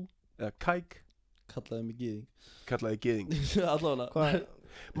fucking Jew eða kæk Kallaði mig gyðing Kallaði gyðing Allavega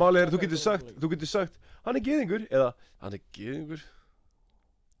Málið er að þú getur sagt hann er gyðingur eða hann er gyðingur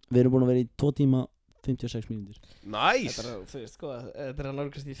Við erum búin að vera í 2 tíma 56 mínútur Nice Þú veist sko, þetta er að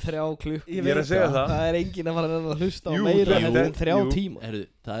nálgast í 3 klukk Ég er að segja það Það er enginn að fara að hlusta á Jú, meira þetta- en 3 jú. tíma Herðu,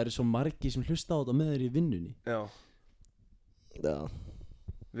 það eru svo margir sem hlusta á þetta með þeir í vinnunni Já Já,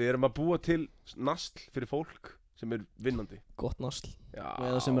 Við erum að búa til nasl fyrir fólk sem er vinnandi gott nasl Já Og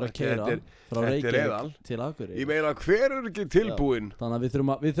eða sem er að keyra þetta er- frá þetta er eðal. Reykjavík til Akureyri Ég meina hver er ekki tilbúinn Þannig að við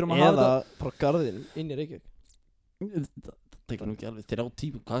þurfum að hafa Eða þetta frá garðin inn í Reykjavík Það tekur nú ekki alveg 3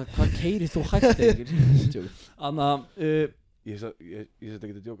 tíma Hvað keyrir þú hægt eitthvað? Þannig að Ég seti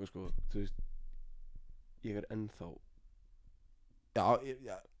ekki að djóka sko Þú veist Ég er ennþá Já,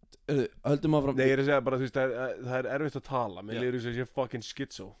 höldum að frá Nei, ég er að segja bara, þú veist, það er erfitt að tala Mér líður þess að ég er fucking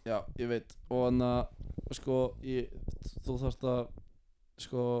schizo Já, ég veit Og þannig að sko þú þarft að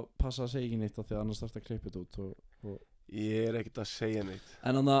sko passa að segja ekki neitt af því að annars þarft að klippa þetta út og Ég er ekkert að segja neitt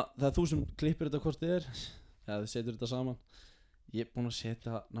En þannig að það er þú sem klippir þetta hvort þið er eða þið setur þetta saman Ég er búinn að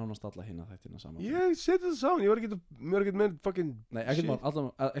setja nánast alla hinna þættina saman Ég seti það saman, ég var ekkert með fucking Nei, ekkert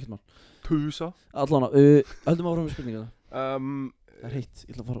mál Pusa Allan höldum áfram með spurninguna Það er heitt,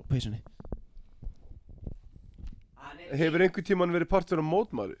 ég ætla að fara á peysunni Hefur einhver tímann verið partur af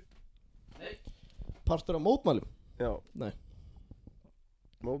mótmæli? Partur af mótmælum Já Nei.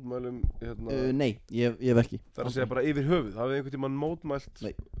 Mótmælum, hérna Nei, ég hef ekki Það er að segja bara yfir höfuð, hafið einhvern tímann mótmælt?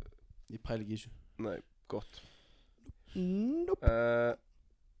 Nei. Ég pæli ekki í þessu Nei, gott Nope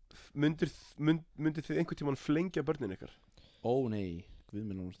Myndir þið einhvern tímann flengja börnin ykkar? Ó nei, guð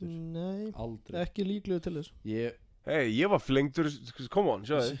minn ánastur Nei, Aldrei ekki líklegur til þess Hey, ég var flengdur, come on,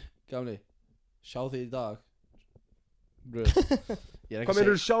 sjáðu Gamli, sjá þig í dag Bröð Hvað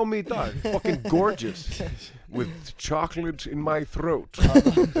meður þú sjá mig í dag? Fucking gorgeous With chocolate in my throat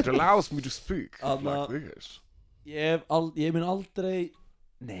It allows me to speak like this Ég mun aldrei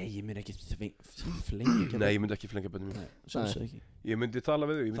Nei, ég mun ekki flengja Nei, ég myndi ekki flengja börnum mín Sjálfsög ekki Ég myndi tala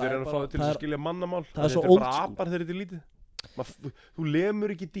við þau, ég myndi reyna að fá þau til að skilja mannamál Það er svo Þetta er bara old school. apar þegar þetta er lítið Þú lemur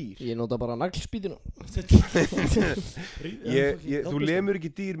ekki dýr Ég nota bara naglspýtuna Þú lemur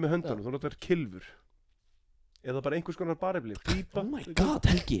ekki dýr með höndunum, þú notar kylfur Eða bara einhvers konar barefli Pípa Oh my god,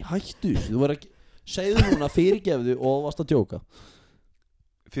 Helgi, hættu Þú verður ekki Segðu núna fyrirgefðu og varst að djóka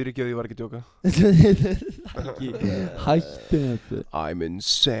Fyrirgefðu, ég var ekki að djóka. Hætti þetta. I'm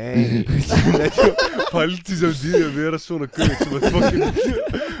insane. Pælti sem því að vera svona gauð sem að fucking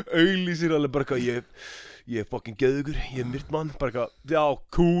auglýsir alveg bara eitthvað, ég er fucking geðugur, ég er myrt mann, bara eitthvað, já,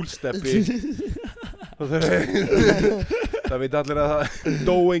 cool, steppi. Það veit allir að það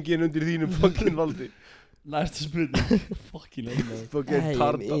dó enginn undir þínum fucking valdi. Næsta spurning. Fucking einlega. Fucking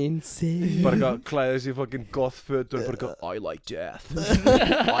tarta. I'm insane. Bara eitthvað, klæði þessi fucking goth-föt og bara eitthvað, I like death.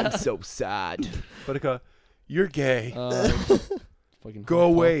 I'm so sad. Bara eitthvað, you're gay. Go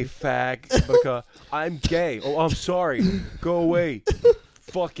away, fag. Bara eitthvað, I'm gay. Oh, I'm sorry. Go away.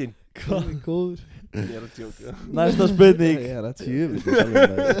 Fucking Góður. Ég er að djóka. Næsta spurning. Ég er að tjöfum.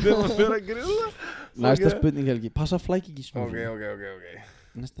 Það var fyrir að grilla. Næsta spurning Helgi. Passa flæk ekki smá. Ok.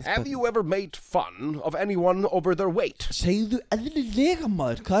 Næsta Have spurning. you ever made fun of anyone over their weight? Segðu eðlilega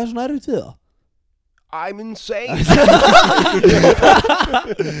maður. Hvað svona erfitt við það? I'm insane.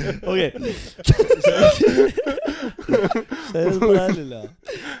 Ok. Segðu bara eðlilega.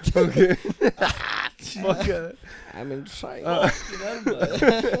 Ok. Fuck it. I'm insane.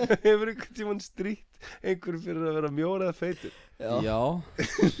 Hefur einhvern tímann strítt einhverju fyrir að vera mjór eða feitur? Já. Já.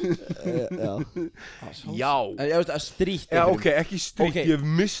 Já. Ég veist að strýtt. Já, ok, ekki strítt. Ok. Ég hef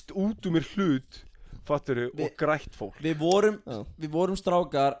mist út úr mér hlut, fatturu, og grætt fólk. Við vorum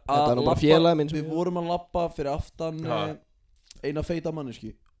strákar Þetta var nú bara félagi minn sem Við vorum að labba fyrir aftan Ha. eina feita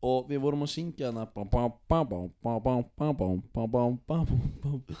manneski og við vorum að syngja hana.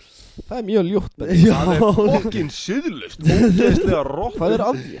 Það er mjög ljótt. Það er fokkin siðlust, ógeðslega rótt. Hvað er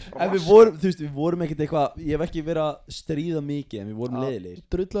af þér? En við vorum, þú veist, við vorum ekkert eitthvað. Ég hef ekki verið að stríða mikið en við vorum leiðilegir.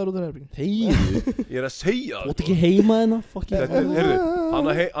 Drullar út af herbyggin. Þegiðu. Ég er að segja Þú ert ekki heima hérna. Fucking Heyrðu,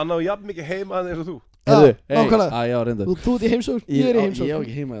 hann á jafn mikið heima að eins og þú. Heyrðu, nákvæmlega. Já, reyndar. Þú ert í heimsókn, ég er í heimsókn. Ég hef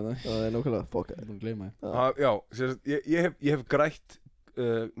ekki heima hérna. Það er nákvæmlega, fokk. Ég er búin að gleyma þér. Já, ég hef grætt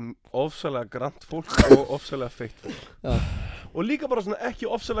ofsalega grant fólk og ofsalega feitt fólk. Já. Og líka bara svona ekki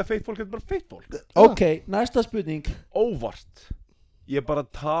ofsalega feitt fólk, þetta er bara feitt fólk. Ok, næsta spurning. Óvart. Ég bara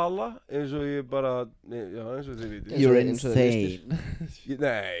tala eins og ég bara, já, eins og þið viti. You're eins og þeir insane.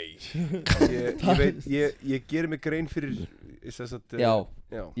 Nei, ég gerir mig grein fyrir þess að, Já,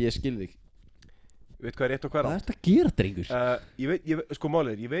 já, ég skil þig. veit hvað er rétt og hvað er Hvað rátt. ert að gera, drengur? Ég veit, sko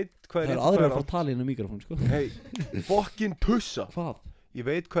málið ég veit hvað er Það rétt er og aðrir hvað að er fara að rátt. tala inn á mikrofón, sko. Hei, fokkin pussa. Hvað? Ég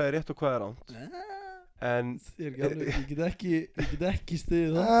veit hvað er rétt og hvað er rátt. En Ég get ekki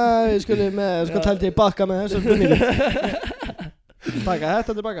stiðið það. Æ, ég skal tælti í bakka með þessar spurningu. Taka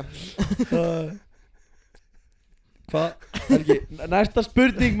þetta tilbaka. Hvað? Næsta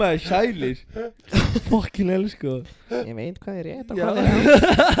spurning maður, sælir. Fokkin elsku. Ég veit hvað er rétt og Já.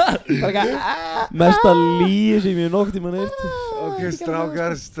 hvað er rátt. Mesta líi sem ég nokk tíma neitt. ok,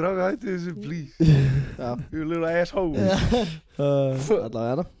 strákar hættu þessu, please. Já. You little asshole. Allavega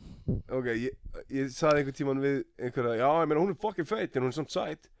hérna. Ok, ég sagði einhvern tíman við einhverja, já, ég meina hún er fucking feit en hún er samt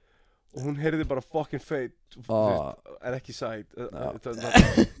sæt. Og hún heyrði bara fucking feit, en ekki sæt.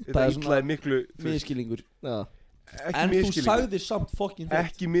 Það ítlaði miklu, Miskilningur. Já. ekki En þú misskilningur. sagðir samt fokkin feitt.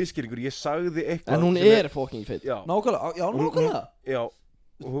 Ekki miskilningur, ég sagði eitthvað. En hún sem er fucking feit. Já, Nákvæmlega, já, nákvæmlega. já,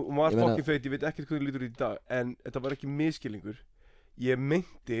 hún var Ég meina- fucking feit, ég veit ekkert hvað hún lítur í dag. En þetta var ekki miskilningur. Ég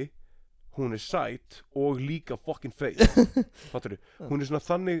meinti, hún er sæt og líka fucking feit. Fattur hún er svona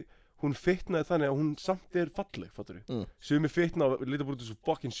þannig, hún fitnaði þannig að hún samt er falleg, fattur Sumi fitna og líta bara út þessu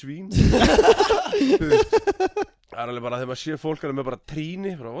fucking svín. Þú veist, það er alveg bara þegar maður sér fólk með bara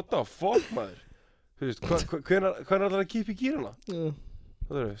tríni, bara what the fuck maður. Þú veist, hvenær allar að kippa í gírana?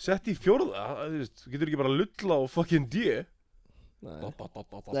 Sett í fjórða, þú veist, þú getur ekki bara að lulla og fucking D.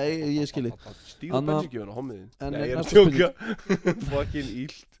 Nei, ég skil þig. Stíða bensinkjöfun á hommiðin. En Nei, ég er að næsta djóka. Fucking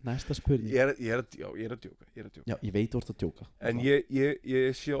ílt. Næsta spurning. Ég er að djóka. Já, ég veit þú ert að djóka. En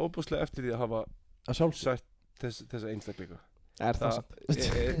ég sé óbúslega eftir því að hafa Að sjálfsög. sætt þessa einstakleika. Er það samt?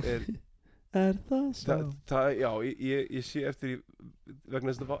 Er það svo? Já, ég sé eftir því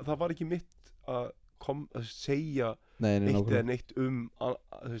vegna þess að það var ekki mitt að segja eitt eða neitt þú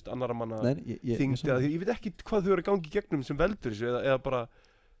veist, annara manna þyngdi að ég veit ekki hvað þau eru að gangi í gegnum sem veldur þessu eða bara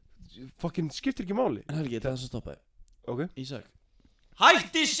fucking skiptir ekki máli. En Helgi, það er svo stoppaði. Ok. Ísak.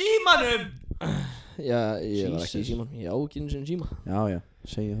 Hætti símanum! Já, ég var ekki í Jesus. síman. Ég á ekki einu sinni síma. Já,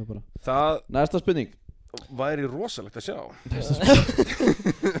 segja það bara. Það Næsta spurning. væri rosalegt að sjá.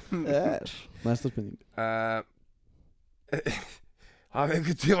 Næsta spurning. Hafið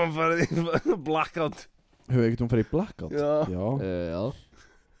einhvern tímann farið í blackout? Hefur ekkert farið í blackout?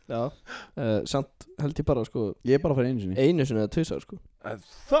 Já. Samt held ég bara, sko, Ég er bara að fara einu sinni. einu sinni eða tvisar, sko.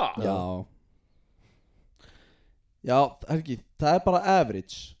 Það? Já, Helgi, það er bara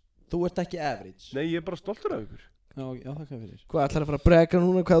average. Þú ert ekki average. Nei, ég er bara stoltur af ykkur. Já, þakka fyrir. Hvað, ætlar að fara að brega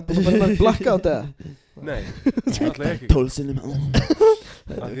núna? Hvað, þú bara með blackout eða? Nei, ætla ekki. Tólsinum.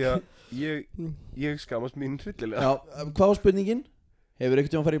 Af því að ég skamast mín hryllilega. Já, hvað var spurningin? Hefur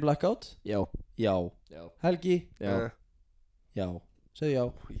einhvern tímann farið í blackout? Já. Helgi? Já. Já. Segðu já.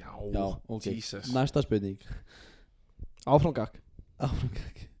 Já, ok. Jesus. Næsta spurning. Áframgak.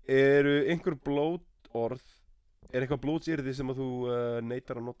 Eru einhver blótorð, er eitthvað blótsýrði sem að þú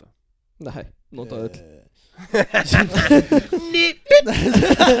neitar að nota? Nei, nota öll.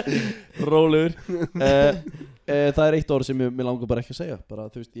 Rólegur. Það er eitt orð sem mér langar bara ekki að segja. Bara,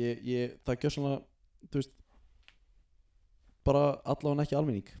 þú veist, það gjör svona, þú veist, bara allavega ekki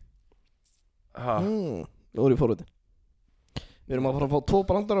almenning. Ha? Nú er ég fórviti. Við erum að fara að fá 2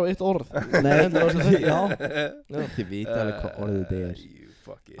 brandar á 1 orð. Nei, það var svona þau, já. Þið vita alveg hvað orðið þetta er.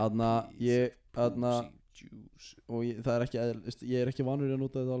 Og það er ekki, ég er ekki vanur að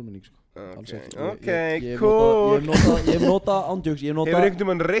nota þetta almenning, sko. Ok, cool. Ég hef notað ándjóks, Hefur einhvern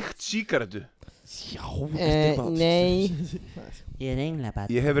veginn reykt sígarettu? Já, nei. Ég er eiginlega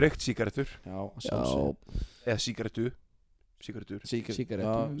bara. Ég hef reykt sígarettur. Já, sjálfsög. Eða sígarettur. Sígarettur,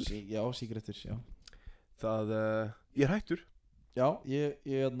 já. Það, ég er hættur. Já, ég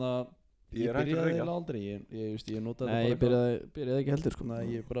byrjaði eiginlega aldrei. Ég notaði Nei, ég byrjaði ekki heldur, sko. Nei,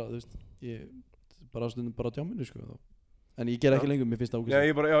 ég bara, þú veist, ég bara stundum bara á tjáminu, sko, þá. En ég ger ekki lengur, mér finnst það ágæst. Já,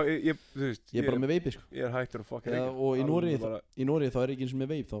 þú veist. Ég er bara með veipi, sko. Ég er hættur að fucking reyka. Og í Noregi þá er ekki eins og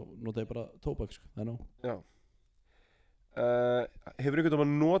með veip, þá nota ég bara tóbak, sko. Það er nóg. Já. Hefur einhvern veginn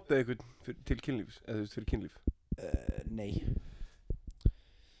að nota einhvern til kynlífs, eða þú veist, fyrir kynlíf? Nei.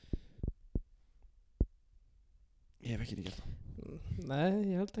 Ég hef ekki gert það. Nei,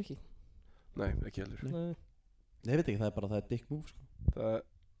 ég held ekki. Nei, ekki heldur. Nei. Ég veit ekki, það er dick move, sko.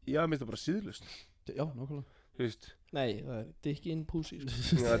 Já, mér finnst það bara síðlust. Já, nákvæmlega. Þú veist. Nei, það er dick in pussy,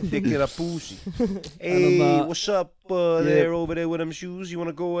 sko. Já, dick in a pussy. Hey, what's up there over there with them shoes? You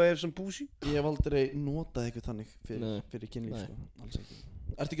wanna go have some pussy? Ég hef aldrei notað eitthvað þannig fyrir kynlíf, sko. Alls ekki.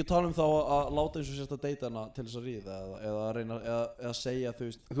 Ertu ekki að tala þá að láta eins og sérst að deyta hana til þess að ríða eða að reyna eða segja, þú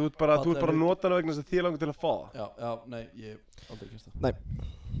veist. Þú ert bara að nota hana vegna þess að þér langar til að fá það. Já, nei, ég hef aldrei gert það. Nei.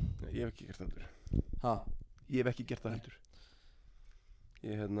 Ég hef ekki gert það heldur. Ha? Ég hef ekki gert það heldur.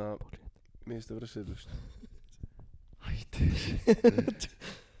 Mér finnst það að vera siðlust. Hættu.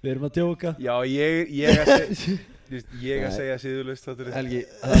 Við erum að djóka. Já, ég að segja siðlust. Helgi,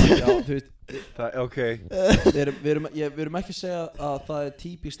 já, þú veist. Ok. Við erum ekki að segja að það er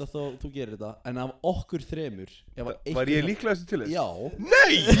típist að þú gerir þetta, en af okkur þremur. Var ég líklegast til þess? Já.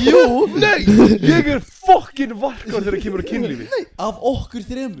 Nei! Jú! Nei! Ég er fucking varkar þegar kemur á kynlífi. Nei! Af okkur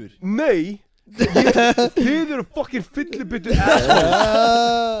þremur? Nei! Þið eru fucking fyllibittu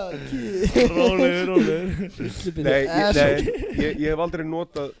Rólegur. Nei, ég hef aldrei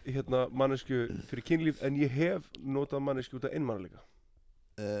notað mannesku fyrir kynlíf, en ég hef notað mannesku út af einmannleika.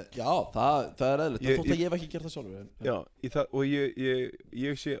 Já, það er eðlilegt. Það þótt að ég hef ekki gert það sjálfur. Já, og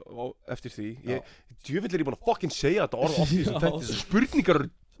ég sé eftir því. Djöfull er ég búin að fucking segja þetta orð oft í þessum spurningar eru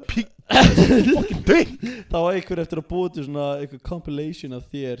fucking ding. Það var einhver eftir að búa til svona einhver compilation af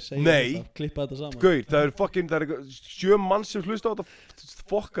þér segja þetta, klippa þetta saman. Gauð, það er 7 mann sem hlusta á þetta.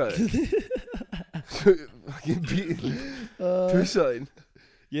 Fokka þig. Fucking bíl. Tussa þín.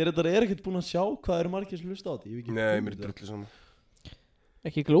 Ég er ekkert búinn að sjá hvað eru margir sem hlusta á þetta. Nei, mér er drullu saman.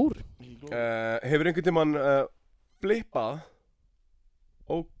 Ekki glór. Hefur einhvern tímann flippað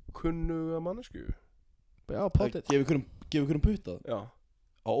ókunnuga mannesku? Já, potið. Gefur hverjum puttað? Já.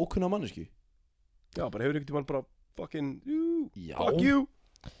 Á ókunnuga mannesku? Já, bara hefur einhvern tímann bara fucking fuck you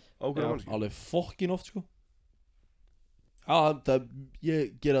ókunnuga mannesku. Alveg fucking oft, sko. Já,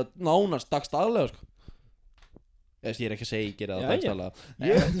 ég gera nánast dagstaglega, sko. Ég er ekki að segja ég gera það dagstaglega.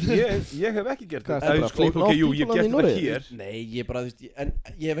 Ég hef ekki gert það. Ok, jú, ég hef gert það hér. Nei, ég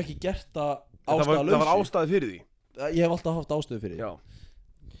hef ekki gert það ástæðalausu. Það var ástæði fyrir því. Ég hef alltaf haft ástæði fyrir því. Já.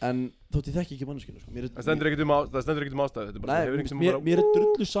 En þótt ég þekki ekki manneskinu, sko. Það stendur ekkert um ástæði. Nei, mér er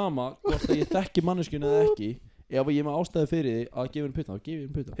drullu sama hvort að ég þekki manneskinu eða ekki. Ef ég er með ástæði fyrir því að gefa henni putta, þá gef ég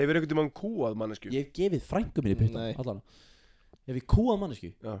henni putta. Hefur einhvern tímann kúað mannesku? Ég hef gefið frængu minni putta, allan. Ef ég kúað mannesku?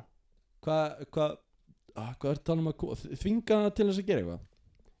 Já. Hvað ertu að tala um að kúa? Þvinga hana til þess að gera eitthvað?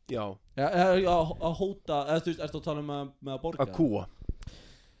 Já. Að hóta, eða þú veist, ertu að tala um með að borga? Að kúa.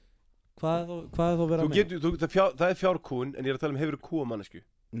 Hvað er þá verið að meina? Það er fjárkúin, en ég er að tala um hefur kúað mannesku.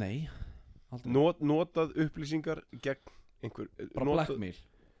 Nei, aldrei. Notað upplýsingar gegn einhver. Bara blackmail?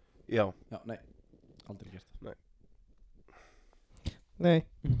 Já. Já, nei, aldrei gert. Nei.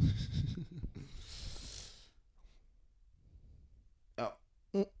 Já.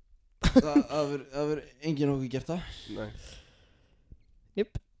 Það verður enginn okkur gert það. Nei.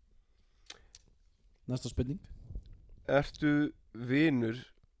 Jep. Næsta spurning. Ertu vinur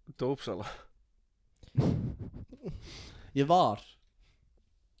dópsala? Ég var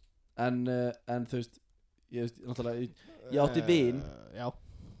En þú veist náttúrulega, ég átti vin Já.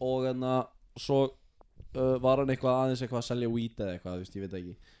 Og svo var hann aðeins eitthvað að selja weed eða eitthvað, þú veist, ég veit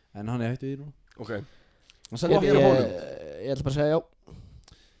ekki. En hann hættu því núna. Ok. Hann selja Ég ætla bara að segja já.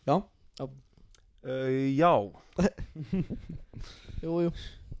 Já? Já. Jú,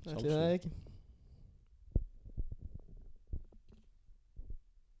 ætli það ekki.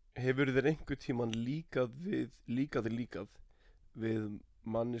 Hefur þér einhver tíman líkað við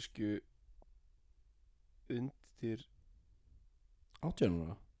mannesku undir 18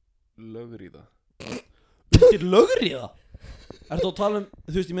 ára? lögríða? Undir lögríða? Ertu að tala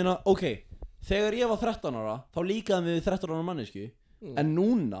þú veist, ég meina, ok, þegar ég var 13 ára, þá líkaðum við 13 ára mannesku, en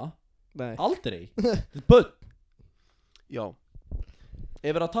núna, aldrei, börn. Já.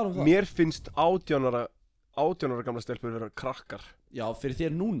 Ég verið að tala það. Mér finnst 18 ára gamla stelpur vera krakkar. Já, fyrir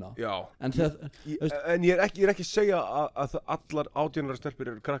þér núna. Já. En ég er ekki að segja að allar 18 ára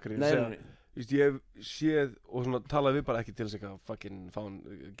stelpur eru krakkar. Nei. Ég hef séð og svona talaði við bara ekki til þess eitthvað fucking fáin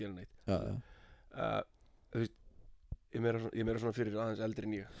gera neitt. Já. Þú veist, ég meira svona fyrir aðeins eldri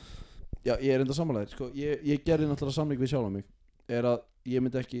en ég. Já, ég enda sammálaðir, sko, ég gerði náttúrulega samning við sjálf á mig. Er að ég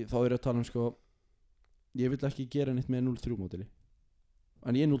myndi ekki, þá ég að tala sko, ég vil ekki gera neitt með 0-3 módeli.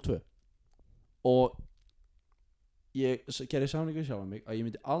 En ég er 0-2. Og ég gerði samning við sjálf á mig að ég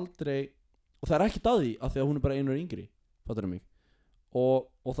myndi aldrei, og það ekki að því að því að hún bara 1 ára yngri, fattar mig.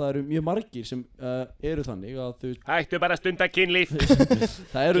 Og það eru mjög margir sem eru þannig að þú hættu bara að stunda kynlíf.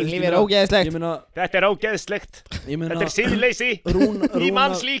 Kynlíf er ógeðslegt. Þetta er ógeðslegt. Þetta er siðleysi í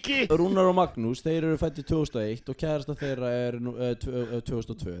mannslíki. Rúnar og Magnús, þeir eru fæddir 2001 og kærasta þeirra er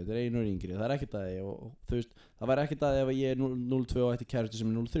 2002. Þetta er 1 ára yngri. Það er ekkert að því og þú veist, það væri ekkert að því ef ég er 0-2 og ætti kærastu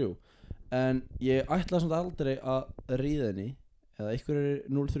sem er 0-3. En ég ætlaði samt aldrei að ríða henni eða ykkur er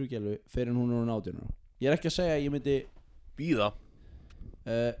 0-3 gælu fyrir hún er 18 ára. Ég er ekki að segja að ég myndi bíða.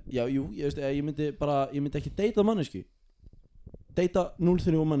 Já, jú, ég myndi ekki deyta mannesku. Deyta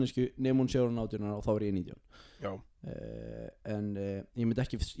 0-3 mannesku nefnum hún sé ára 18 ára og þá er ég 19. Já. En ég er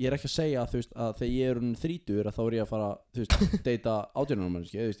ekki að segja þú veist, að þegar ég er 30 þá er ég að fara þú veist, deyta 18 ára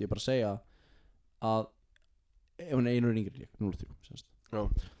mannesku. Ég er bara að segja að ef hún er 1 ára yngri 0-3 Já.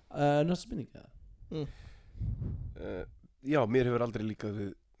 Næsta spurning Já, mér hefur aldrei líkað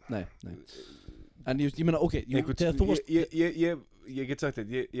við. Nei. En ég meina, ok, þegar þú varst ég get sagt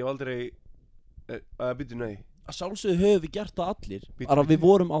þetta, ég hef aldrei að byrja nei. Að sjálfsögðu höfum við gert það allir að við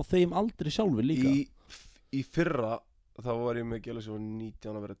vorum á þeim aldrei sjálfur líka. Í fyrra þá var ég með gæla sem var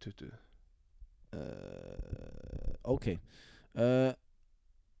 19 að vera 20. Ok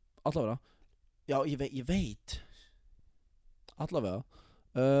allavega. Já, ég veit allavega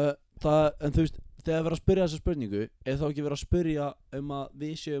en þú veist, þegar verið að spyrja þessa spurningu er þá ekki verið að spyrja að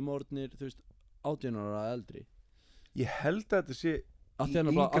við séum orðnir, þú veist, 18 ára eldri. Ég held að þetta sé yngri en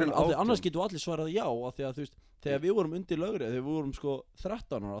 18. Annars getum allir svarað já, af því að þú veist, þegar við vorum undir lögrið, þegar við vorum sko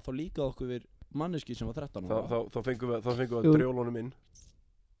 13 ára, þá líkaði okkur við manneski sem var 13 ára. Þá fengum við að drjólunum inn.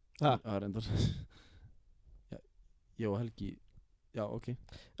 Það er enda. Já, Helgi. Já, ok.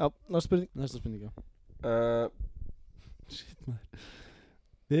 Já, næsta spurning, já. Shit, maður.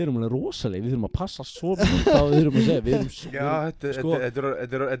 Við erum alveg rosalega, við þurfum að passa svo mjög á við þurfum að segja, við erum já, þetta er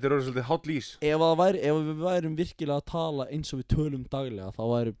svolítið hot lýs. Ef við værum virkilega að tala eins og við tölum daglega, þá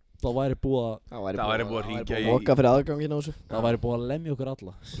væri búið að hringja í boka fyrir aðganginn á þessu. Það væri búið að lemja okkur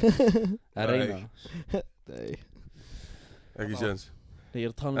alla. Það reyna. Nei. Ekki séns. Ég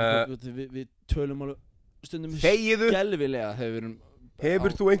er að tala við tölum alveg stundum skelfilega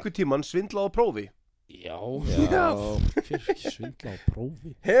Hefur þú einhvern tímann svindlað á prófi? Já. Hver ekki svindla á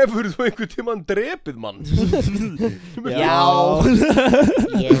prófi? Hefur þú einhvern tímann drepið mann? Já,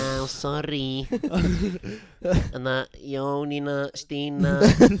 sorry. Þannig að Jónína, Stína,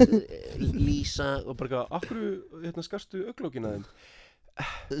 Lísa og bara akkur skarstu augnlókina þeim?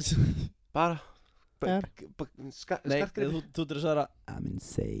 Bara Nei, þú er að segja I'm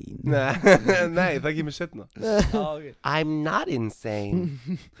insane. Nei, það kemur setna. Okay. I'm not insane.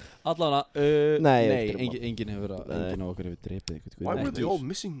 Allana, nei, enginn hefur enginn á okkur hefur drepið eitthvað. Why were they all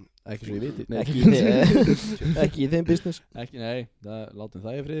missing? Ekki svo ég veit. Ekki í þeim business. Nei, látum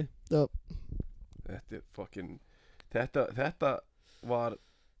það í friði. Þetta er fucking Þetta var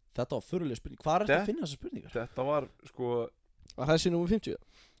fyrirlega spurning. Hvað er þetta að finna þessar spurningar? Þetta var sko Var það sé númer 50?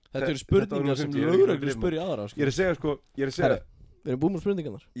 Þetta eru spurningar sem lögreglur spurja aðra. Ég er að segja Við erum búin með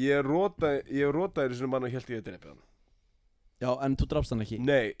spurningarnar. Ég rótaði þessu mann og held ég að drepa hann. Já, en þú drafst hann ekki.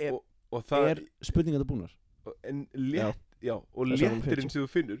 Nei, og það er spurningar það búnar. Og léttirinn sem þú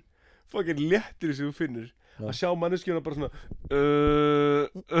finnur fucking léttir sem þú finnur að sjá manneskjuna bara svona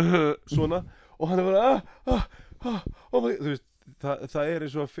svona og hann bara oh my, þú veist það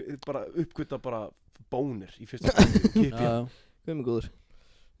eins og að bara uppgöta bara bónir í fyrsta skipti. Hvað með góður?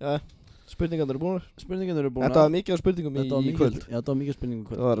 Já, spurningarnir eru búnar. Þetta var mikið af spurningum í kvöld. Já, þetta var mikið spurningum í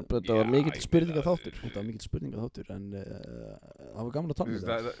kvöld. Þetta var mikið spurningaþáttur. Þetta var mikið spurningaþáttur, en það var gaman að tala um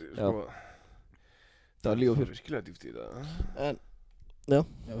þetta. Það var líf og fyrir. Virkilega dýpt í þetta. En, já.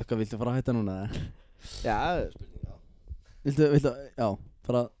 Hvað viltu fara að hætta núna? Já, spurninga. Viltu, já,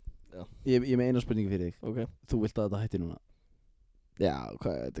 fara. Já. Ég með eina spurningu fyrir þig. Ok. Þú vilt að þetta hætti núna? Já,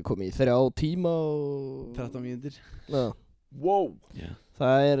 hvað, þetta kom í 3 tíma og 13 mínútur. Já. Wow. Yeah.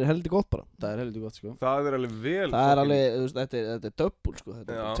 Það er heldur gott bara. Það er heldur gott, sko. Það er alveg vel. Það er alveg, þú veist, þetta er double, sko.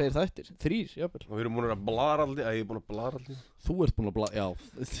 Þetta er 2 þættir. 3, jafnvel. Og við erum búin að blara alltaf. Ég er búin að blara alltaf. Þú ert búin að já.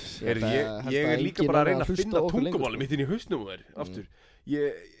 Ég er líka bara að reyna að finna tungumáli mitt inn í hausnum þér. Aftur. Ég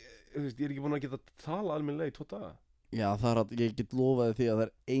er ekki búin að geta að tala almennilega í 2 daga. Já, ég get lofaði því að það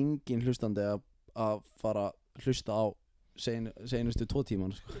er engin hlustandi að fara hlusta á seinustu 2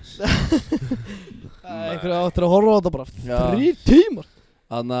 tíman, sko. Einhverju áttur að horfa á þetta bara 3 tímar.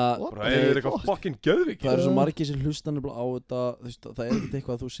 Þannig að bara ef þið er eitthvað fucking geðvik. Það eru svo margir sem hlusta nefnilega á þetta, þú veist, það er ekkert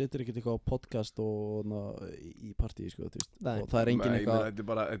eitthvað, þú setur ekkert eitthvað á podcast og í partíi, sko, þú veist. Og það er engin eitthvað.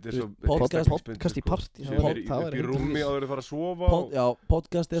 Þetta er svo podcast í partí. Sem er upp í rúmi á þeir að fara að sofa. Já,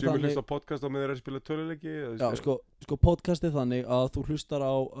 podcast er þannig. Sem hlusta á podcast á með þeir að spila töluleiki. Já, sko podcast er þannig að þú hlustar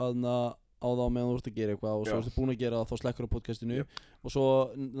á þá meðan þú ert að gera eitthvað og svo ertu búin að gera það, þá slekkur á podcastinu og svo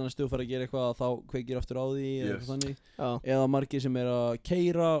næstu þú fara að gera eitthvað þá kveikir aftur á því eða þannig eða margir sem er að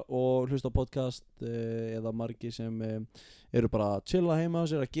keyra og hlusta á podcast eða margir sem eru bara að chilla heima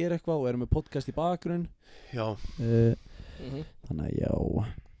og sér að gera eitthvað og eru með podcast í bakgrunn. Já. Þannig að já.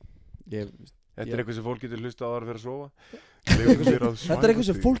 Þetta er eitthvað sem fólk getur hlusta á að vera að sofa. Þetta er eitthvað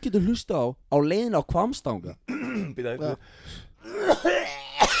sem fólk getur hlusta á leiðin á Hvammstanga. Býta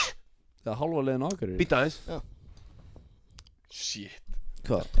Það er halva leiðin á Akureyri. Býta aðeins. Shit.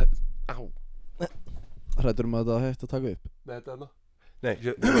 Hvað? Á. Hræddur að þetta hægt að taka upp? Nei, þetta er það. Nei.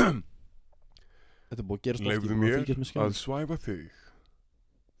 Þetta er búið að gerast oft. Leyfðu mér að svæfa þig.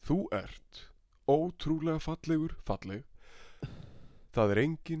 Þú ert ótrúlega falleg. Það er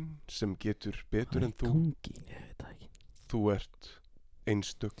enginn sem getur betur en þú. Ég veit það ekki. Þú ert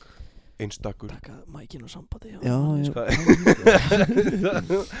einstakur. Takka mækinn og sambandi. Já. Það er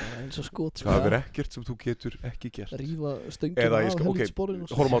eins og skot. Það er ekkert sem þú getur ekki gert. Rífa stöngina á helgsporinu.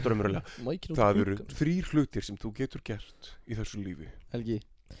 Horfum á þetta raunverulega. Það eru 3 hlutir sem þú getur gert í þessu lífi. Helgi.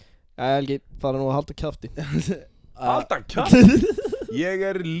 Helgi, fara nú að halda kjafti. Halda kjafti? Ég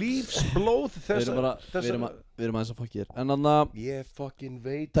er lífsblóð þessa. Við erum aðeins að fokkja þér. En þannig að ég fucking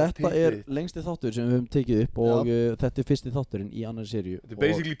veit þetta er lengsti þáttur sem við höfum tekið upp og þetta er fyrsti þátturinn í annari seríu. Þetta er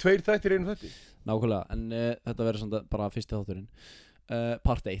basically 2 þættir einu þætti. Nákvæmlega, en þetta verður svona bara fyrsti þátturinn.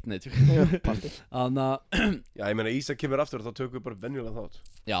 Part 1, nei. Part 1. Þannig að já, ég meina Ísa kemur aftur og þá tökum við bara venjulega þátt.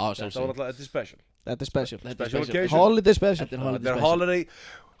 Já, þetta var alltaf, þetta er special. Þetta er special. Holiday special. Þetta er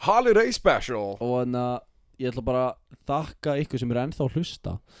holiday special. Og þannig að ég ætla bara að þakka ykkur sem eru ennþá að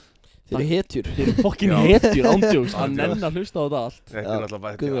hlusta. Þeir eru hetjur. Þeir eru fucking hetjur, ándjóks. Að nenn að hlusta á þetta allt. Þetta er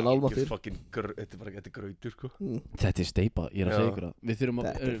náttúrulega þetta er grautur, sko. Þetta er steipa, ég er að segja ykkur það. Við þurfum að,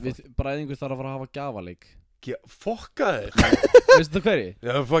 bræðingur þarf að fara að hafa gjafaleik. Fokka þér. Veistu það hverji?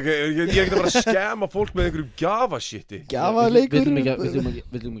 Já, fokka, ég er ekki að bara að skema fólk með einhverjum gjafashiti. Gjafaleikur. Við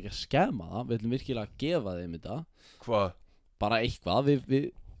viljum ekki að skema það, við viljum virkilega að gefa þeim þetta. Hvað? Bara eitthvað,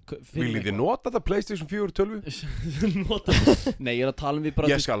 viljið þið nota það PlayStation 4 tölvu? Nota? Nei, ég er að tala um við bara.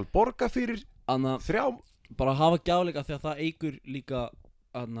 Ég skal borga fyrir 3. Bara hafa gjafleika því að það eigur líka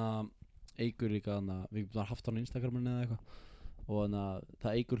við getum bara haft á Instagraminu eða eitthvað og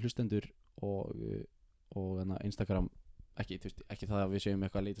það eigur hlustendur og Instagram ekki það að við séum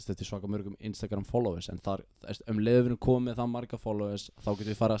eitthvað að leitast eftir svaka mörgum Instagram followers en þar leiðum við komið með það marga followers þá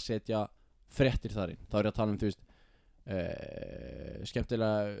getum við fara að setja fréttir þar inn. Þá er ég að tala um þú veist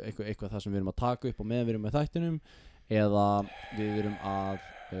skemmtilega eitthvað það sem við erum að taka upp og meðan við erum með þættinum eða við erum að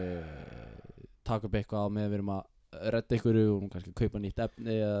taka upp eitthvað og meðan við erum að redda einhverju og kannski kaupa nýtt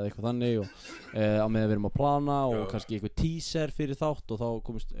efni eða eitthvað þannig og á meðan við erum að plana og kannski eitthvað teaser fyrir þátt og þá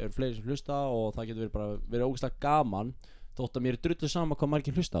eru fleiri sem hlusta og það getur verið ógeðslega gaman þótt að mér er drullu sama hvað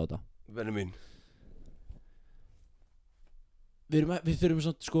margir hlusta á þetta. Venni mín. Við þurfum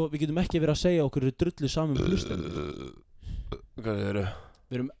svona, sko, við getum ekki verið að segja okkur er drullu sama hlustendur. Hvað eru?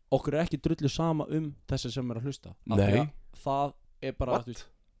 Okkur er ekki drullu sama þessar sem er að hlusta. Nei. Það er bara, þú veist,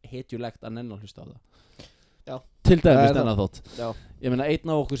 hetjulegt að nenn að hlusta á það. Já. Til dæmis þennan þátt. Já. Ég meina,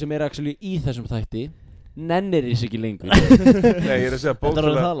 einn af okkur sem er actually í þessum þætti nennir þess ekki lengur. Nei, ég er að segja Þetta er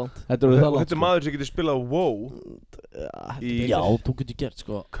bókstaflega það langt Þetta er Og þetta er maður sem getur spilað WoW Já, þú getur gert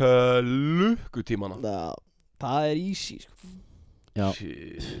sko. klukkutímana Það er easy sko. Já,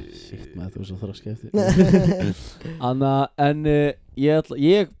 Shit. shit maður, þú er svo þrjósk eftir. Anna, en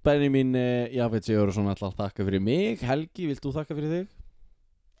ég Benjamin Jafet Sigurðsson ætla að þakka fyrir mig. Helgi, vilt þú þakka fyrir þig?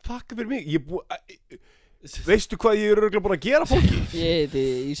 Þakka fyrir mig, veistu hvað ég er örugglega búin að gera fólki? Ég heiti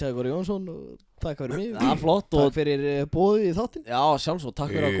Ísakur Jónsson og takk fyrir mig Já, flott og Takk fyrir boðið í þáttinn já, sjálfsög,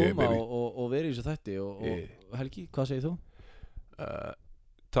 takk fyrir að koma baby. og vera í þessu þætti og Helgi, hvað segir þú?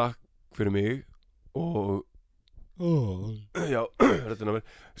 Takk fyrir mig og já, röddina mér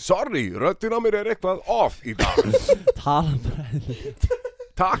sorry, röddina mér er eitthvað off í dag Tala bara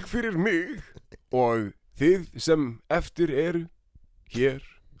takk fyrir mig og þið sem eftir eru hér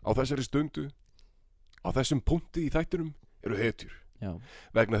á þessari stundu á þessum punkti í þættinum eru hetjur Já,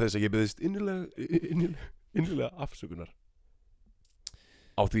 vegna þess að ég beðist innilega afsökunar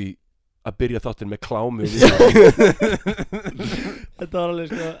á því að byrja þáttinn með klámi þetta var alveg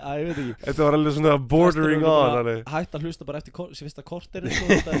sko, ég veit ekki þetta var alveg svona bordering on alveg. Hætt að hlusta bara eftir fyrsta kortir sko,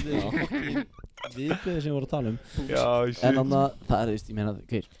 þetta er viðbyrðið sem við vorum að tala um Já, shit. En þannig að það er, ég meina,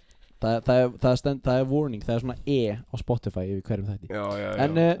 okay, það er warning, það er svona á Spotify yfir hverjum þætti Já.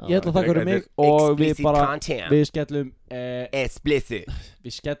 En ég ætla að þakka fyrir mig og við bara, við skellum Explicit.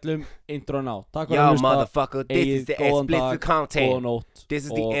 við skellum intro'n á. Takk fyrir Yo, að hlusta. motherfucker, this is the Góðan dag, explicit content. góða nótt This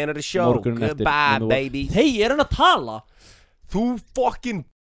is the og end of the show. morguninn eftir. Goodbye, Nema- baby. Hei, er hann að tala? Þú fucking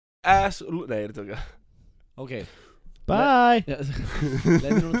ass nei, ég er tjóka Ok, Bye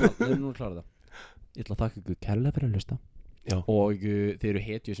leiðum nú að klára það. Ég ætla að þakka ykkur kærlega fyrir að hlusta. Já. Og þið eru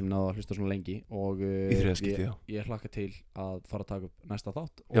hetju sem náðu að hlusta svona lengi og Í þriðja skipti, já. ég hlakka til að fara að taka upp næsta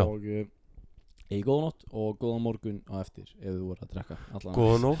þátt Já. og eigi góða nótt og góðan morgun á eftir ef þú voru að drekka allan.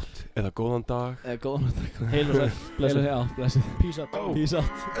 Góða nótt eða góðan dag Góða nótt. Heil og sæl. Blessuð. Já, blessuð. Peace out Peace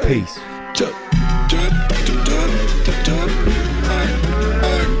out. Peace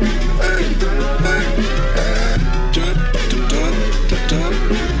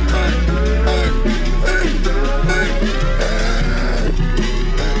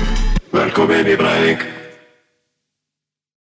Velkomin í bræðing.